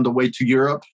sea on the way to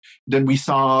Europe. Then we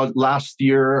saw last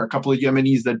year a couple of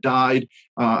Yemenis that died.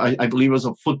 I believe it was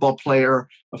a football player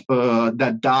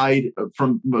that died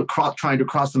from trying to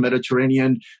cross the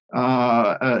Mediterranean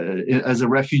as a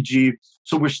refugee.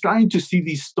 So we're starting to see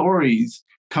these stories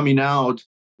coming out,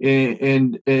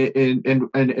 and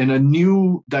a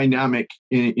new dynamic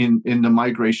in the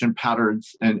migration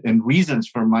patterns and reasons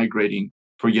for migrating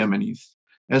for Yemenis.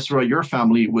 Esra, your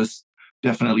family was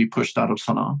definitely pushed out of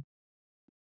Sana'a.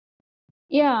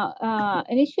 Yeah,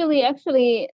 initially,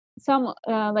 actually, some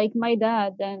like my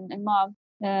dad and mom,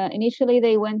 initially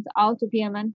they went out of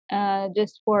Yemen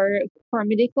just for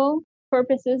medical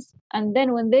purposes, and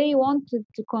then when they wanted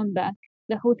to come back,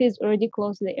 the Houthis already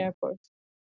closed the airport.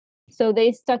 So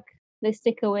they stick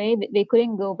away. They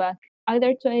couldn't go back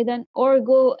either to Aden or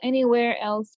go anywhere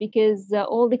else, because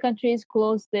all the countries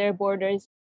closed their borders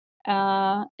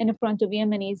in front of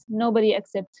Yemenis. Nobody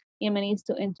accepts Yemenis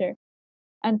to enter.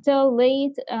 Until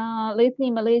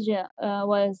lately, Malaysia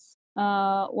was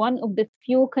one of the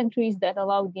few countries that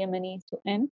allowed Yemenis to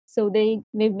enter. So they've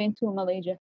been to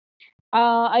Malaysia.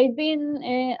 I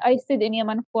stayed in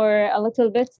Yemen for a little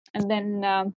bit, and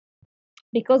then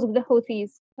because of the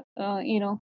Houthis,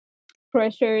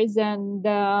 pressures and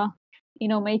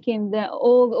making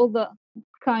all the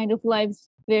kind of lives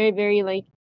very, very like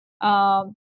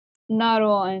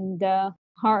narrow and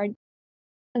hard.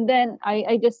 And then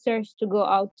I just searched to go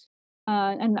out,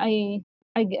 and I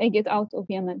get out of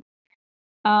Yemen.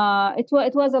 It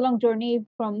was a long journey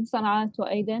from Sana'a to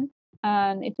Aden,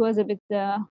 and it was a bit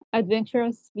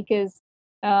adventurous, because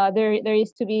there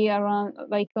used to be around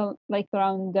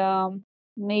around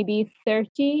maybe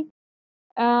 30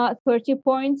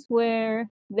 points where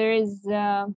there is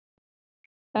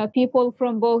people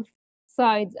from both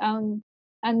sides, and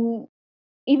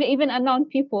even unknown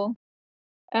people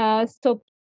stop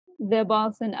the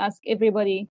bus and ask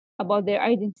everybody about their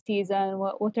identities and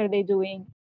what are they doing.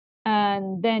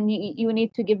 And then you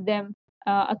need to give them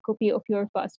a copy of your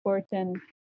passport and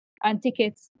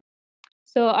tickets.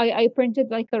 So I printed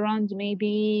like around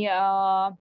maybe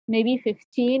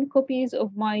 15 copies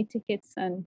of my tickets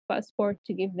and passport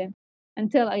to give them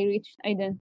until I reached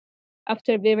Aden.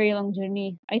 After a very long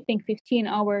journey, I think 15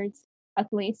 hours at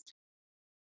least.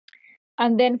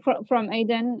 And then from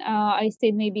Aden, I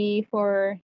stayed maybe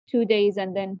for 2 days,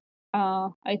 and then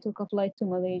I took a flight to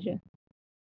Malaysia.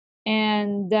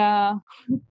 And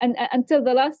until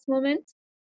the last moment,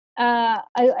 I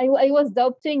was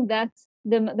doubting that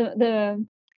the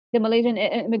Malaysian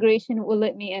immigration will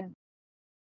let me in.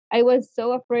 I was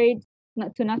so afraid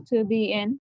not to be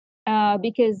in,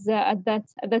 because at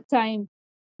that time,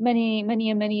 many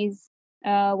Yemenis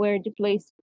were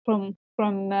displaced from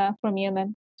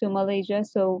Yemen to Malaysia.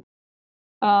 So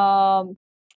um,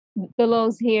 the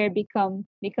laws here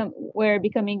were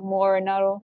becoming more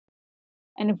narrow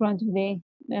in front of the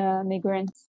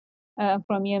migrants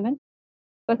from Yemen.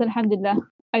 But Alhamdulillah,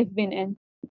 I've been in,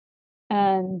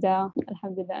 and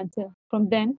Alhamdulillah, until from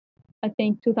then, I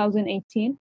think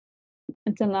 2018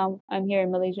 until now, I'm here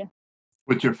in Malaysia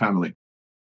With your family.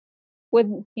 with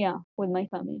my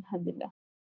family, Alhamdulillah.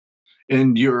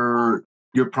 And your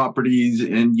properties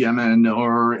in Yemen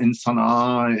or in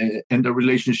Sana'a, and the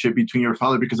relationship between your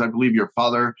father, because I believe your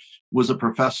father was a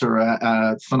professor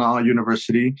at Sana'a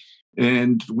University,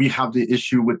 and we have the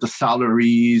issue with the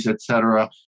salaries, etc.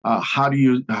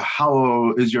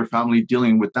 How is your family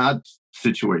dealing with that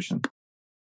situation?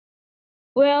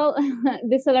 Well,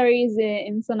 the salaries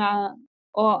in Sana'a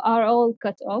are all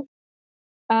cut off.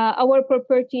 Our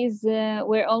properties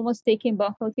were almost taken by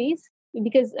Houthis,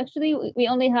 because actually we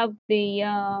only have the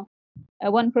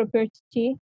one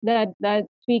property that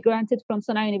we granted from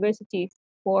Sana'a University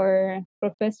for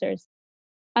professors,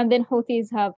 and then Houthis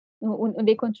have, when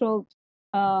they controlled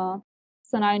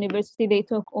Sana'a University, they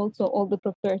took also all the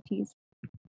properties,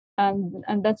 and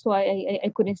that's why I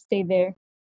couldn't stay there,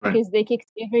 Right. because they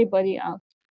kicked everybody out.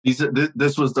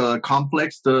 This was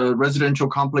the residential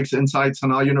complex inside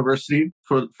Sana'a University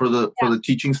for the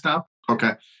teaching staff.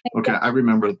 Okay, I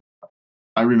remember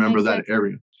that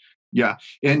area. Yeah,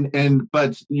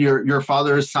 but your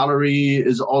father's salary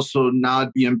is also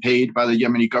not being paid by the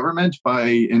Yemeni government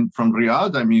from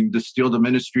Riyadh. I mean, still the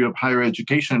Ministry of Higher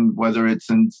Education, whether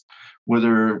it's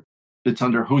under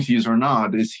Houthis or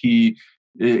not, is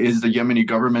the Yemeni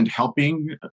government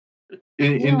helping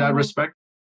in that respect?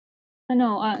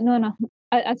 No,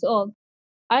 at all.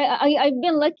 I've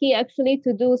been lucky actually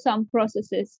to do some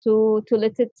processes to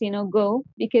let it go,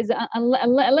 because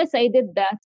unless I did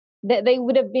that, they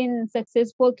would have been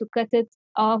successful to cut it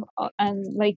off, and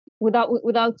like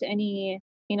without any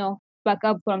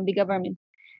backup from the government.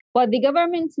 But the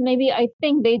government, maybe, I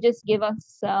think they just give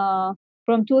us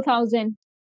from 2000,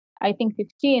 I think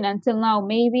 15 until now,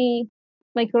 maybe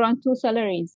like around 2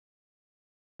 salaries.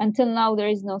 Until now, there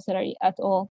is no salary at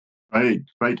all. Right.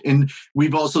 And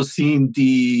we've also seen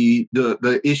the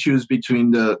issues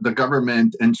between the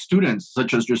government and students,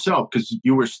 such as yourself, because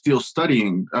you were still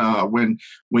studying when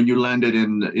you landed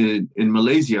in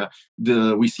Malaysia.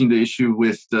 We've seen the issue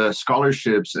with the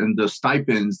scholarships and the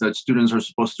stipends that students are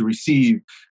supposed to receive.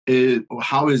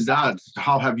 How is that?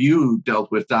 How have you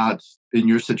dealt with that in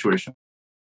your situation?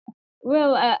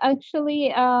 Well,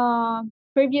 actually,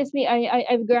 previously,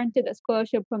 I've granted a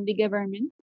scholarship from the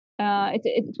government.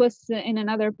 It was in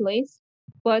another place,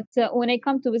 but when I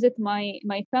come to visit my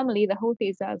family, the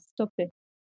Houthis have stopped it,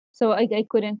 so I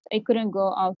couldn't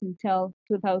go out until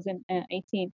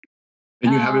 2018.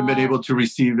 And you haven't been able to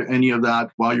receive any of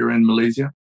that while you're in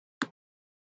Malaysia?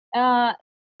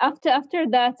 After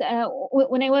that,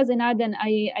 when I was in Aden,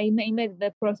 I made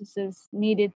the processes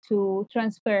needed to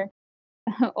transfer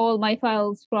all my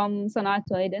files from Sana'a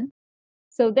to Aden.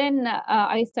 So then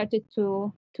I started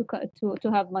to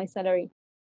have my salary.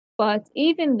 But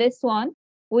even this one,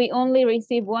 we only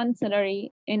received one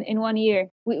salary in 1 year.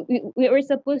 We were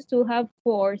supposed to have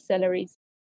 4 salaries,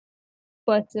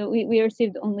 but we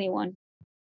received only one.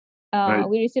 Right.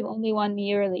 We received only one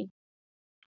yearly.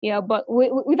 Yeah, but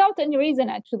without any reason,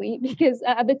 actually, because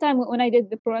at the time when I did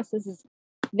the processes,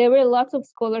 there were lots of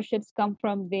scholarships come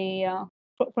from the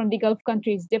Gulf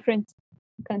countries, different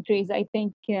countries. I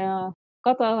think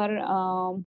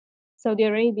Qatar, Saudi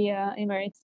Arabia,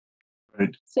 Emirates.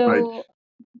 Right. So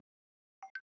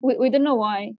we don't know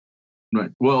why.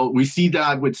 Right. Well, we see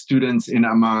that with students in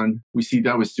Amman. We see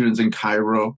that with students in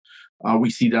Cairo.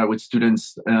 We see that with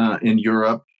students in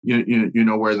Europe.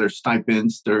 Where there's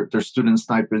stipends, their student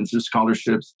stipends, their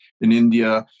scholarships in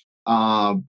India.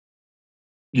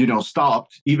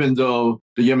 stopped, even though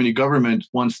the Yemeni government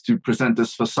wants to present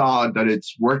this facade that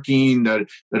it's working, that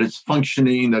it's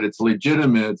functioning, that it's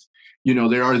legitimate.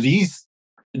 There are these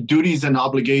duties and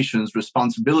obligations,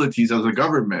 responsibilities as a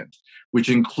government, which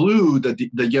include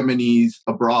the Yemenis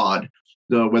abroad,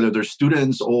 whether they're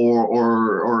students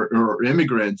or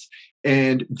immigrants,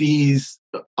 and these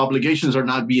obligations are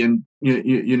not being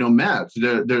met.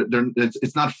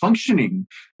 It's not functioning.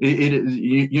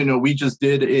 We just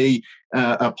did a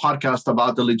podcast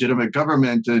about the legitimate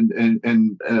government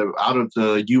and out of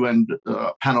the UN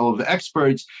panel of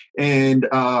experts, and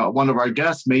one of our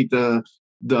guests made the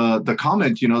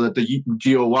comment, that the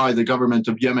GOI, the government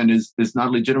of Yemen, is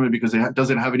not legitimate because it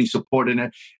doesn't have any support in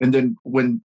it. And then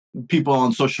when people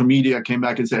on social media came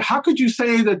back and said, "How could you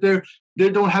say that they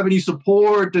don't have any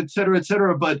support, et cetera, et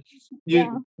cetera?" But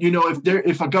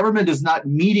if a government is not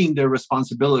meeting their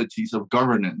responsibilities of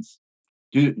governance,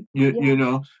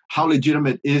 how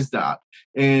legitimate is that?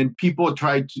 And people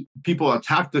attack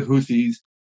the Houthis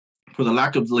for the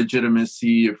lack of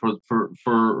legitimacy,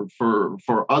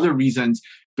 for other reasons.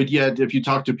 But yet, if you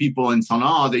talk to people in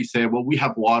Sana'a, they say, well, we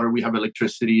have water, we have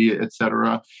electricity,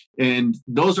 etc. And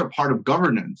those are part of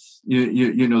governance. The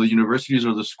universities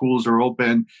or the schools are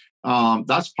open.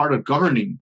 That's part of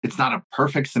governing. It's not a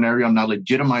perfect scenario. I'm not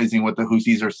legitimizing what the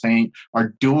Houthis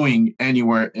are doing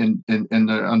anywhere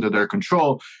under their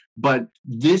control. But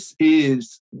this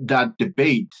is that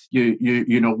debate.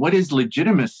 What is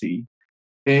legitimacy?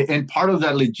 And part of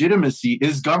that legitimacy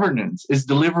is governance, is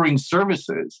delivering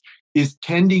services, is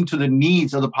tending to the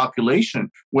needs of the population,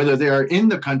 whether they are in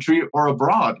the country or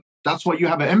abroad. That's why you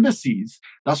have embassies.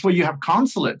 That's why you have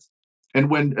consulates. And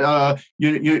when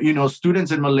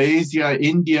students in Malaysia,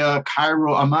 India,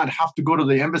 Cairo, Amman have to go to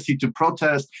the embassy to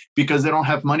protest because they don't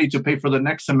have money to pay for the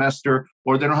next semester,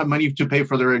 or they don't have money to pay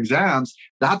for their exams,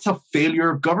 that's a failure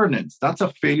of governance. That's a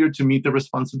failure to meet the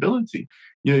responsibility.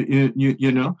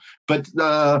 But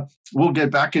we'll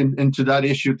get back into that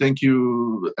issue. Thank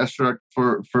you, Esra,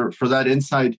 for that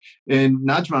insight. And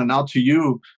Najma, now to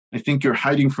you. I think you're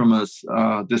hiding from us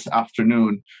this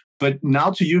afternoon. But now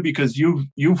to you, because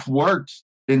you've worked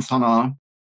in Sana'a,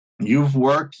 you've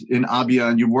worked in Abia,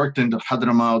 and you've worked in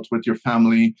Hadramaut with your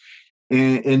family,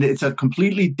 and it's a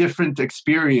completely different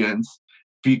experience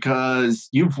because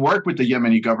you've worked with the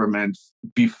Yemeni government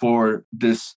before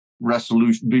this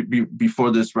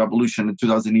before this revolution in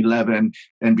 2011,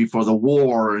 and before the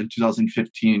war in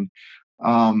 2015.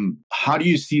 How do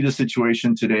you see the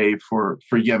situation today for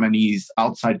Yemenis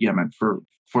outside Yemen, for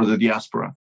the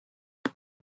diaspora?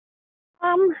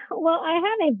 Well, I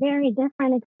have a very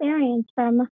different experience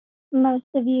from most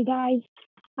of you guys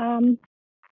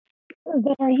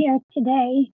that are here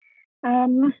today.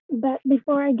 But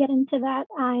before I get into that,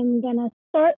 I'm going to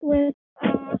start with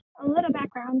a little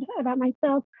background about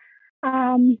myself.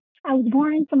 I was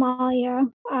born in Somalia.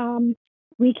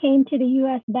 We came to the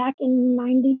U.S. back in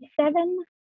 '97.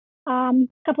 A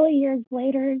couple of years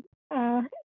later, I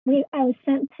was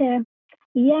sent to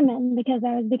Yemen because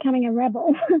I was becoming a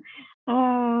rebel.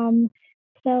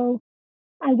 So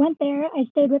I went there. I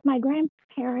stayed with my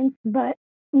grandparents, but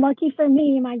lucky for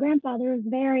me, my grandfather was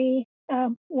very,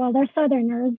 they're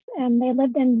Southerners, and they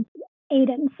lived in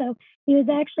Aden. So he was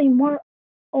actually more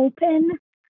open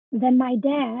than my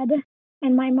dad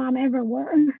and my mom ever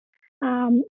were.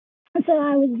 So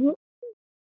I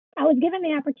was given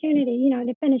the opportunity,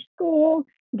 to finish school,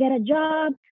 get a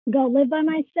job, go live by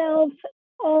myself,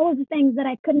 all of the things that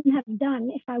I couldn't have done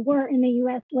if I were in the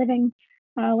U.S. living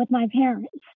with my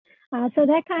parents. So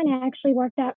that kind of actually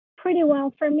worked out pretty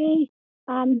well for me.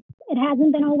 It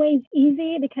hasn't been always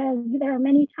easy because there are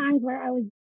many times where I was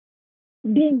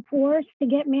being forced to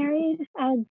get married.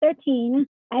 I was 13.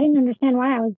 I didn't understand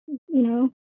why I was,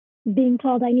 being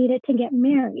told I needed to get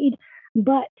married.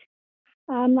 But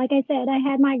like I said, I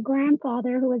had my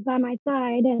grandfather who was by my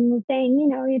side and was saying,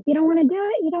 if you don't want to do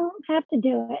it, you don't have to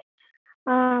do it.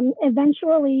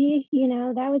 Eventually,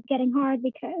 that was getting hard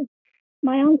because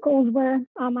my uncles were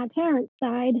on my parents'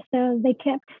 side, so they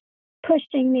kept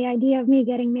pushing the idea of me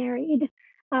getting married.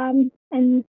 And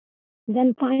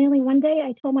then finally one day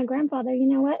I told my grandfather, you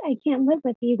know what, I can't live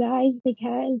with you guys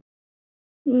because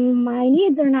my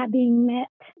needs are not being met.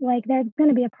 Like, there's going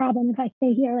to be a problem if I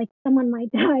stay here, like someone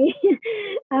might die.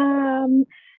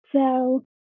 So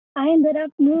I ended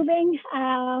up moving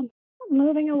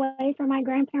away from my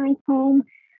grandparents' home.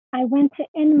 I went to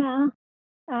Inma.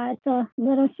 It's a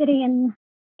little city in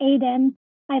Aden.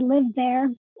 I lived there.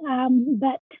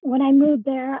 But when I moved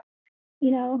there,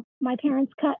 my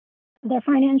parents cut their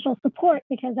financial support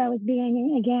because I was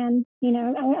being, again,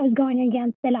 I was going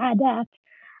against Al Adat.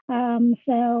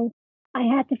 So I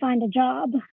had to find a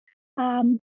job.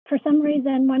 For some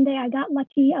reason, one day I got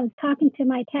lucky. I was talking to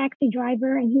my taxi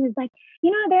driver, and he was like,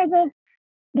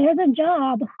 there's a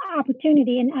job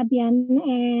opportunity in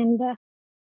Abyan,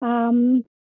 and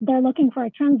they're looking for a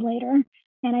translator,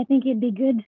 and I think you'd be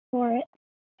good for it.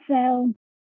 So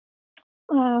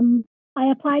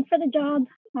I applied for the job.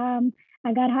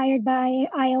 I got hired by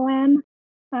IOM.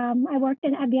 I worked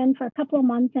in Abyan for a couple of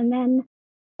months, and then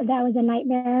that was a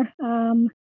nightmare.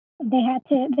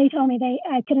 They told me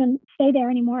I couldn't stay there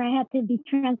anymore. I had to be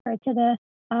transferred to the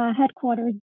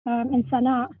headquarters in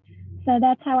Sana'a. So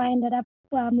that's how I ended up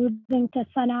moving to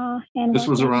Sana'a. And this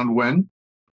was around when?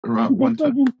 Around this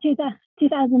was in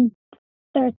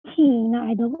 2013,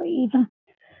 I believe.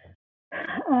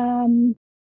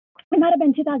 It might have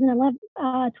been 2011,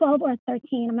 12 or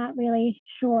 13. I'm not really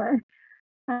sure.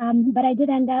 But I did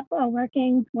end up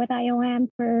working with IOM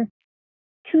for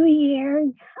 2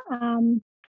 years.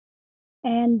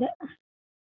 And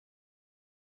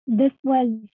this was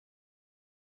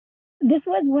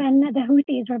when the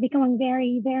Houthis were becoming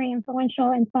very, very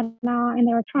influential in Sana'a, and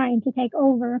they were trying to take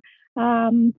over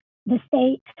the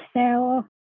state. So,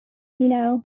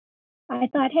 I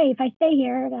thought, hey, if I stay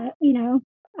here,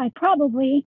 I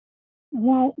probably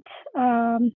won't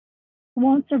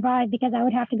survive, because I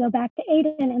would have to go back to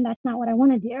Aden, and that's not what I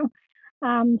want to do.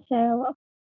 So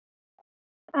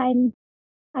I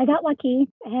got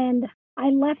lucky, and I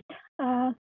left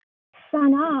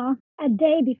Sana'a a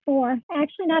day before,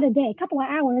 actually not a day, a couple of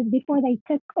hours before they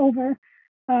took over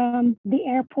the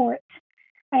airport.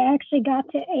 I actually got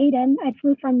to Aden. I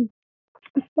flew from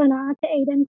Sana'a to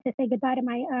Aden to say goodbye to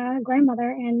my grandmother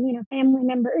and family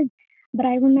members. But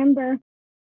I remember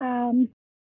being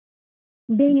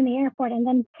in the airport and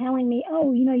then telling me,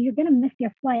 oh, you're going to miss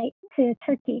your flight to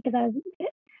Turkey, because I was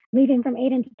leaving from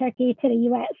Aden to Turkey to the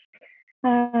U.S.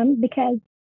 Because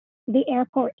the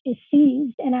airport is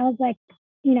seized. And I was like,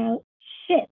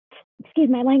 shit, excuse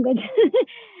my language.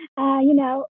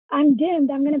 I'm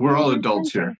doomed. I'm going to. We're all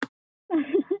adults here.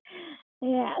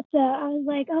 Yeah. So I was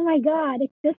like, oh my God,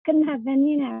 this couldn't have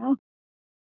been,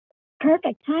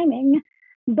 perfect timing.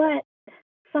 But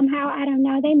somehow, I don't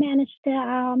know, they managed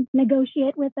to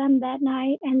negotiate with them that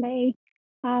night, and they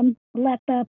let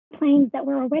the planes that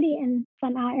were already in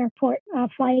Sana'a airport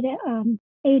fly to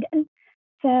Aden.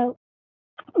 So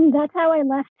that's how I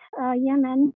left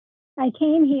Yemen. I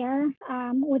came here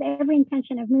with every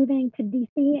intention of moving to DC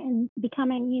and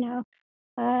becoming,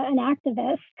 an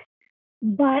activist.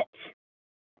 But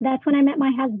that's when I met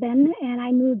my husband, and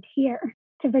I moved here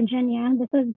to Virginia. This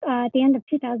was at the end of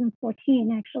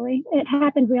 2014, actually. It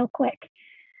happened real quick.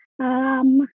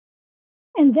 And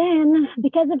then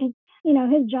because of his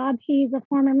job, he's a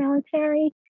former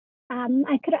military.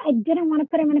 I didn't want to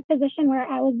put him in a position where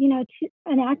I was,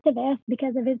 an activist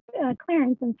because of his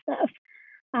clearance and stuff.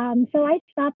 So I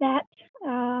stopped that.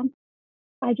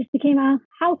 I just became a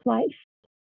housewife.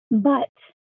 But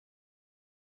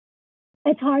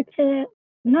it's hard to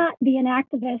not be an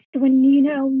activist when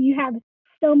you have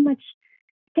so much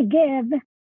to give.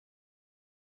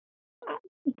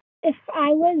 If I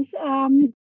was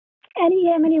any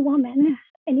Yemeni woman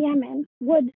in Yemen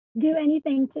would do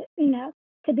anything to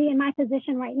be in my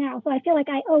position right now. So I feel like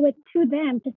I owe it to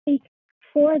them to speak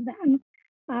for them,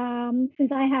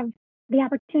 since I have the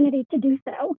opportunity to do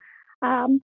so.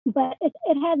 But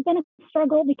it has been a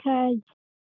struggle because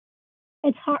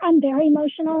it's hard. I'm very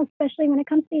emotional, especially when it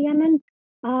comes to Yemen.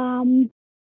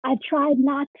 I've tried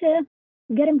not to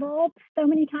get involved so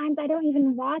many times. I don't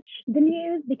even watch the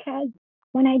news, because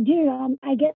when I do,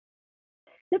 I get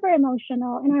super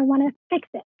emotional and I want to fix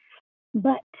it.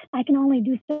 But I can only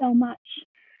do so much.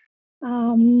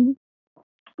 Right.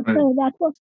 So that's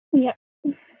what, yeah.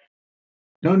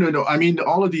 No. I mean,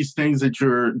 all of these things that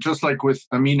you're, just like with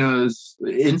Amina's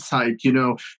insight,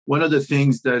 one of the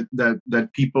things that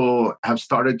people have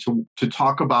started to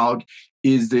talk about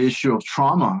is the issue of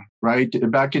trauma, right?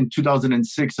 Back in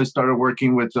 2006, I started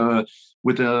working with a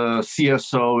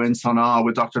CSO in Sana'a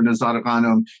with Dr. Nizar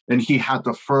Ghanem, and he had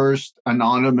the first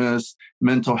anonymous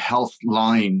mental health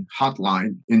hotline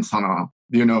in Sana'a.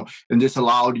 And this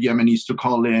allowed Yemenis to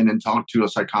call in and talk to a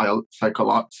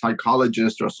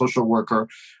psychologist or a social worker.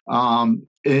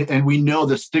 And we know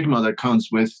the stigma that comes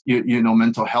with,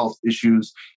 mental health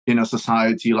issues in a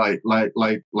society like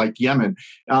Yemen.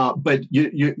 But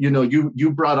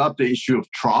you brought up the issue of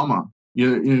trauma,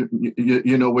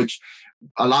 which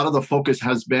a lot of the focus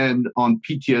has been on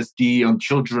PTSD, on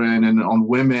children and on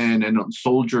women and on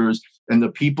soldiers and the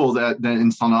people that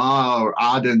in Sana'a or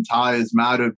Aden, Taiz,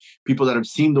 Marib, people that have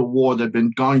seen the war, that have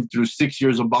been going through 6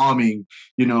 years of bombing,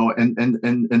 and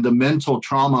the mental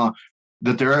trauma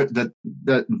that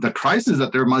the crisis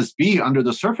that there must be under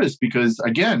the surface, because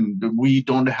again, we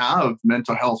don't have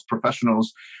mental health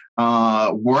professionals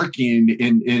working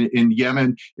in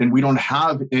Yemen, and we don't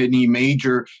have any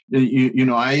major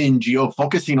INGO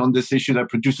focusing on this issue that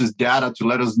produces data to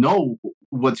let us know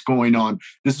what's going on.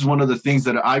 This is one of the things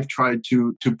that I've tried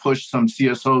to push some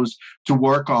CSOs to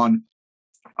work on.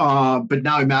 But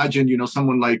now imagine,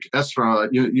 someone like Esra,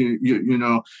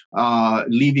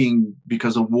 leaving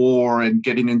because of war and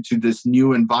getting into this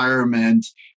new environment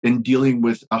and dealing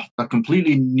with a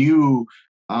completely new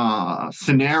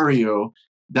scenario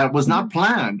that was not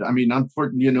planned. I mean,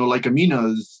 unfortunately, like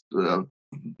Amina's,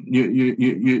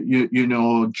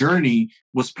 journey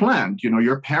was planned.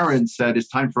 Your parents said it's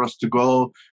time for us to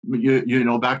go,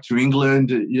 back to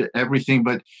England, everything.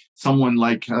 But someone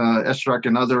like Esrak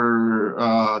and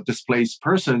other displaced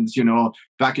persons,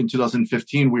 back in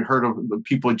 2015, we heard of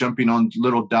people jumping on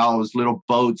little dhows, little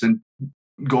boats, and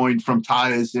going from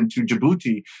Taiz into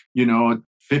Djibouti,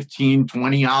 15,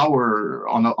 20 hour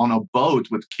on a boat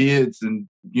with kids, and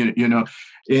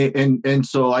and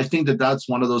so I think that that's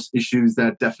one of those issues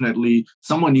that definitely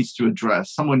someone needs to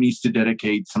address. Someone needs to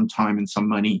dedicate some time and some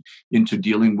money into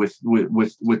dealing with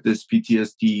this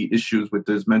PTSD issues, with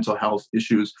this mental health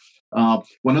issues.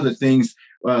 One of the things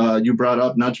you brought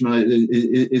up, Najma,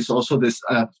 is also this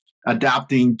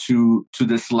adapting to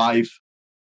this life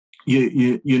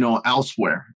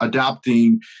elsewhere,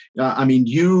 adapting. I mean,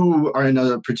 you are in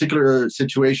a particular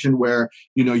situation where,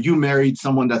 you married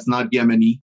someone that's not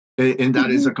Yemeni, and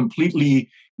that is a completely,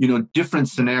 different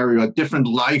scenario, a different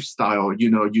lifestyle.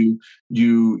 You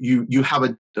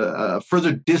have a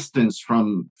further distance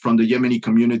from the Yemeni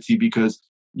community because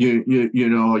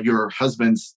your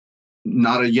husband's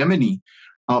not a Yemeni.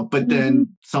 But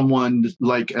then someone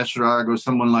like Eshrag or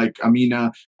someone like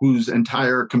Amina, whose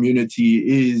entire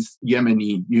community is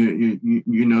Yemeni,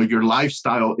 your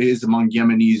lifestyle is among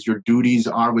Yemenis, your duties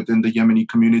are within the Yemeni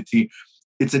community.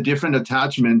 It's a different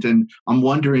attachment. And I'm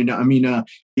wondering, Amina,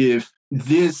 if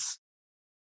this,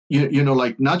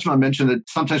 like Najma mentioned that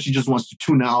sometimes she just wants to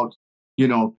tune out,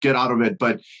 get out of it.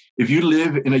 But if you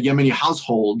live in a Yemeni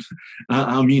household,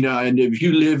 Amina, and if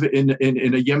you live in a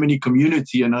Yemeni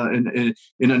community, in a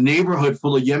neighborhood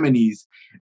full of Yemenis,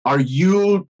 are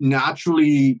you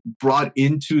naturally brought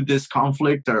into this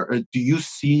conflict, or do you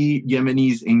see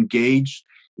Yemenis engaged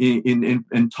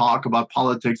in talk about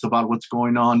politics, about what's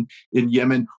going on in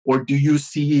Yemen, or do you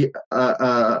see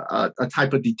a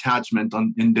type of detachment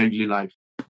in daily life?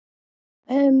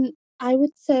 I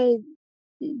would say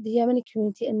the Yemeni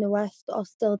community in the West are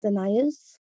still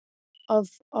deniers of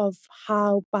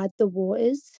how bad the war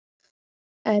is.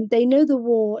 And they know the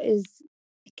war is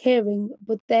occurring,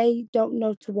 but they don't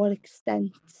know to what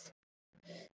extent.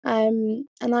 And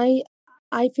I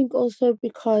think also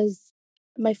because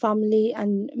my family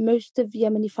and most of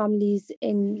Yemeni families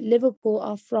in Liverpool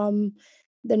are from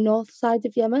the north side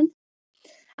of Yemen,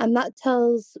 and that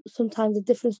tells sometimes a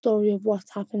different story of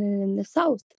what's happening in the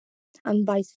south, and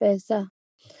vice versa.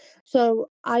 So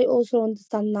I also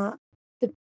understand that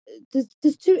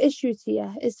there's two issues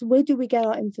here. It's where do we get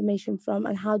our information from,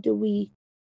 and how do we,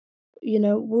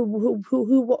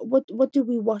 what do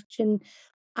we watch, and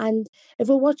if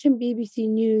we're watching BBC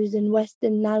News and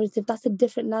Western narrative, that's a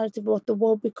different narrative about the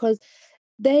war, because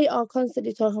they are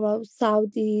constantly talking about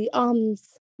Saudi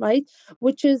arms, right?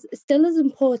 Which is still as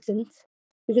important,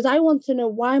 because I want to know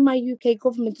why my UK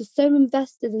government is so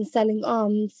invested in selling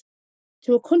arms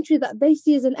to a country that they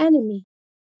see as an enemy.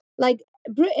 Like,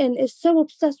 Britain is so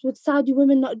obsessed with Saudi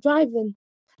women not driving.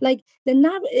 Like,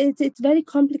 it's very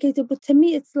complicated, but to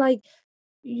me, it's like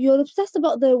you're obsessed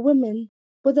about their women,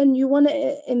 but then you want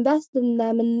to invest in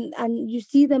them, and you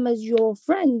see them as your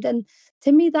friend. And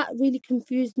to me, that really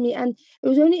confused me. And it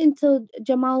was only until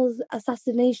Jamal's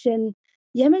assassination,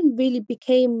 Yemen really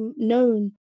became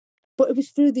known, but it was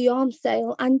through the arms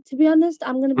sale. And to be honest,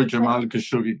 I'm going to be Jamal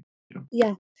Khashoggi.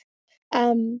 Yeah.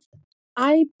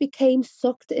 I became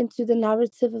sucked into the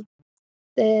narrative of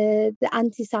the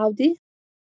anti-Saudi,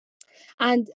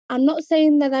 and I'm not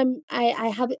saying that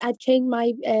I've changed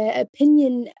my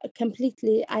opinion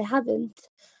completely. I haven't,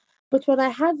 but what I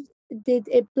have did,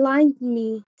 it blinded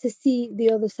me to see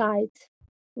the other side,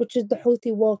 which is the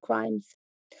Houthi war crimes.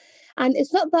 And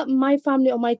it's not that my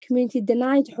family or my community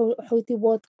denied Houthi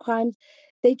war crimes.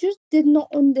 They just did not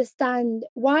understand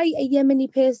why a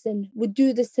Yemeni person would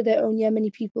do this to their own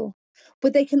Yemeni people.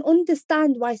 but they can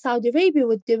understand why Saudi Arabia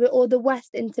would do it or the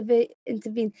West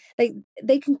intervene. Like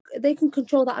they can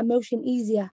control that emotion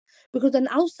easier, because an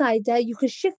outsider you can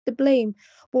shift the blame.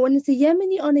 But when it's a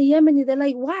Yemeni on a Yemeni, they're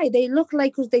like, why? They look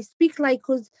like us, they speak like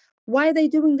us. Why are they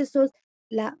doing this to us?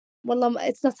 La, wallah,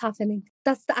 it's not happening.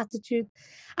 That's the attitude.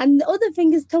 And the other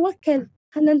thing is tawakkul,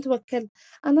 hanan tawakkul.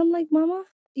 And I'm like, Mama,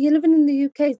 you're living in the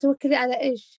UK, tawakkuli ala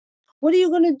ish. What are you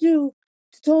gonna do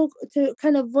to talk, to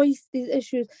kind of voice these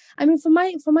issues? I mean, for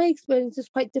my experience, it's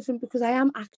quite different because I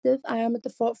am active, I am at the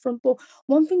forefront. But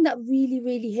one thing that really,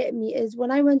 really hit me is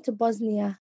when I went to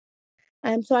Bosnia.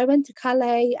 So I went to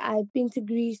Calais, I've been to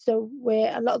Greece, so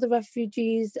where a lot of the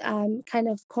refugees kind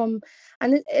of come,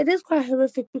 and it is quite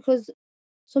horrific because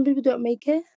some people don't make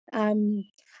it. And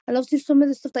obviously some of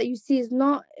the stuff that you see is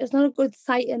not, it's not a good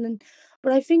sight. And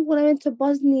but I think when I went to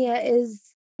Bosnia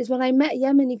is when I met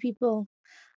Yemeni people,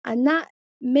 and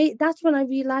that's when I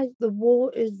realized the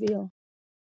war is real.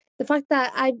 The fact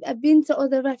that I've been to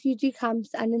other refugee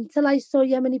camps, and until I saw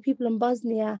Yemeni people in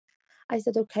Bosnia, I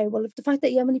said, okay, well, if the fact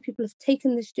that Yemeni people have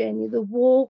taken this journey, the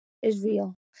war is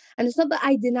real. And it's not that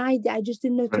I denied it, I just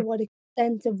didn't know to what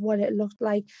extent of what it looked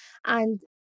like. And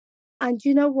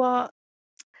you know what?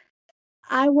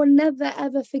 I will never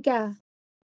ever forget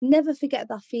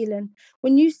that feeling.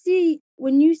 When you see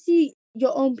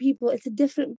your own people, it's a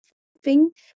different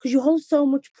thing because you hold so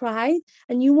much pride,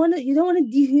 and you don't want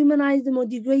to dehumanize them or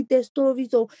degrade their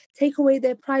stories or take away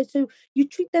their pride. So you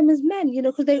treat them as men,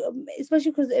 because especially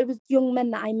because it was young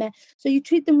men that I met. So you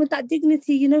treat them with that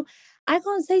dignity. I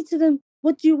can't say to them,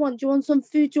 "What do you want? Do you want some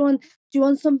food? Do you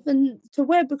want something to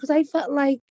wear?" Because I felt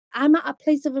like I'm at a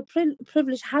place of a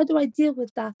privilege. How do I deal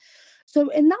with that? So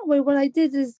in that way, what I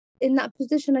did is, in that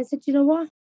position, I said, you know what?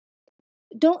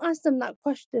 Don't ask them that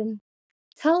question.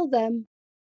 Tell them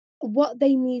what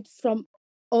they need from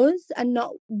us and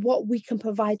not what we can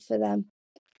provide for them.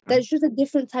 There's just a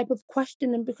different type of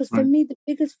questioning, because for me, the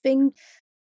biggest thing,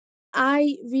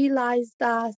 I realized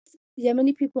that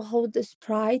Yemeni people hold this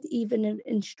pride even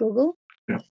in struggle,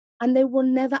 and they will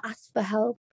never ask for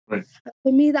help.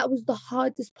 For me, that was the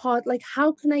hardest part. Like,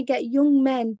 how can I get young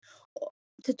men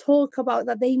to talk about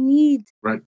that they need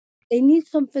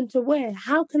something to wear?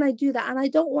 How can I do that? And I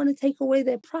don't want to take away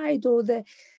their pride or their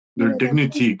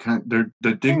dignity, their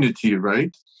dignity,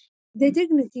 right? Their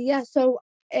dignity, yeah. So,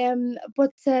 and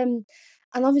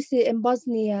obviously in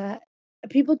Bosnia,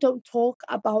 people don't talk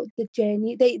about the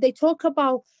journey. They talk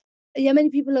about, many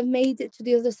people have made it to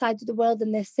the other side of the world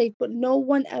and they're safe, but no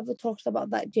one ever talks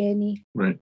about that journey.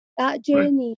 Right. That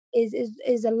journey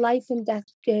is a life and death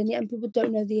journey, and people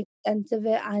don't know the extent of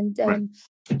it.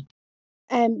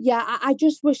 And I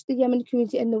just wish the Yemeni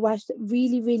community in the West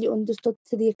really, really understood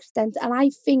to the extent. And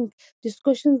I think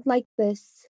discussions like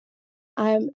this,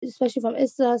 especially from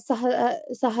Isra,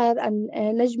 Sahar and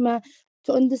Najma,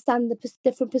 to understand the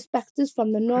different perspectives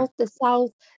from the north, the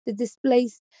south, the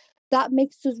displaced, that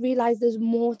makes us realize there's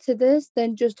more to this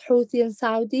than just Houthi and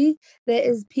Saudi. There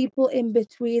is people in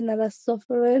between that are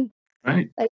suffering. Right.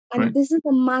 This is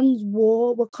a man's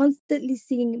war. We're constantly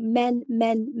seeing men.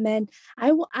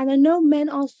 I know men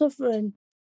are suffering,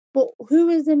 but who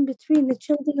is in between? The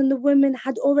children and the women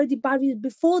had already barriers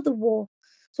before the war.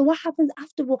 So what happens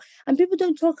after war? And people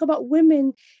don't talk about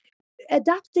women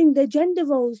adapting their gender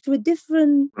roles to a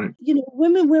different,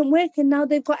 women weren't working, now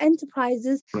they've got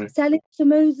enterprises selling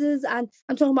samosas, and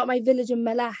I'm talking about my village in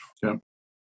Malah. Yeah.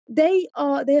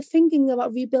 They're thinking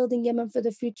about rebuilding Yemen for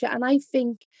the future, and I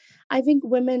think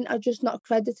women are just not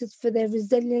credited for their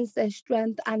resilience, their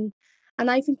strength, and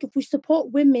I think if we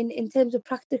support women in terms of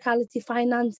practicality,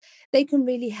 finance, they can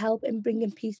really help in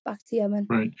bringing peace back to Yemen.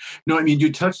 Right. No, I mean,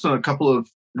 you touched on a couple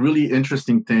of really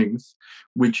interesting things,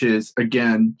 which is,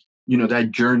 again,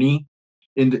 that journey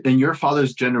in your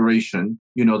father's generation,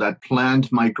 that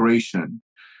planned migration,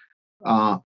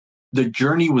 the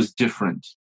journey was different.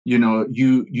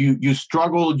 You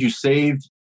struggled, you saved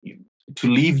to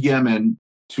leave Yemen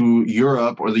to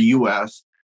Europe or the US,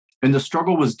 and the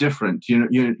struggle was different.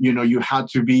 You had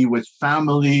to be with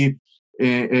family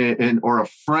or a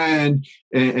friend,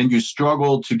 and you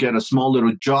struggled to get a small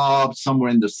little job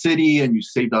somewhere in the city, and you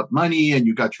saved up money and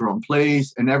you got your own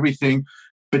place and everything.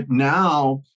 But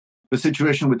now the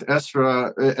situation with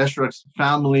Esra's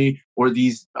family, or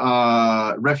these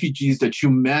refugees that you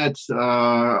met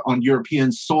on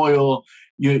European soil,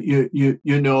 you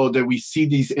know that we see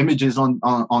these images on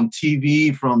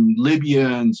TV from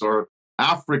Libyans or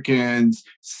Africans,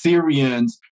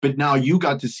 Syrians, but now you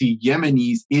got to see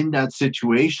Yemenis in that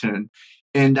situation,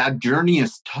 and that journey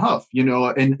is tough,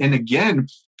 and again,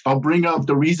 I'll bring up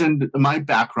the reason, my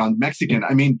background, Mexican.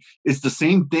 I mean, it's the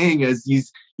same thing as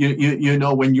these, you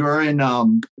know, when you're in,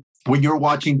 when you're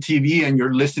watching TV and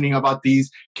you're listening about these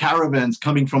caravans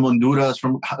coming from Honduras,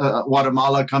 from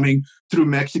Guatemala, coming through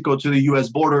Mexico to the U.S.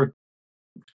 border,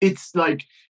 it's like,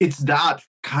 it's that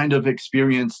kind of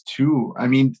experience too. I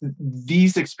mean,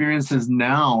 these experiences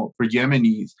now for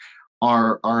Yemenis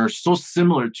are so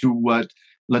similar to what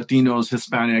Latinos,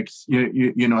 Hispanics,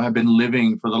 you know, have been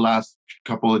living for the last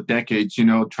couple of decades, you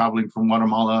know, traveling from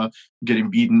Guatemala, getting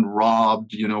beaten,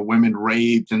 robbed, you know, women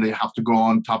raped, and they have to go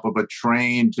on top of a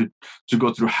train to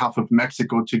go through half of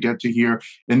Mexico to get to here,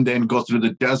 and then go through the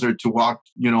desert to walk,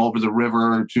 you know, over the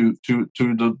river to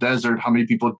the desert. How many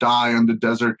people die on the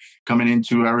desert coming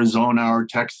into Arizona or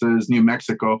Texas, New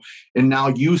Mexico? And now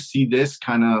you see this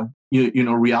kind of, you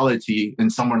know, reality in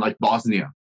somewhere like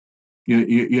Bosnia,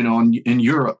 you know, in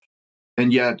Europe.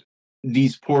 And yet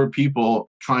these poor people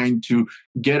trying to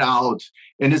get out.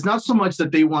 And it's not so much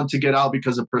that they want to get out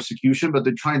because of persecution, but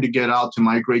they're trying to get out to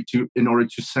migrate to, in order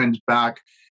to send back,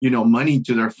 you know, money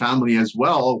to their family as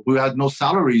well, who had no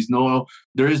salaries,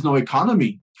 there is no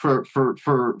economy for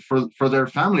their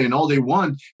family. And all they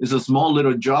want is a small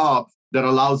little job that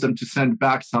allows them to send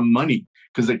back some money,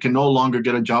 because they can no longer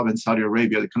get a job in Saudi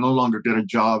Arabia. They can no longer get a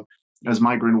job as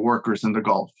migrant workers in the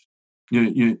Gulf.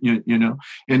 You know,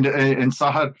 and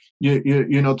Sahar,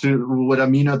 you know, to what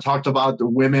Amina talked about, the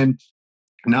women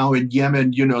now in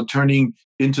Yemen, you know, turning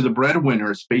into the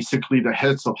breadwinners, basically the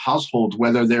heads of households,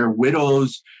 whether they're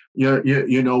widows,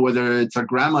 you know, whether it's a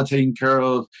grandma taking care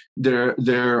of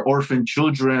their orphan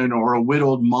children, or a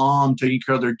widowed mom taking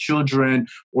care of their children,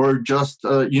 or just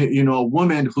you know, a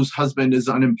woman whose husband is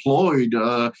unemployed,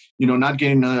 you know, not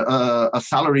getting a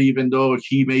salary, even though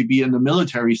he may be in the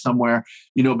military somewhere,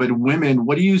 you know. But women,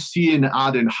 what do you see in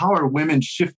Aden? How are women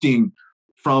shifting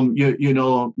from you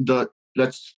know,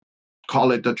 let's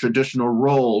call it the traditional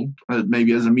role,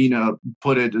 maybe as Amina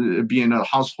put it, being in the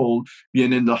household,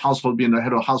 being the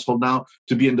head of household now,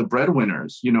 to being the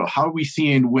breadwinners? You know, how are we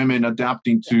seeing women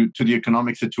adapting to the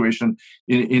economic situation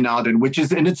in Aden, which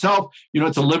is in itself, you know,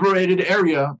 it's a liberated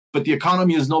area, but the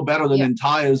economy is no better than in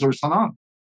Taiz or Sanaa.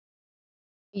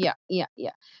 Yeah.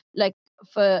 Like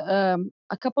for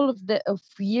a couple of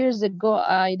years ago,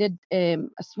 I did a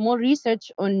small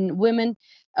research on women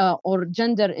or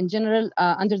gender in general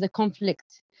under the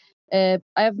conflict. I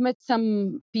have met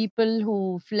some people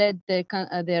who fled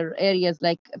their areas,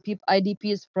 like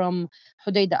IDPs from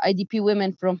Hodeidah, IDP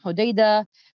women from Hodeidah,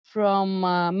 from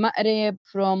Ma'rib,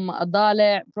 from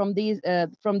Adale, from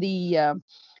the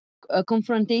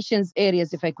confrontations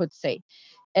areas, if I could say.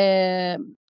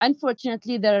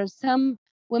 Unfortunately, there are some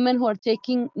women who are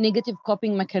taking negative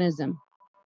coping mechanism.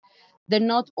 They're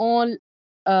not all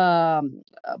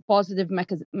positive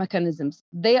mechanisms.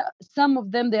 Some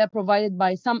of them, they are provided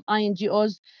by some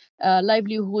INGOs,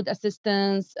 livelihood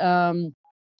assistance,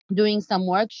 doing some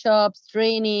workshops,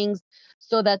 trainings,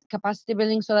 so that capacity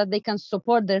building, so that they can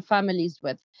support their families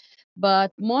with.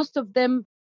 But most of them,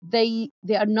 they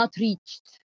are not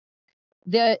reached.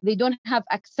 They don't have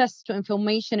access to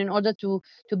information in order to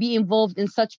be involved in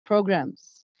such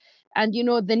programs. And you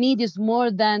know, the need is more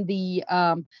than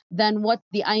than what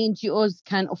the INGOs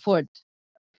can afford.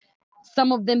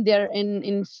 Some of them, they're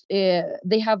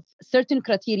they have certain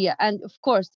criteria, and of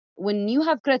course, when you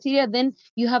have criteria, then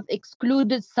you have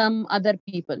excluded some other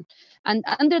people. And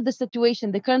under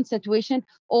the current situation,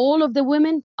 all of the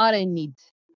women are in need,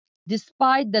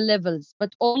 despite the levels,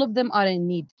 but all of them are in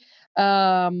need.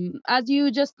 As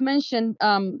you just mentioned,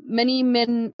 many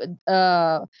men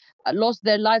lost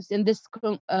their lives in this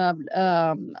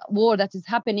war that is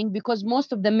happening, because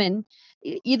most of the men,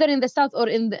 either in the south or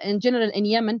in general in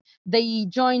Yemen, they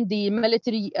joined the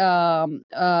military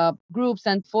groups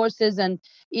and forces, and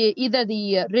either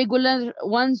the regular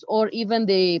ones or even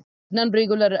the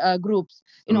non-regular groups,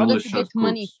 in order to get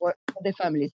money for their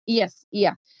families. Yes,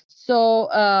 yeah. So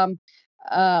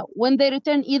when they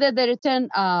return, either they return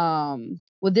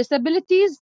with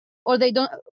disabilities, or they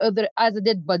don't, as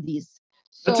dead bodies.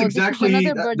 So that's exactly this is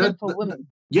another burden for women.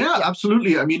 Yeah,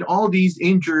 absolutely. I mean, all these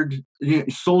injured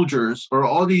soldiers, or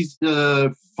all these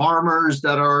farmers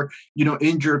that are, you know,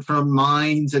 injured from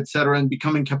mines, etc., and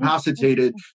becoming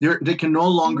incapacitated, they can no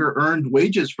longer earn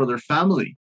wages for their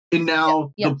family. And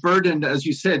now the burden, as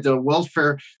you said, the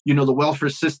welfare, you know, the welfare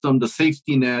system, the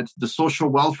safety net, the social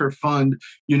welfare fund,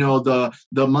 you know,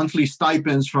 the monthly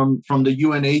stipends from the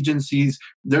UN agencies,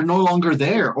 they're no longer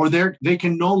there, or they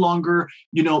can no longer,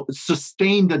 you know,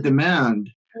 sustain the demand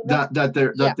that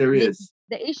there is.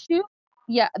 The issue,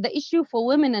 the issue for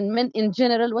women and men in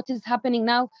general, what is happening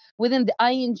now within the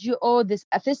INGO, the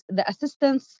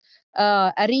assistance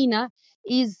arena,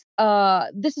 is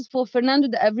this is for Fernando,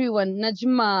 to everyone,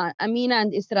 Najma, Amina,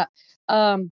 and Isra.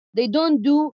 They don't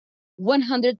do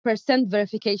 100%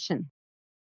 verification.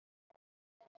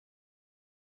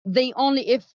 They only,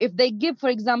 if they give, for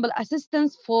example,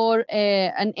 assistance for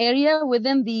an area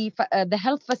within the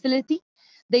health facility,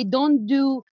 they don't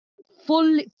do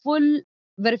full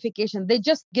verification. They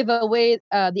just give away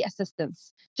the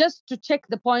assistance just to check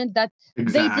the point that they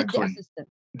did the assistance.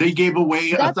 They gave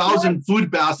away 1,000 food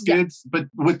baskets, but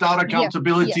without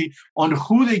accountability on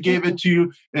who they gave it to,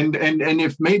 and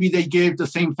if maybe they gave the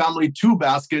same family 2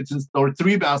 baskets or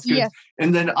 3 baskets,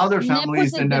 and then other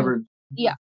families they never.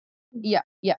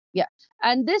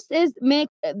 And this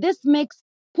makes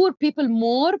poor people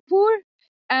more poor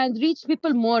and rich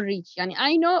people more rich. And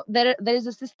I know there is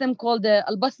a system called the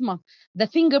Al-Basma, the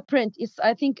fingerprint. Is,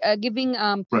 I think, giving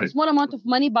small amount of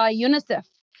money by UNICEF.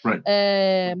 Right.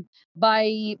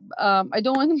 By I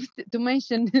don't want to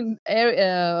mention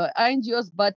NGOs,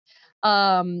 but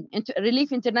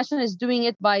Relief International is doing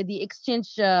it by the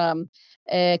exchange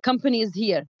companies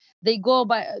here. They go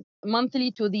by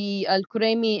monthly to the Al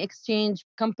Kuraimi exchange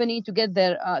company to get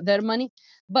their money.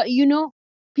 But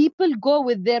people go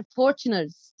with their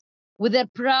Fortuners, with their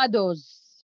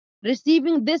Prados,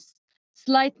 receiving this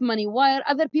slight money, while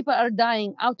other people are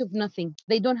dying out of nothing.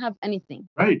 They don't have anything.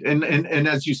 Right. And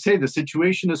as you say, the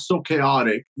situation is so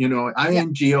chaotic.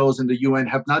 INGOs and the UN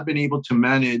have not been able to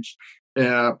manage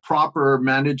proper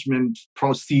management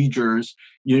procedures,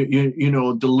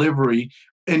 delivery.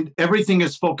 And everything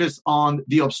is focused on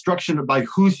the obstruction by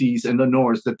Houthis in the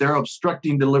north, that they're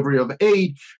obstructing delivery of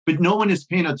aid, but no one is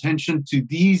paying attention to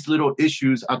these little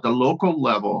issues at the local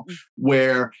level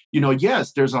where,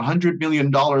 yes, there's $100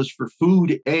 million for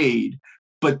food aid,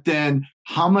 but then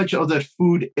how much of that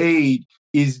food aid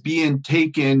is being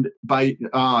taken by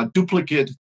duplicate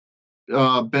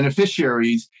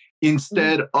beneficiaries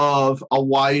instead of a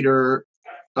wider,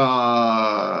 group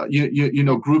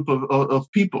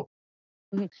of people?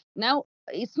 Now,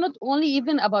 it's not only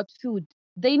even about food.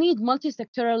 They need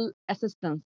multi-sectoral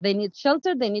assistance. They need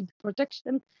shelter, they need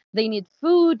protection, they need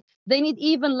food, they need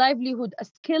even livelihood, a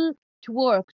skill to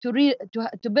work, to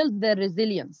build their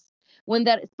resilience. When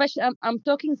they're especially, I'm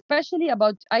talking especially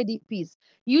about IDPs.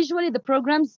 Usually the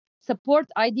programs support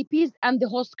IDPs and the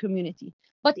host community,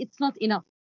 but it's not enough.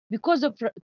 Because of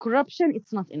corruption,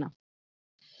 it's not enough.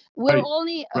 We're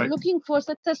only looking for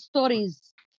success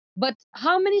stories. But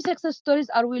how many success stories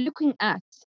are we looking at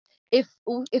if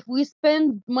we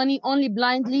spend money only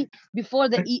blindly before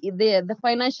the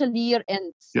financial year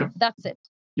ends? Yeah. That's it.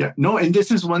 Yeah, no, and this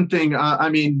is one thing.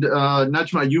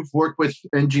 Najma, you've worked with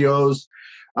NGOs,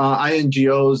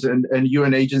 INGOs, and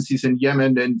UN agencies in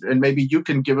Yemen, and maybe you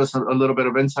can give us a little bit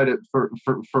of insight for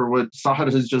what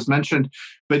Sahar has just mentioned.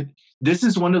 But this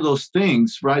is one of those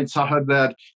things, right, Sahar,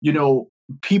 that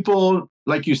people,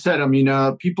 like you said,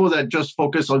 people that just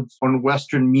focus on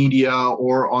Western media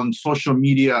or on social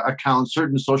media accounts,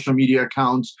 certain social media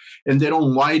accounts, and they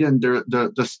don't widen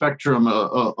the spectrum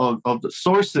of the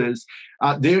sources.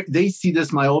 They see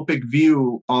this myopic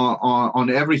view on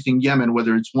everything Yemen,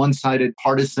 whether it's one-sided,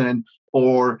 partisan,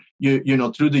 or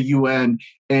through the UN,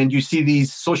 and you see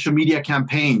these social media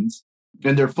campaigns.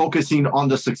 And they're focusing on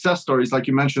the success stories, like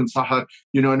you mentioned, Sahar,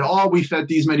 and we fed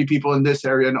these many people in this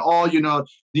area, and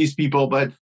these people.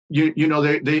 But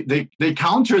they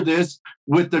counter this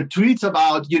with the tweets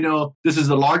about, this is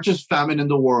the largest famine in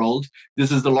the world.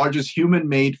 This is the largest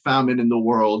human-made famine in the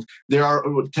world. There are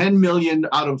 10 million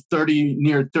out of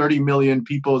near 30 million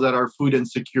people that are food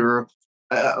insecure.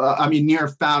 Near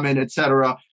famine,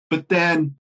 etc. But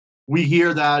then we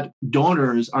hear that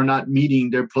donors are not meeting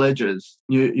their pledges,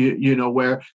 where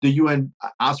the UN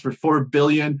asked for 4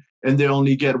 billion and they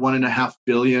only get 1.5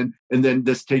 billion. And then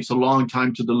this takes a long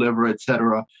time to deliver,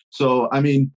 etc. So,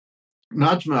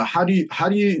 Najma, how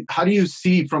do you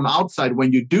see from outside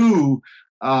when you do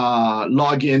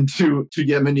log into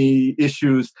Yemeni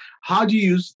issues? How do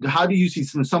you see,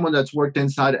 from someone that's worked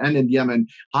inside and in Yemen,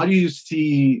 how do you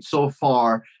see so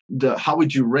far how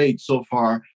would you rate so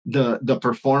far the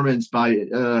performance by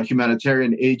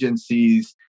humanitarian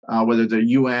agencies, whether they're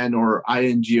UN or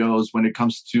INGOs, when it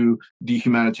comes to the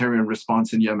humanitarian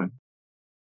response in Yemen?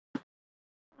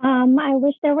 I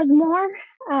wish there was more,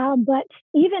 but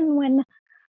even when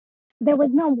there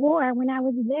was no war, when I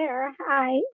was there,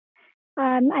 I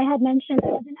had mentioned I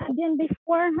was in Abyan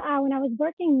before. When I was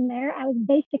working there, I was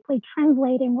basically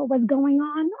translating what was going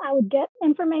on. I would get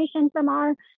information from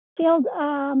our field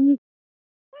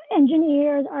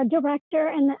engineers or director,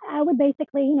 and I would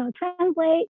basically,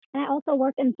 translate. And I also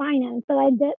worked in finance, so I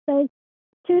did those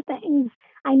two things.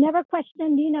 I never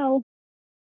questioned,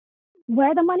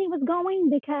 where the money was going,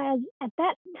 because at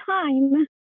that time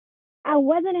I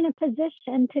wasn't in a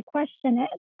position to question it.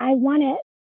 I wanted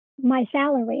my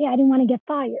salary. I didn't want to get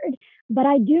fired. But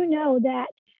I do know that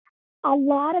a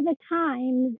lot of the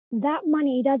times that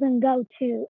money doesn't go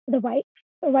to the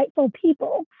rightful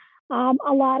people.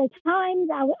 A lot of times,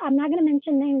 I'm not going to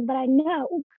mention names, but I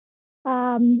know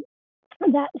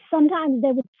that sometimes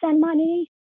they would send money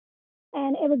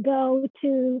and it would go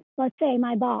to, let's say,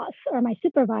 my boss or my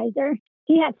supervisor.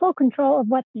 He had full control of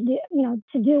what to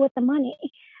do with the money.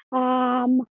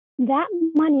 That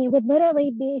money would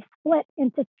literally be split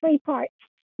into three parts.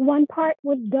 One part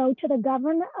would go to the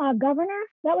governor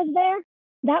that was there.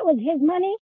 That was his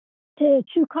money to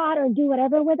chew cod or do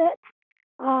whatever with it.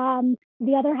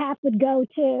 The other half would go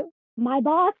to my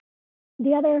boss.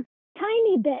 The other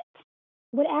tiny bit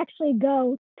would actually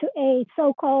go to a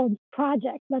so-called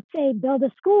project. Let's say build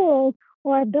a school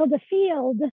or build a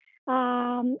field,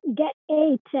 get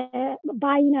aid to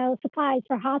buy, supplies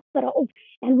for hospitals.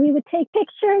 And we would take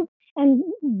pictures and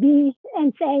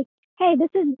say, hey, this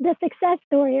is the success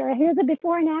story, or here's a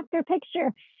before and after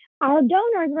picture. Our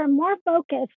donors were more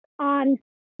focused on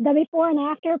the before and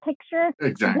after picture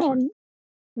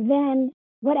than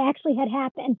what actually had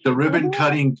happened. The ribbon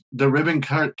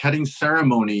cutting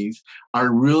ceremonies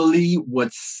are really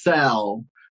what sell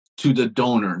to the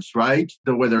donors, right?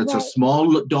 Whether it's a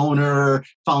small donor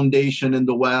foundation in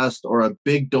the West or a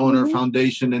big donor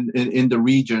foundation in the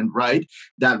region, right?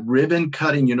 That ribbon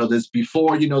cutting, this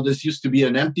before, this used to be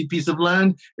an empty piece of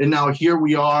land. And now here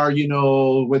we are,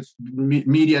 with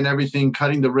media and everything,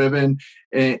 cutting the ribbon.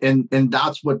 And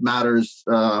that's what matters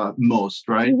most,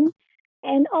 right? Mm-hmm.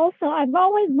 And also, I've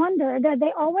always wondered that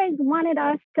they always wanted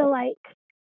us to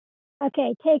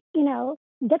take,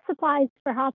 get supplies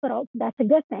for hospitals. That's a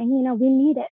good thing. We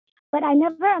need it. But I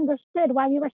never understood why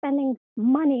we were spending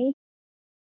money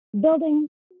building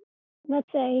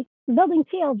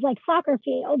fields like soccer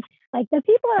fields. Like, the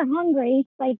people are hungry.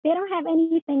 Like, they don't have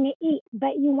anything to eat,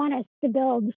 but you want us to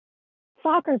build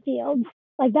soccer fields.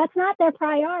 Like, that's not their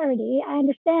priority. I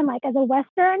understand, as a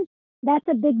Western, that's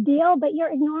a big deal, but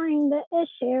you're ignoring the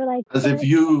issue. As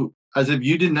if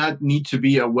you did not need to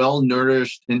be a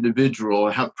well-nourished individual,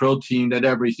 have protein and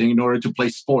everything in order to play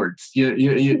sports. That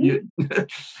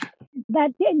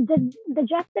the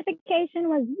justification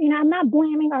was, I'm not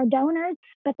blaming our donors,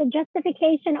 but the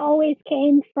justification always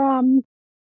came from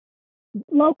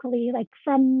locally,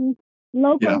 from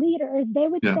local leaders. They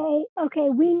would say, okay,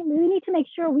 we need to make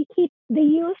sure we keep the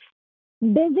youth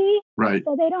busy, right,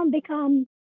 so they don't become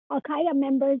Al-Qaeda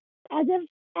members, as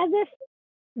if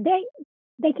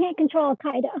they can't control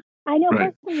Al-Qaeda. I know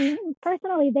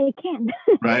personally they can.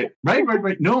 Right.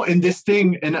 No, in this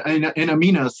thing, in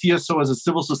Amina, CSO is a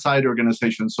civil society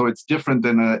organization, so it's different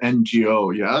than an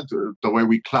NGO, the way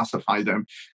we classify them.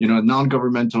 A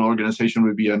non-governmental organization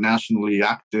would be a nationally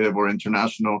active or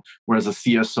international, whereas a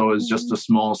CSO is just a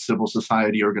small civil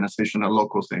society organization, a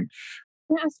local thing.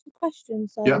 Can I ask a question?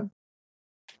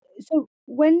 So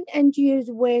when NGOs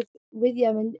work with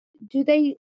Yemen, do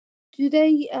they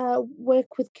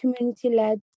work with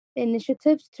community-led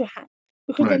initiatives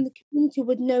because then the community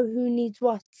would know who needs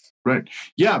what? Right.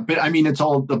 Yeah, but I mean, it's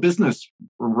all the business,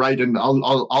 right? And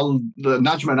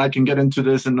Najma and I can get into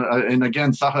this, and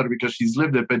again, Sahar, because she's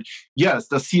lived it. But yes,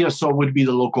 the CSO would be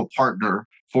the local partner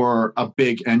for a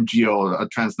big NGO, a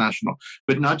transnational.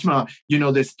 But Najma,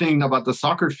 this thing about the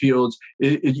soccer fields,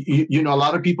 a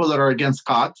lot of people that are against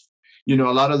Qat, a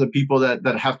lot of the people that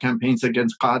have campaigns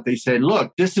against Qat, they say,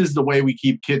 look, this is the way we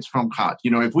keep kids from Qat.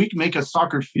 If we make a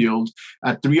soccer field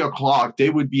at 3:00, they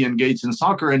would be engaged in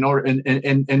soccer and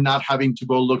not having to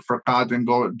go look for Qat and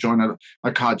go join a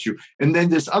Qat youth. And then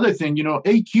this other thing,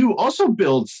 AQ also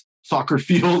builds soccer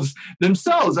fields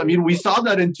themselves. I mean, we saw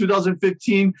that in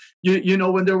 2015,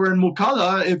 when they were in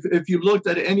Mukalla. If you looked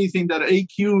at anything that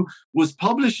AQ was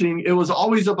publishing, it was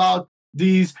always about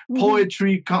these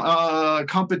poetry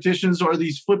competitions or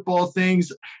these football things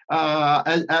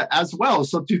as well.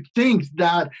 So to think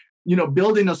that,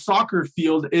 building a soccer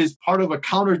field is part of a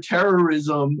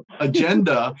counterterrorism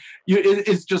agenda,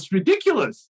 it's just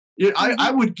ridiculous.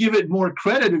 I would give it more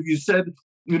credit if you said,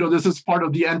 this is part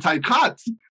of the anti-Qat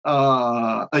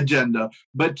agenda.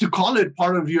 But to call it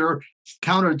part of your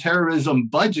counterterrorism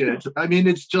budget, I mean,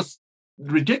 it's just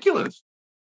ridiculous.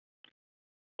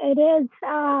 It is.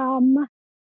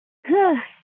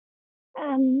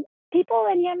 People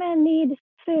in Yemen need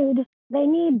food. They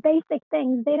need basic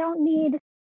things. They don't need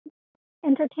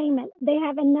entertainment. They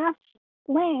have enough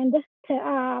land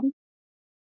to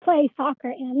play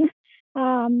soccer in.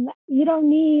 You don't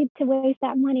need to waste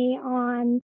that money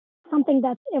on something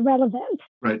that's irrelevant.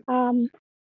 Right.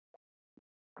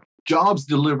 Jobs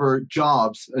deliver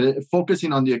jobs.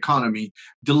 Focusing on the economy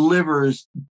delivers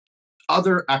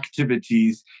other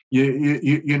activities.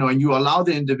 You know, and you allow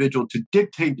the individual to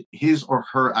dictate his or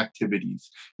her activities.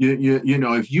 You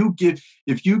know, if you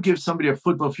give somebody a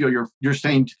football field, you're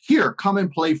saying, here, come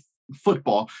and play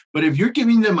football. But if you're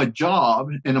giving them a job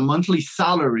and a monthly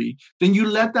salary, then you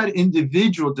let that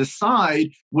individual decide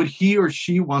what he or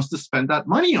she wants to spend that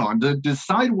money on, to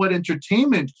decide what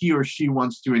entertainment he or she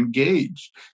wants to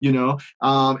engage, you know.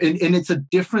 And it's a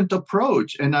different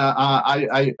approach. And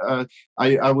I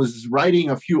was writing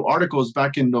a few articles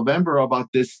back in November about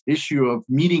this issue of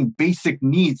meeting basic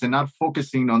needs and not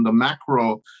focusing on the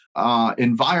macro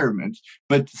environment.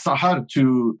 But Sahar,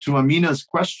 to Amina's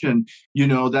question, you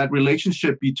know, that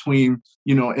relationship between,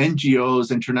 you know,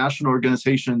 NGOs, international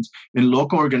organizations, and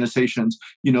local organizations,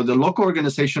 you know, the local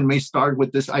organization may start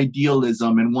with this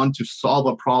idealism and want to solve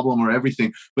a problem or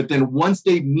everything. But then once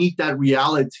they meet that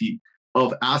reality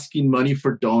of asking money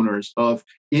for donors, of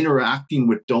interacting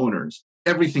with donors,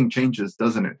 everything changes,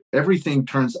 doesn't it? Everything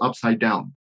turns upside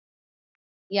down.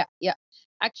 Yeah.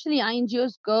 Actually,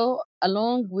 NGOs go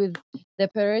along with the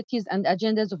priorities and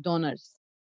agendas of donors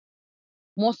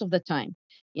most of the time.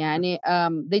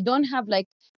 They don't have like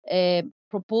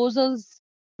proposals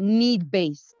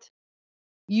need-based.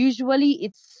 Usually,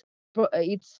 it's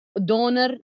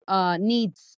donor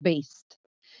needs-based.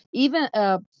 Even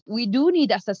we do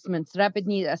need assessments, rapid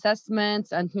need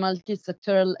assessments and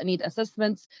multi-sectoral need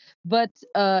assessments, but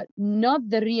not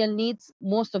the real needs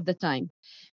most of the time.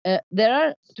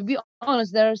 To be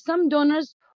honest, there are some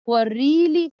donors who are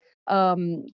really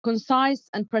concise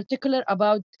and particular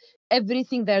about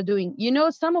everything they're doing. You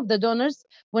know, some of the donors,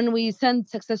 when we send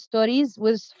success stories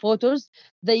with photos,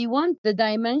 they want the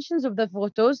dimensions of the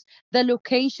photos, the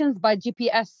locations by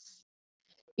GPS,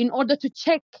 in order to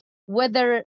check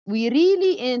whether we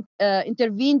really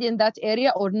intervened in that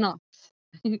area or not.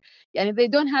 And they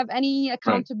don't have any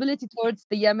accountability towards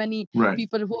the Yemeni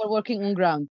people who are working on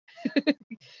ground.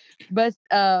 But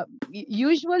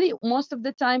usually, most of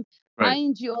the time,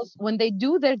 NGOs, when they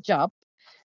do their job,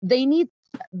 they need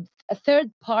a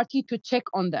third party to check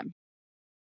on them.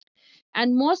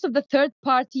 And most of the third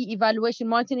party evaluation,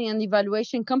 monitoring and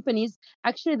evaluation companies,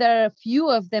 actually, there are a few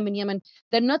of them in Yemen.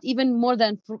 They're not even more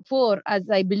than 4, as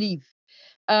I believe.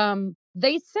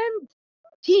 They send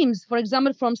teams, for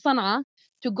example, from Sana'a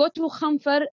to go to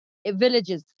Khamfar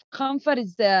villages. Khamfar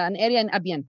is an area in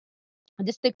Abiyan, a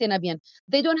district in Abiyan.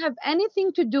 They don't have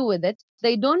anything to do with it.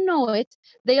 They don't know it.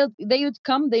 They would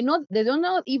come. They don't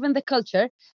know even the culture.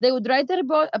 They would write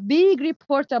a big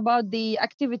report about the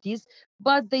activities,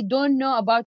 but they don't know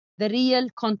about the real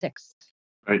context.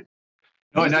 Right.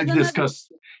 No, and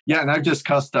I've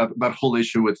discussed that whole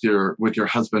issue with your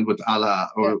husband, with Ala,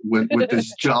 or with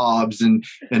his jobs and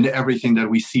everything that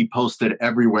we see posted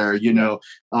everywhere. You know,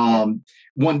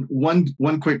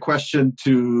 one quick question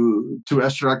to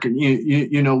Eshraq.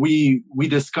 You know, we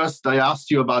discussed. I asked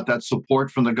you about that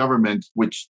support from the government,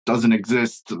 which doesn't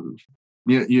exist.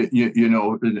 You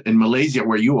know, in Malaysia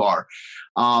where you are,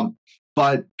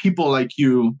 but people like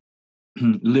you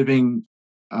living.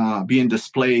 Being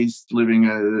displaced, living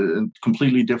in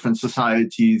completely different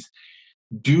societies.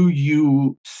 Do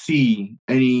you see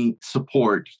any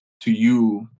support to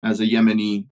you as a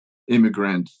Yemeni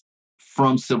immigrant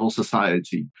from civil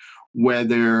society?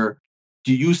 Do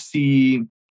you see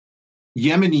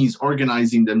Yemenis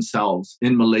organizing themselves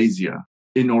in Malaysia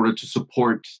in order to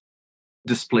support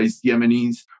displaced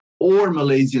Yemenis, or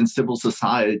Malaysian civil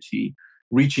society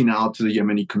reaching out to the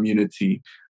Yemeni community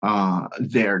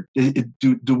there?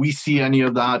 Do we see any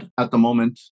of that at the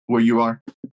moment where you are?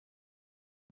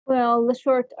 Well, the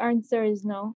short answer is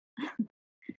no.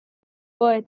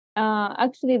 But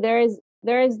actually, there is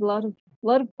a lot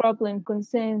of problem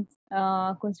concern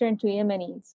to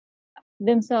Yemenis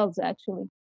themselves. Actually,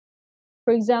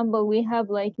 for example, we have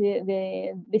like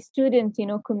the student, you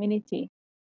know, community,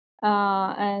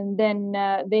 and then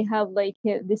they have like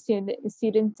the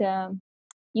student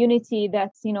unity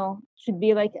that's, you know, should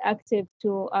be like active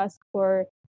to ask for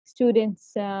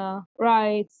students'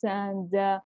 rights, and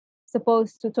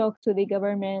supposed to talk to the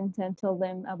government and tell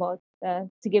them about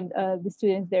to give the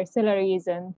students their salaries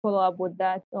and follow up with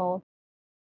that all.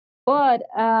 But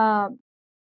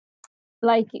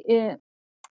like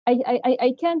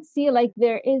I can't see like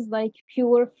there is like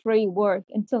pure free work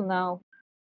until now.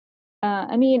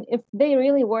 I mean, if they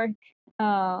really work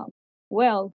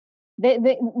well,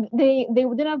 they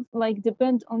wouldn't have like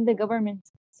depend on the government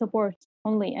support.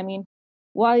 only. I mean,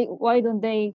 why don't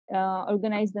they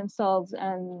organize themselves,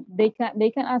 and they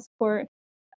can ask for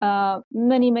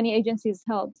many agencies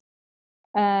help.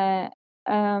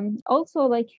 Also,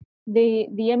 like the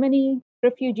Yemeni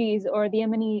refugees or the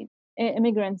Yemeni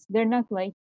immigrants, they're not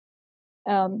like,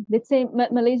 let's say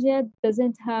Malaysia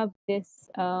doesn't have this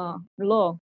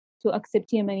law to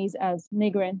accept Yemenis as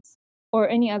migrants or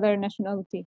any other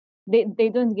nationality. They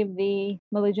don't give the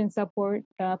Malaysian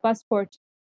passport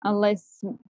unless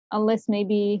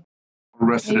maybe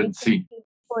Residency.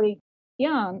 40.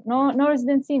 Yeah, no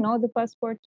residency, no the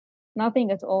passport,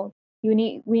 nothing at all.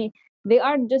 They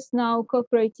are just now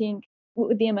cooperating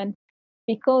with Yemen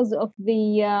because of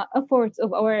the efforts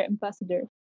of our ambassador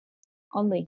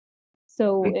only.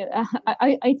 So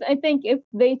I think if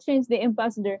they change the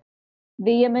ambassador,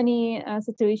 the Yemeni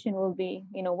situation will be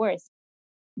worse.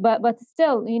 But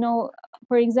still,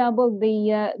 for example,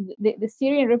 the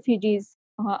Syrian refugees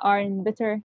are in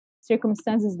better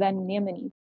circumstances than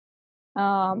Yemeni.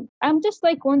 I'm just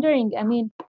like wondering. I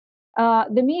mean,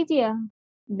 the media,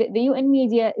 the UN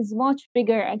media is much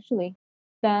bigger actually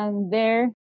than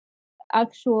their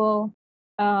actual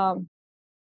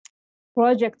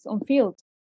projects on field.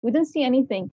 We don't see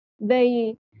anything.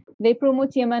 They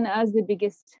promote Yemen as the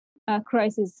biggest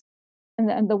crisis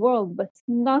in the world, but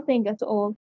nothing at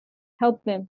all help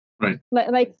them. Right.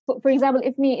 Like for example,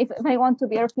 if I want to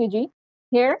be a refugee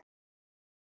here,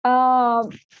 I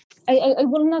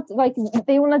will not, like,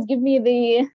 they will not give me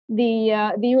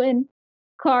the UN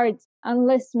card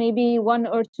unless maybe 1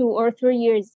 or 2 or 3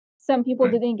 years. Some people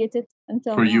didn't get it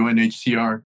until for now.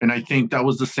 UNHCR, and I think that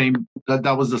was the same.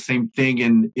 That was the same thing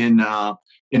in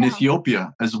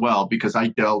Ethiopia as well, because I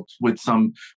dealt with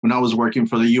some when I was working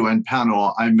for the UN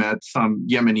panel. I met some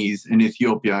Yemenis in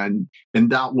Ethiopia, and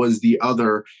that was the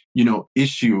other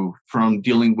issue from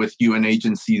dealing with UN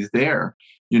agencies there.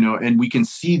 And we can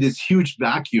see this huge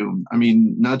vacuum. I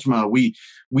mean, Najma,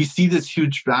 we see this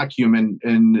huge vacuum,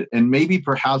 and maybe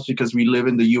perhaps because we live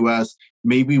in the U.S.,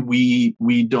 maybe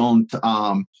we don't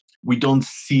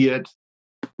see it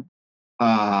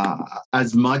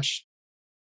as much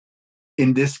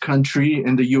in this country,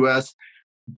 in the U.S.,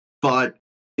 but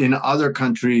in other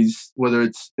countries, whether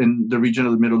it's in the region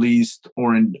of the Middle East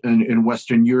or in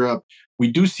Western Europe, we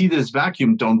do see this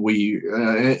vacuum, don't we?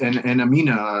 And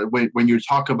Amina, when you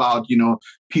talk about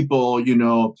people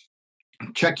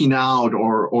checking out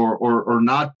or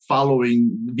not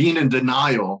following, being in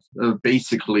denial,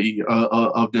 basically,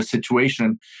 of the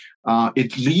situation,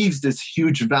 it leaves this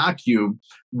huge vacuum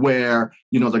where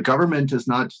the government is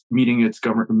not meeting its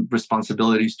government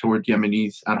responsibilities toward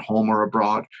Yemenis at home or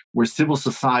abroad, where civil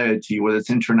society, whether it's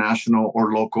international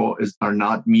or local, are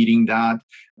not meeting that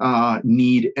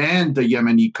need, and the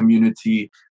Yemeni community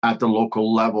at the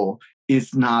local level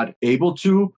is not able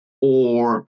to,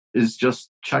 or is just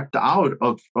checked out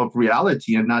of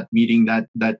reality and not meeting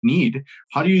that need.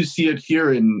 How do you see it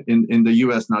here in the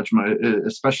U.S., Najma,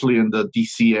 especially in the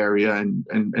D.C. area and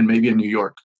maybe in New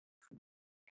York?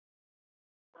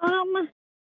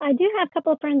 I do have a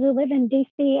couple of friends who live in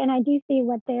D.C. and I do see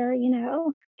what they're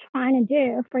trying to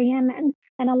do for Yemen.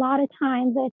 And a lot of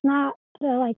times it's not,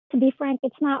 to be frank,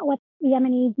 it's not what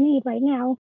Yemenis need right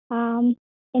now in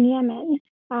Yemen.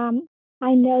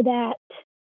 I know that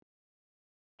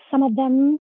some of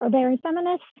them are very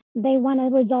feminist. They want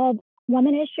to resolve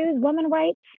women issues, women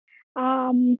rights.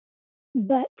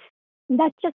 But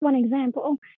that's just one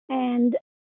example. And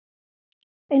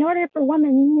in order for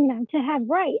women, to have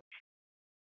rights,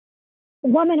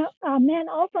 men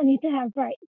also need to have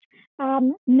rights.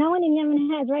 No one in Yemen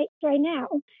has rights right now.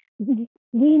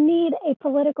 We need a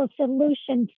political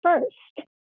solution first.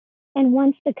 And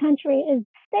once the country is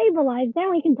stabilized, then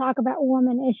we can talk about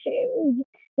women issues,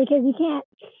 because you can't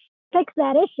fix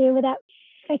that issue without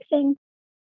fixing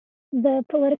the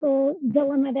political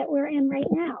dilemma that we're in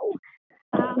right now.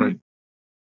 Right.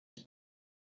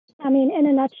 I mean, in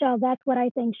a nutshell, that's what I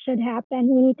think should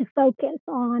happen. We need to focus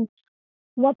on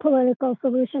what political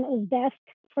solution is best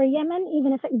for Yemen,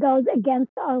 even if it goes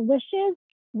against our wishes.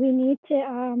 We need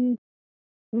to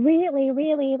really,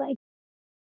 really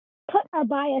put our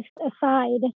bias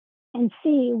aside and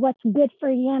see what's good for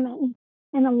Yemen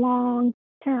in the long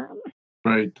term.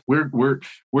 Right.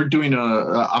 We're doing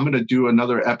I'm going to do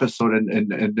another episode,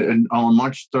 and on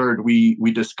March 3rd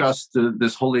we discussed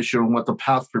this whole issue and what the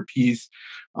path for peace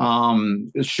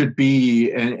should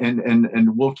be,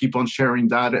 and we'll keep on sharing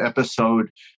that episode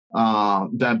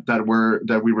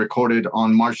that we recorded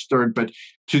on March 3rd. But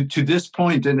to this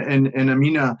point, and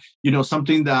Amina,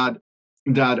 something that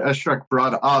Eshraq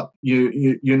brought up,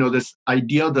 this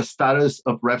idea of the status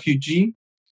of refugee,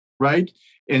 right?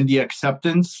 and the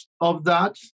acceptance of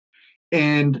that.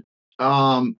 And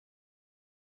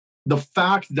the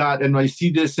fact that, and I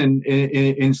see this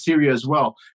in Syria as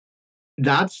well,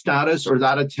 that status or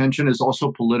that attention is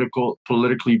also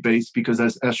politically based, because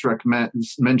as Eshrek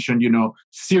mentioned,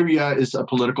 Syria is a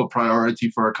political priority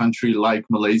for a country like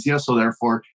Malaysia. So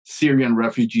therefore, Syrian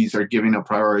refugees are given a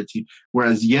priority,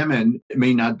 whereas Yemen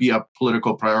may not be a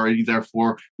political priority.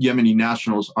 Therefore, Yemeni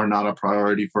nationals are not a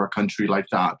priority for a country like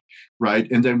that, right?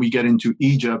 And then we get into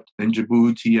Egypt and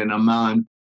Djibouti and Amman,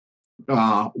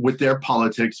 with their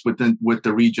politics with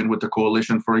the region, with the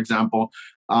coalition, for example,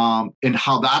 and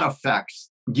how that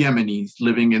affects Yemenis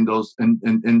living in those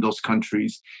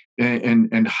countries,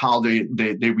 and how they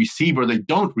receive or they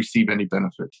don't receive any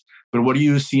benefits. But what do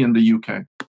you see in the UK?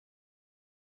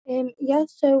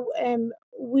 So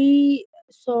we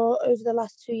saw over the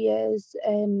last 2 years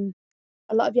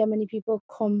a lot of Yemeni people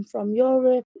come from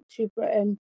Europe to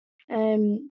Britain,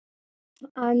 and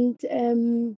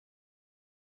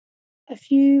a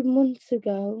few months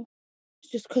ago,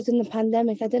 just because in the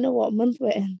pandemic, I don't know what month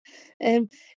we're in. A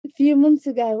few months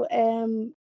ago,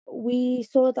 we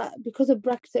saw that because of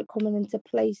Brexit coming into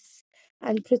place,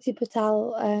 and Priti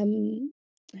Patel,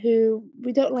 who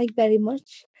we don't like very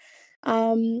much,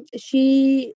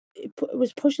 she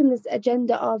was pushing this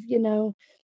agenda of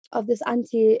of this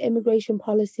anti-immigration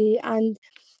policy, and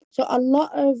so a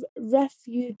lot of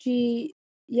refugee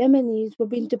Yemenis were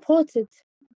being deported,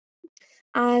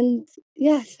 and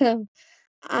so.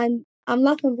 And I'm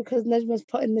laughing because Nejma's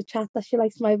put in the chat that she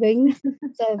likes my wings.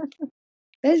 So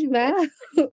Nejma,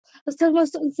 let's talk about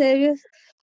something serious.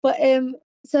 But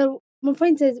so my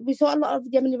point is, we saw a lot of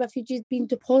Yemeni refugees being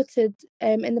deported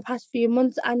in the past few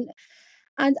months, and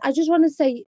I just want to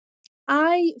say,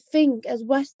 I think as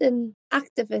Western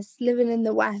activists living in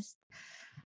the West,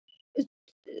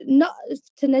 not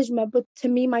to Nejma, but to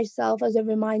me myself as a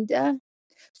reminder,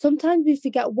 sometimes we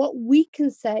forget what we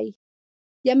can say.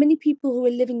 Yemeni people who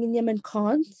are living in Yemen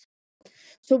can't.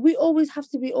 So we always have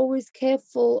to be always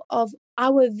careful of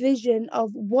our vision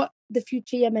of what the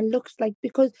future Yemen looks like,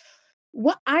 because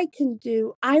what I can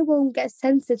do, I won't get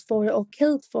censored for it or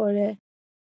killed for it,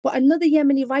 but another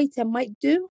Yemeni writer might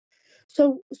do.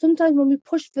 So sometimes when we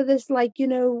push for this,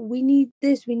 we need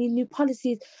this, we need new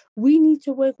policies, we need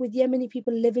to work with Yemeni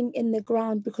people living in the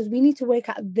ground, because we need to work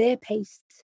at their pace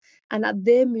and at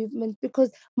their movement.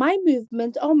 Because my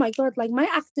movement, oh my God, like my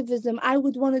activism, I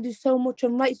would want to do so much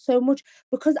and write so much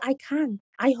because I can.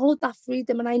 I hold that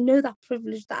freedom and I know that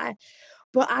privilege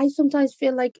but I sometimes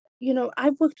feel like,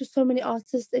 I've worked with so many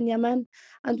artists in Yemen,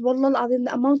 and wallah, in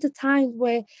the amount of times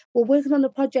where we're working on a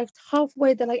project,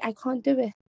 halfway they're like, I can't do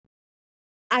it.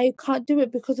 I can't do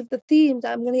it because of the themes.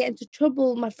 I'm going to get into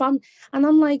trouble, my family. And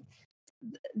I'm like,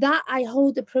 that I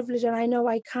hold the privilege and I know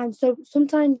I can. So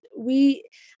sometimes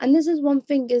and this is one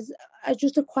thing, is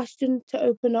just a question to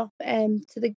open up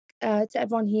to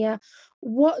everyone here.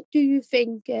 What do you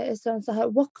think, Isra and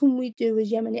Sahar, what can we do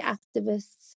as Yemeni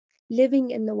activists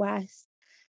living in the West?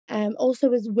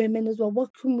 Also as women as well, what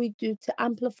can we do to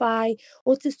amplify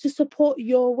or to support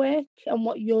your work and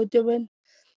what you're doing?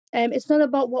 It's not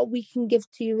about what we can give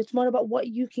to you, it's more about what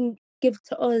you can give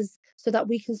to us so that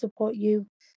we can support you.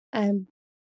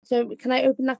 So can I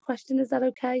open that question? Is that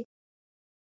okay?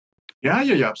 Yeah,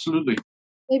 absolutely.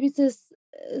 Maybe to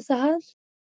Sahar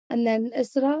and then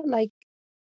Isra,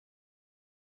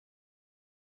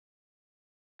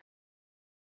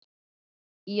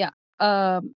 Yeah.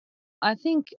 I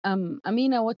think,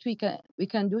 Amina, what we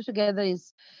can do together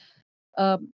is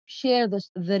share the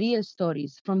real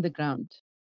stories from the ground,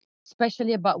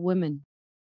 especially about women,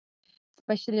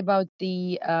 especially about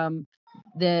the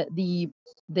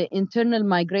internal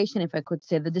migration, if I could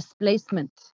say, the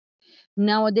displacement.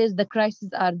 Nowadays, the crises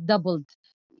are doubled.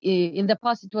 In the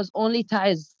past, it was only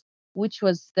Taiz, which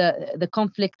was the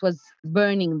conflict was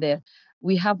burning there.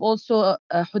 We have also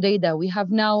Hudaydah. We have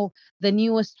now the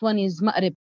newest one is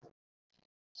Ma'rib.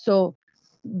 So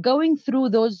going through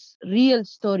those real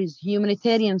stories,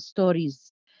 humanitarian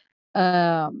stories,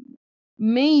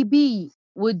 maybe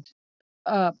would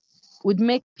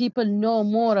make people know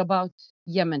more about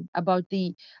Yemen, about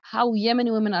how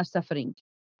Yemeni women are suffering.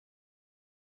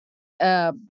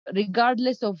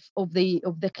 Regardless of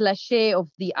the cliche of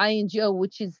the INGO,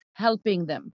 which is helping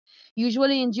them.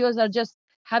 Usually NGOs are just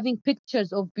having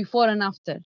pictures of before and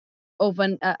after of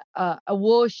a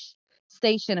wash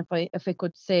station, if I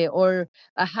could say, or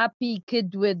a happy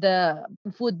kid with a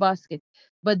food basket,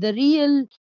 but the real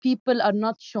people are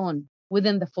not shown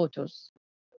within the photos.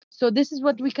 So this is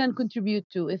what we can contribute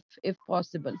to, if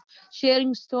possible,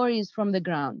 sharing stories from the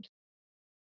ground.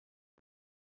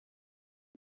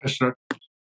 Sure.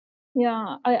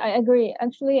 Yeah, I agree.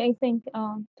 Actually, I think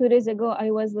 2 days ago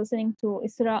I was listening to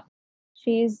Isra.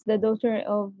 She's the daughter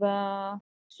of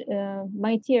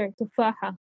my tier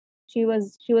Tufaha. She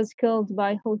was killed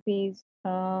by Houthis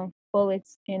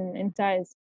bullets in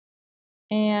Taiz,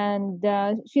 and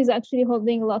she's actually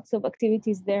holding lots of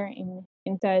activities there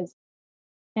in Taiz,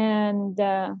 and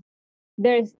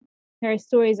there's her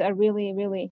stories are really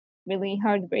really really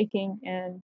heartbreaking,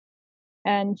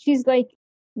 and she's like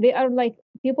they are like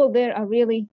people there are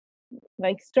really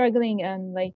like struggling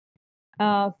and like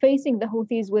facing the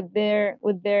Houthis with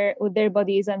their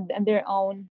bodies and their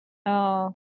own uh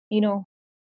you know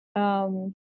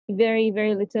very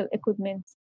very little equipment,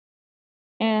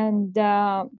 and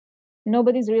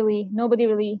nobody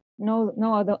really know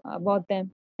about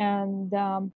them. And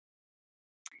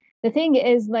the thing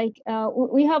is like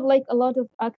we have like a lot of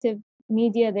active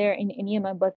media there in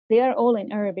Yemen, but they are all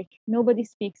in Arabic. Nobody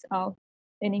speaks out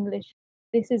in English.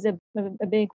 This is a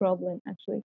big problem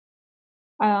actually.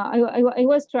 I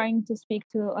was trying to speak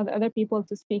to other people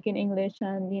to speak in English,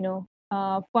 and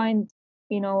find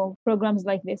programs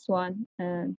like this one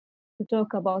and to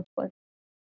talk about, but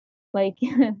like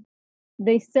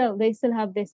they still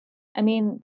have this. I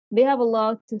mean, they have a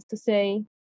lot to say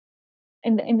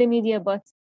in the media, but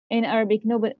in Arabic,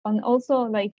 no. But and also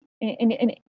like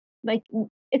in like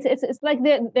it's like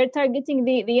they're targeting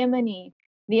the Yemenis.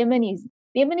 The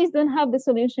Yemenis don't have the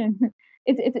solution.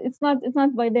 It's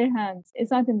not by their hands.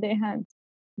 It's not in their hands.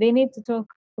 They need to talk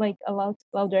like a lot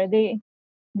louder. They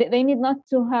need not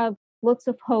to have lots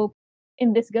of hope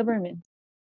in this government.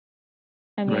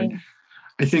 I Right. mean,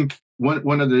 I think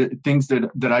one of the things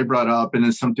that I brought up, and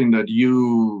is something that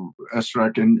you,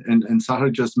 Esrak, and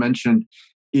Sahar just mentioned,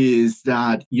 is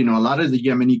that a lot of the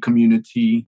Yemeni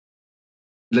community,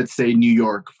 let's say New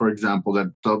York, for example, that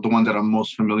the one that I'm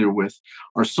most familiar with,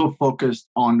 are so focused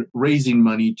on raising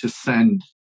money to send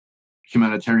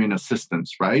humanitarian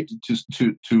assistance, right?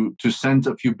 To send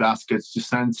a few baskets, to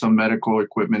send some medical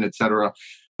equipment, etc.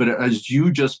 But as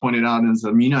you just pointed out, and as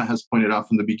Amina has pointed out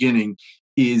from the beginning,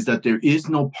 is that there is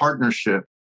no partnership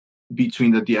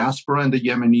between the diaspora and the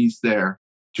Yemenis there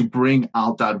to bring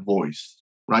out that voice,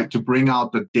 right? To bring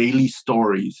out the daily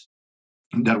stories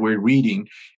that we're reading,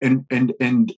 and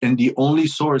the only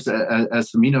source,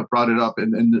 as Amina brought it up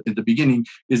in the beginning,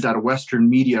 is that Western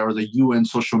media or the UN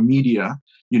social media,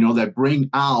 that bring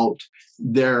out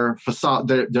their facade,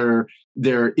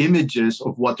 their images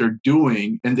of what they're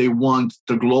doing, and they want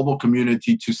the global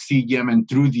community to see Yemen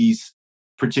through these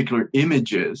particular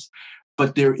images.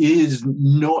 But there is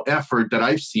no effort that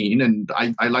I've seen, and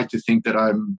I like to think that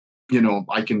I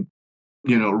can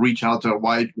reach out to a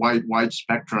wide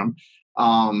spectrum,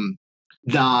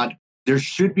 that there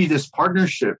should be this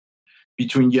partnership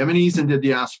between Yemenis and the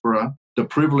diaspora, the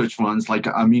privileged ones, like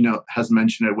Amina has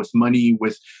mentioned it, with money,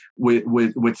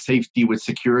 with safety, with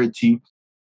security,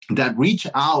 that reach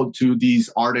out to these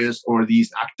artists or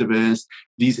these activists,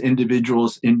 these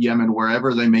individuals in Yemen,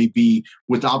 wherever they may be,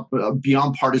 without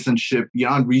beyond partisanship,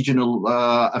 beyond regional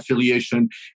affiliation,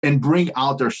 and bring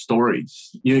out their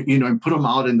stories, and put them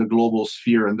out in the global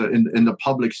sphere and in the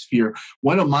public sphere.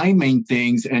 One of my main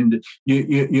things, and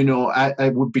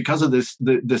I because of this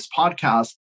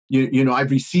podcast,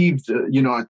 I've received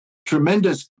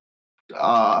tremendous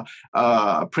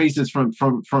praises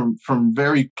from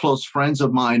very close friends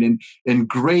of mine, and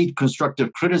great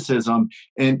constructive criticism.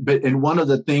 And one of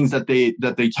the things that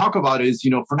they talk about is,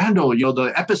 Fernando,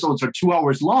 the episodes are 2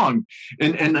 hours long,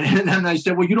 and I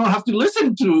said, well, you don't have to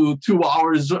listen to 2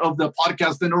 hours of the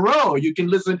podcast in a row. You can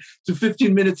listen to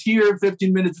 15 minutes here,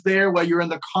 15 minutes there, while you're in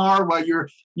the car, while you're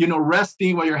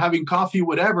resting, while you're having coffee,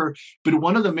 whatever. But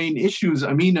one of the main issues,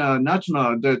 Amina,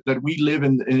 Najma, that we live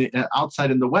in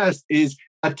outside in the West is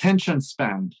attention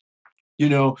span.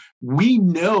 We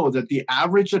know that the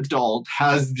average adult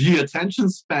has the attention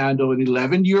span of an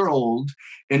 11-year-old,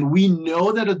 and we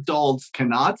know that adults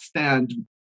cannot stand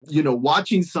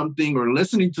watching something or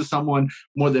listening to someone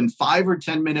more than 5 or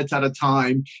 10 minutes at a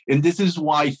time. And this is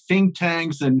why think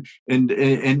tanks and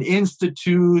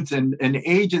institutes and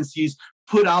agencies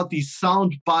put out these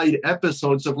soundbite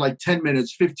episodes of like 10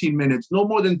 minutes, 15 minutes, no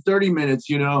more than 30 minutes.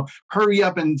 Hurry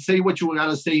up and say what you got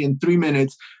to say in 3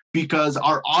 minutes, because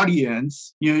our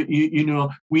audience,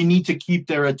 we need to keep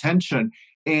their attention.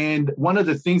 And one of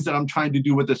the things that I'm trying to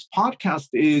do with this podcast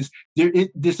is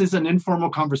this is an informal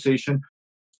conversation.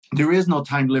 There is no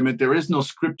time limit. There is no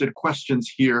scripted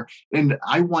questions here. And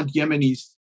I want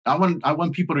Yemenis I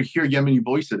want people to hear Yemeni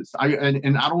voices.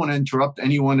 And I don't want to interrupt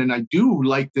anyone. And I do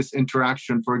like this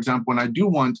interaction. For example, when I do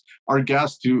want our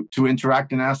guests to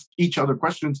interact and ask each other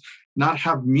questions, not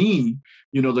have me,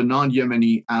 the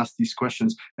non-Yemeni, ask these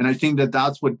questions. And I think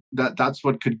that's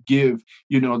what could give,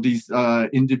 these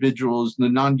individuals, the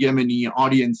non-Yemeni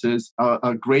audiences,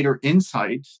 a greater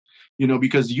insight,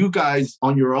 because you guys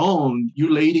on your own,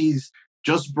 you ladies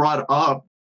just brought up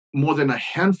more than a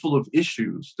handful of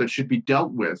issues that should be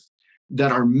dealt with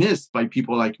that are missed by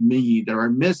people like me, that are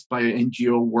missed by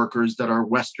NGO workers that are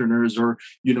Westerners or,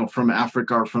 from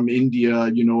Africa or from India,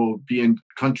 being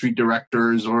country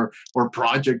directors or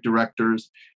project directors.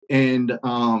 And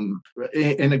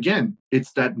again,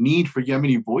 it's that need for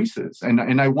Yemeni voices.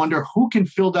 And I wonder who can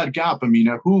fill that gap,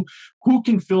 Amina, who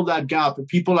can fill that gap?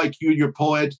 People like you, you're a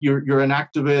poet, you're an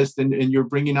activist, and you're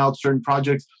bringing out certain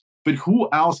projects. But who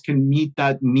else can meet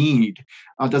that need?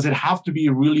 Does it have to be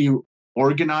really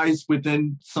organized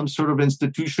within some sort of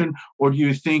institution? Or do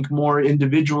you think more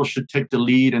individuals should take the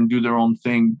lead and do their own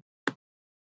thing?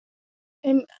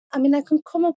 I can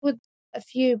come up with a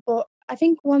few, but I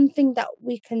think one thing that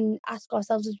we can ask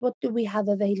ourselves is, what do we have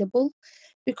available?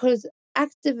 Because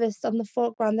activists on the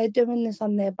foreground, they're doing this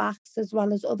on their backs as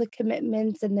well as other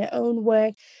commitments and their own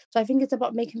work. So I think it's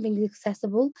about making things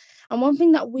accessible. And one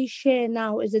thing that we share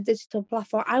now is a digital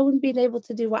platform. I wouldn't be able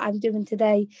to do what I'm doing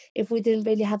today if we didn't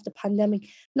really have the pandemic.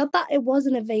 Not that it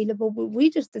wasn't available, but we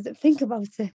just didn't think about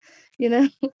it,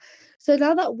 So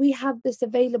now that we have this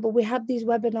available, we have these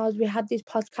webinars, we have these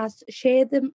podcasts, share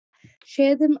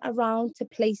them around to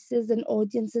places and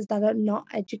audiences that are not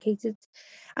educated.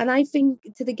 And I think,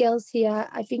 to the girls here,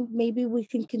 I think maybe we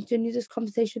can continue this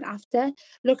conversation after,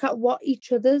 look at what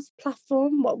each other's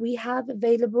platform, what we have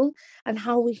available, and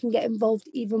how we can get involved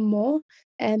even more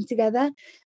together.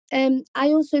 I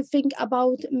also think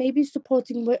about maybe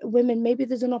supporting women. Maybe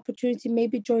there's an opportunity,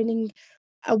 maybe joining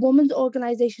a women's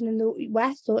organisation in the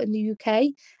West or in the UK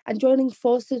and joining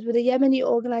forces with a Yemeni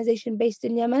organisation based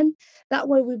in Yemen. That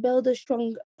way we build a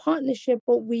strong partnership,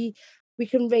 but we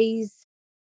can raise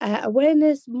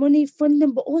awareness, money,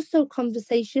 funding, but also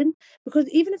conversation. Because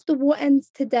even if the war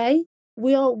ends today,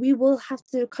 we will have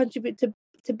to contribute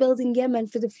to building Yemen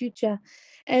for the future.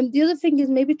 And the other thing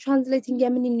is maybe translating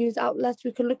Yemeni news outlets.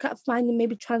 We can look at finding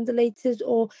maybe translators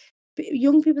or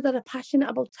young people that are passionate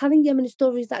about telling Yemeni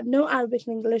stories that know Arabic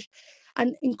and English,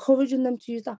 and encouraging them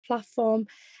to use that platform.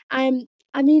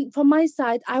 From my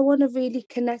side, I want to really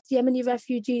connect Yemeni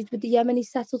refugees with the Yemeni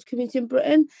settled community in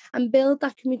Britain and build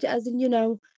that community, as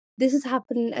in, this is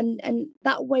happening, and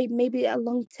that way maybe a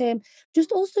long term,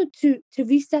 just also to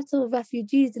resettle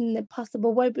refugees in a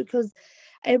possible way, because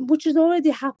which is already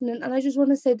happening. And I just want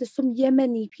to say there's some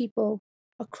Yemeni people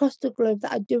across the globe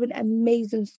that are doing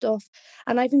amazing stuff.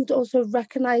 And I think it's also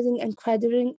recognizing and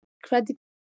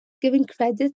giving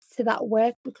credit to that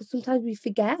work, because sometimes we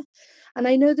forget. And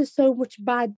I know there's so much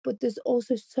bad, but there's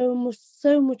also so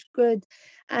much good.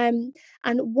 And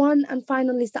one and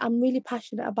final list that I'm really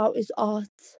passionate about is art.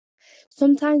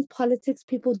 Sometimes politics,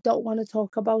 people don't want to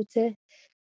talk about it.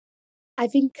 I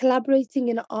think collaborating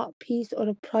in an art piece or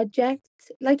a project,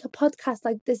 like a podcast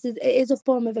like this, is a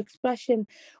form of expression,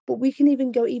 but we can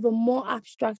even go even more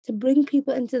abstract to bring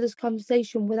people into this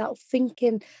conversation without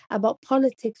thinking about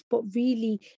politics, but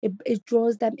really it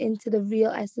draws them into the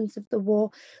real essence of the war.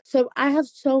 So I have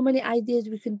so many ideas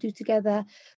we can do together.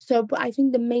 But I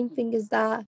think the main thing is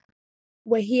that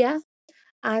we're here.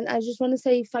 And I just want to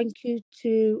say thank you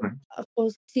to, of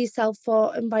course, T-Cell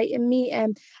for inviting me.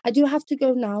 I do have to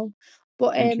go now,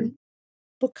 but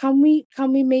can we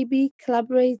maybe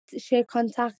collaborate, share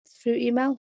contacts through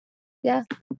email? Yeah.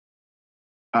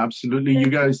 Absolutely. You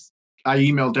guys, I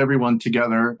emailed everyone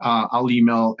together. I'll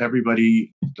email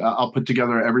everybody. I'll put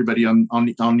together everybody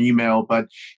on email. But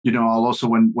I'll also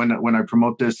when I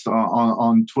promote this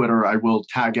on Twitter, I will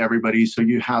tag everybody, so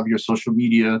you have your social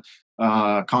media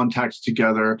contacts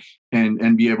together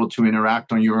and be able to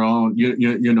interact on your own,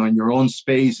 in your own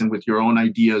space and with your own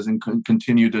ideas, and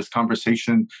continue this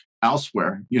conversation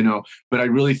elsewhere. But I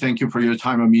really thank you for your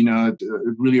time, Amina.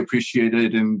 Really appreciate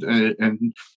it,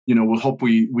 and we'll hope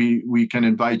we can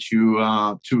invite you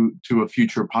to a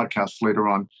future podcast later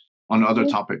on other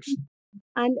topics.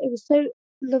 And it was so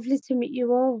lovely to meet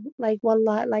you all. Like,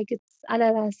 wallah, like it's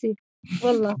ala rasi.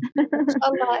 Wallah.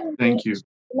 Inshallah. Thank you.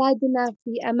 بلادنا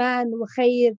في أمان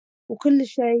وخير وكل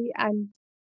شيء. And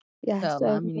إن شاء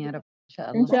الله. آمين يا رب. إن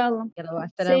شاء الله. إن شاء الله. يلا مع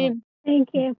السلامة. Same. Thank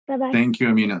you. Bye-bye. Thank you,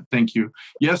 Amina. Thank you.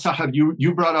 Yes, Sahar,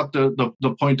 you brought up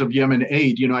the point of Yemen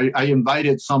Aid. I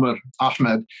invited Samar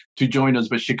Ahmed to join us,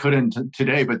 but she couldn't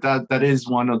today. But that is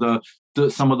one of the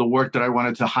some of the work that I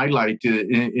wanted to highlight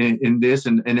in this,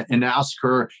 and ask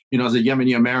her, as a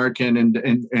Yemeni American, and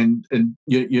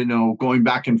going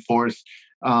back and forth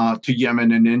to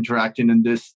Yemen and interacting in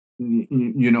this,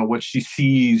 what she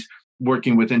sees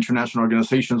working with international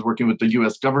organizations, working with the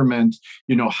U.S. government,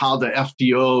 how the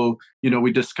FDO,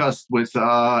 we discussed with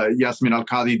Yasmin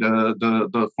Al-Qadi,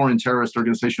 the foreign terrorist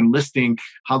organization listing,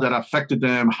 how that affected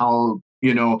them, how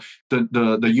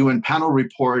the UN panel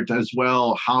report as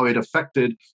well, how it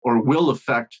affected or will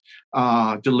affect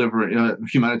delivery,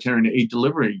 humanitarian aid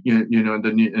delivery,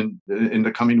 in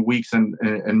the coming weeks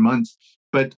and months.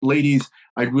 But ladies,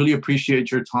 I really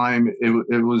appreciate your time.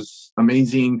 It was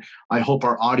amazing. I hope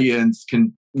our audience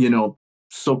can,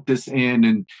 soak this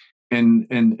in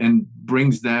and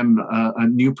brings them a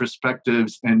new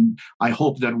perspectives. And I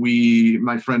hope that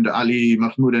my friend Ali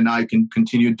Mahmoud and I can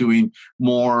continue doing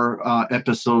more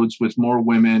episodes with more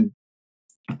women.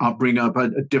 I'll bring up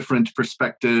a different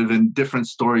perspective and different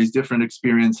stories, different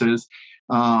experiences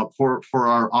for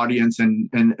our audience.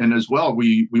 And as well,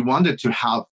 we wanted to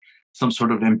have some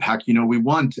sort of impact. We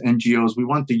want NGOs, we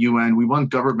want the UN, we want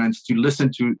governments to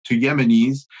listen to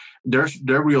Yemenis,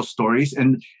 their real stories,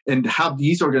 and have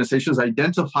these organizations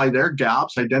identify their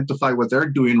gaps, identify what they're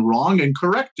doing wrong, and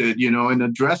correct it, and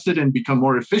address it, and become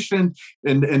more efficient,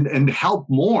 and help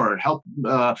more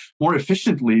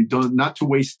efficiently, not to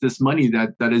waste this money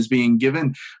that is being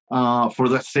given for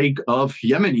the sake of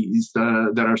Yemenis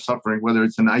that are suffering, whether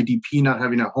it's an IDP not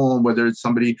having a home, whether it's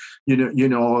somebody,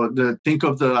 think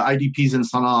of the IDPs in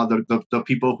Sana'a, the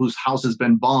people whose house has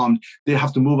been bombed. They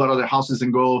have to move out of their houses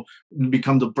and go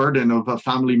become the burden of a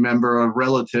family member, a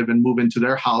relative, and move into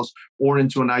their house or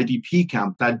into an IDP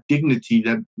camp. That dignity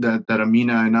that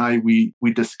Amina and I, we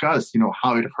discussed,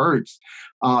 how it hurts.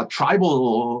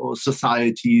 Tribal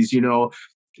societies,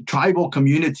 tribal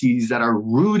communities that are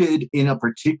rooted in a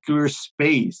particular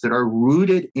space, that are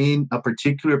rooted in a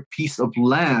particular piece of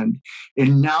land,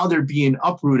 and now they're being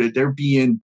uprooted, they're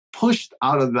being pushed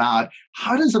out of that.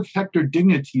 How does it affect their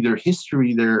dignity, their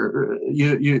history, their,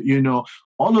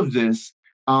 all of this?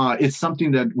 It's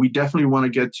something that we definitely want to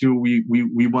get to.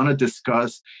 We want to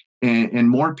discuss, and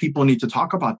more people need to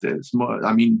talk about this.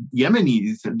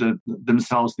 Yemenis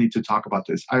themselves need to talk about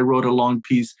this. I wrote a long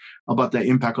piece about the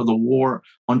impact of the war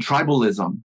on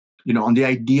tribalism, on the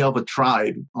idea of a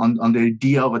tribe, on the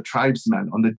idea of a tribesman,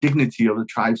 on the dignity of the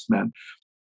tribesman,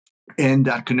 and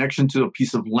that connection to a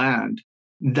piece of land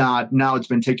that now it's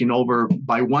been taken over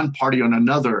by one party or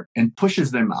another and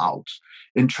pushes them out.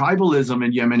 And tribalism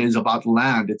in Yemen is about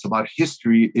land. It's about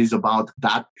history. Is about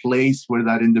that place where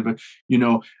that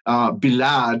individual,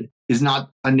 Bilad is not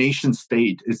a nation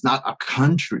state. It's not a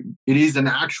country. It is an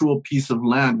actual piece of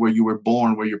land where you were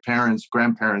born, where your parents,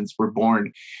 grandparents were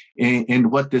born.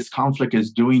 And what this conflict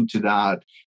is doing to that,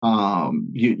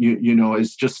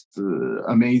 is just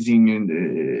amazing,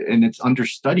 and it's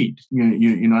understudied.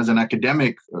 As an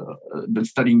academic, been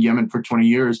studying Yemen for 20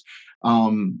 years.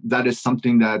 That is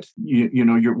something that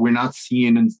we're not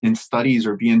seeing in studies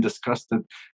or being discussed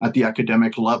at the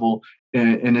academic level,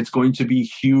 and it's going to be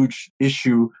a huge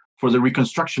issue for the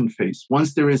reconstruction phase.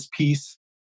 Once there is peace,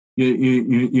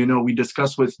 we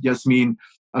discussed with Yasmin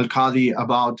Al-Qadi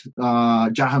about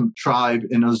Jaham tribe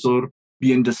in Azur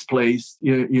being displaced,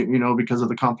 because of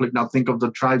the conflict. Now think of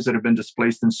the tribes that have been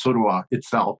displaced in Surwa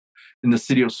itself, in the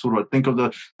city of Surwa. Think of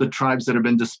the tribes that have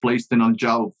been displaced in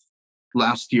Al-Jawf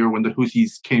last year when the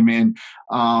Houthis came in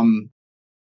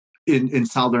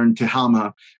southern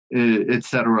Tehama,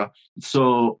 etc.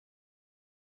 So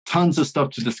tons of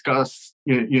stuff to discuss.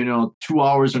 2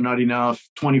 hours are not enough.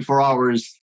 24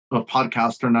 hours of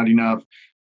podcast are not enough.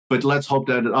 But let's hope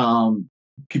that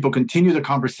people continue the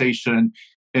conversation.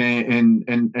 And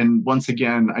once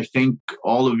again, I thank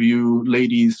all of you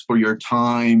ladies for your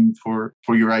time, for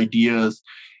your ideas,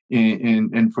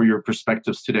 and for your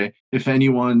perspectives today. If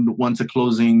anyone wants a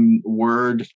closing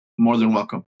word, more than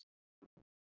welcome.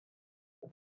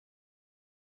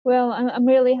 Well, I'm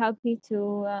really happy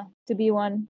to be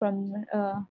one from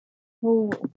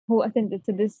who attended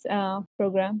to this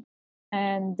program,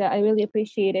 and I really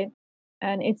appreciate it.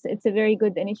 And it's a very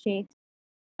good initiative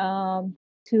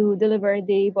to deliver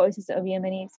the voices of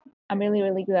Yemenis. I'm really,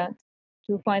 really glad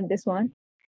to find this one.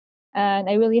 And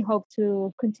I really hope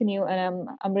to continue, and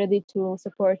I'm ready to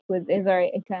support with whatever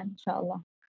I can, inshallah.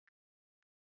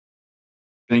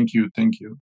 Thank you.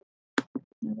 You're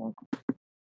welcome.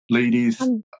 Ladies.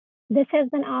 This has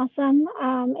been awesome.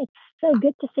 It's so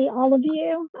good to see all of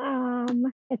you.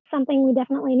 It's something we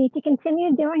definitely need to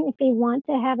continue doing if we want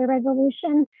to have a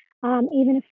resolution,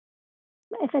 even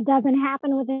if it doesn't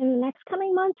happen within the next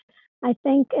coming months. I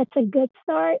think it's a good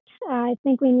start. I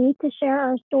think we need to share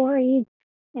our stories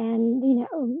and,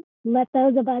 let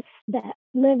those of us that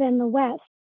live in the West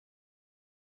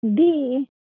be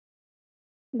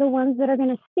the ones that are going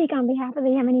to speak on behalf of the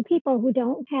Yemeni people who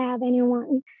don't have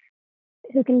anyone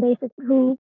who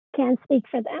can speak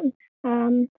for them.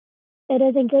 It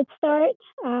is a good start.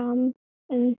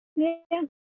 And yeah,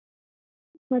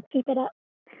 let's keep it up.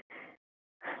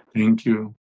 Thank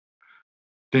you.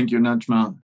 Thank you,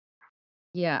 Najma.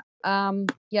 Yeah.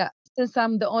 Since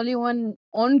I'm the only one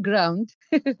on ground,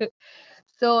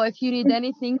 so if you need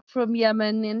anything from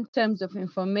Yemen in terms of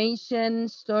information,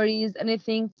 stories,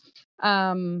 anything,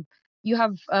 you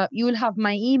will have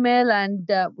my email,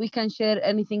 and we can share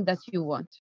anything that you want.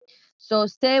 So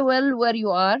stay well where you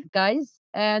are, guys,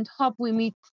 and hope we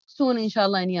meet soon,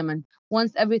 inshallah, in Yemen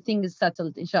once everything is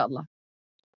settled, inshallah.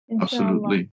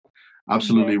 Absolutely.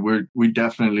 We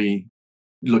definitely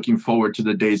looking forward to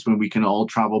the days when we can all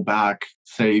travel back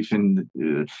safe and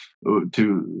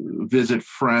to visit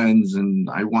friends. And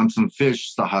I want some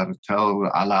fish, Sahar. Tell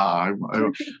Allah,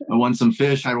 I want some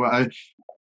fish.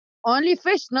 Only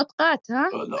fish, not qat, huh?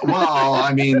 Well,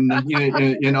 I mean,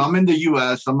 I'm in the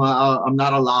U.S. I'm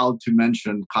not allowed to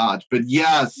mention qat, but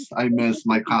yes, I miss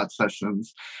my qat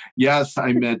sessions. Yes,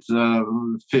 I met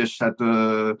fish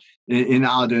in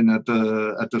Aden at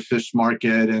the fish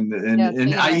market, and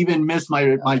I even miss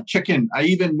my chicken. I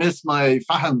even miss my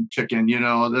fahm chicken.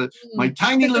 My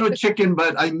tiny little chicken,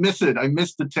 but I miss it. I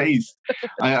miss the taste.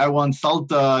 I want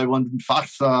salta. I want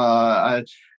farsa.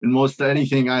 And most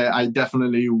anything, I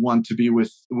definitely want to be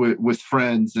with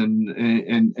friends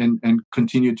and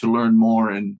continue to learn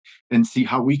more and see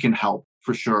how we can help,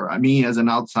 for sure. I mean, as an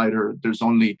outsider, there's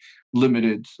only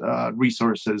limited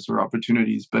resources or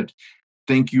opportunities. But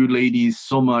thank you, ladies,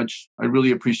 so much. I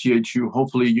really appreciate you.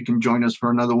 Hopefully, you can join us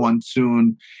for another one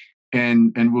soon.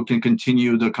 And we can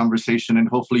continue the conversation. And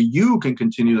hopefully, you can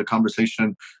continue the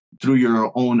conversation through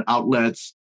your own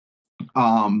outlets.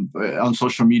 On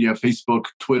social media, Facebook,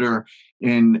 Twitter,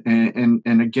 and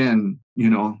again,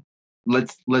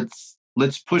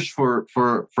 let's push for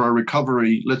a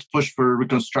recovery. Let's push for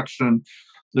reconstruction.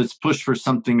 Let's push for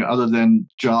something other than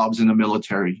jobs in the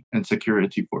military and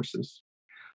security forces.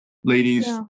 Ladies,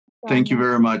 thank you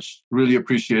very much. Really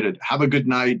appreciate it. Have a good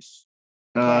night.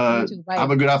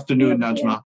 Have a good afternoon,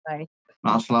 Najma. Bye.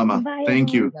 Ma'aslama.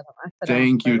 Thank you.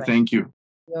 Thank you. Thank you.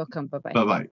 You're welcome. Bye-bye.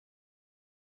 Bye-bye.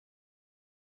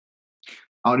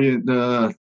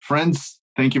 Audience, friends,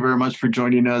 thank you very much for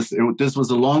joining us. This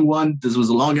was a long one. This was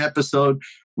a long episode.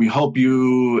 We hope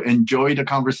you enjoyed the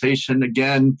conversation.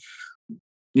 Again,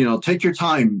 take your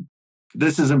time.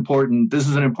 This is important. This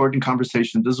is an important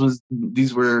conversation.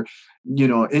 These were,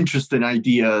 interesting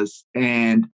ideas,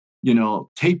 and,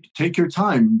 take your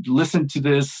time. Listen to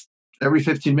this every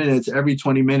 15 minutes, every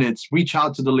 20 minutes. Reach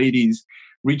out to the ladies.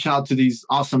 Reach out to these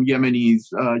awesome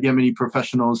Yemeni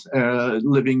professionals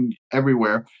living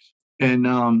everywhere. And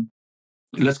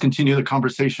let's continue the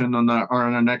conversation on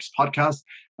our next podcast.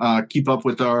 Keep up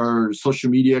with our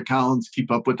social media accounts. Keep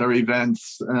up with our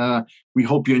events. We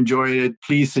hope you enjoy it.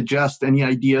 Please suggest any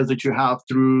ideas that you have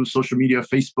through social media,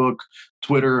 Facebook,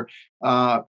 Twitter.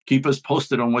 Keep us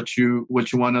posted on what you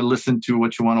want to listen to,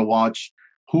 what you want to watch,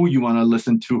 who you want to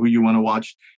listen to, who you want to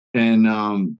watch.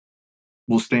 And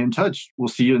we'll stay in touch. We'll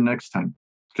see you next time.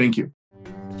 Thank you.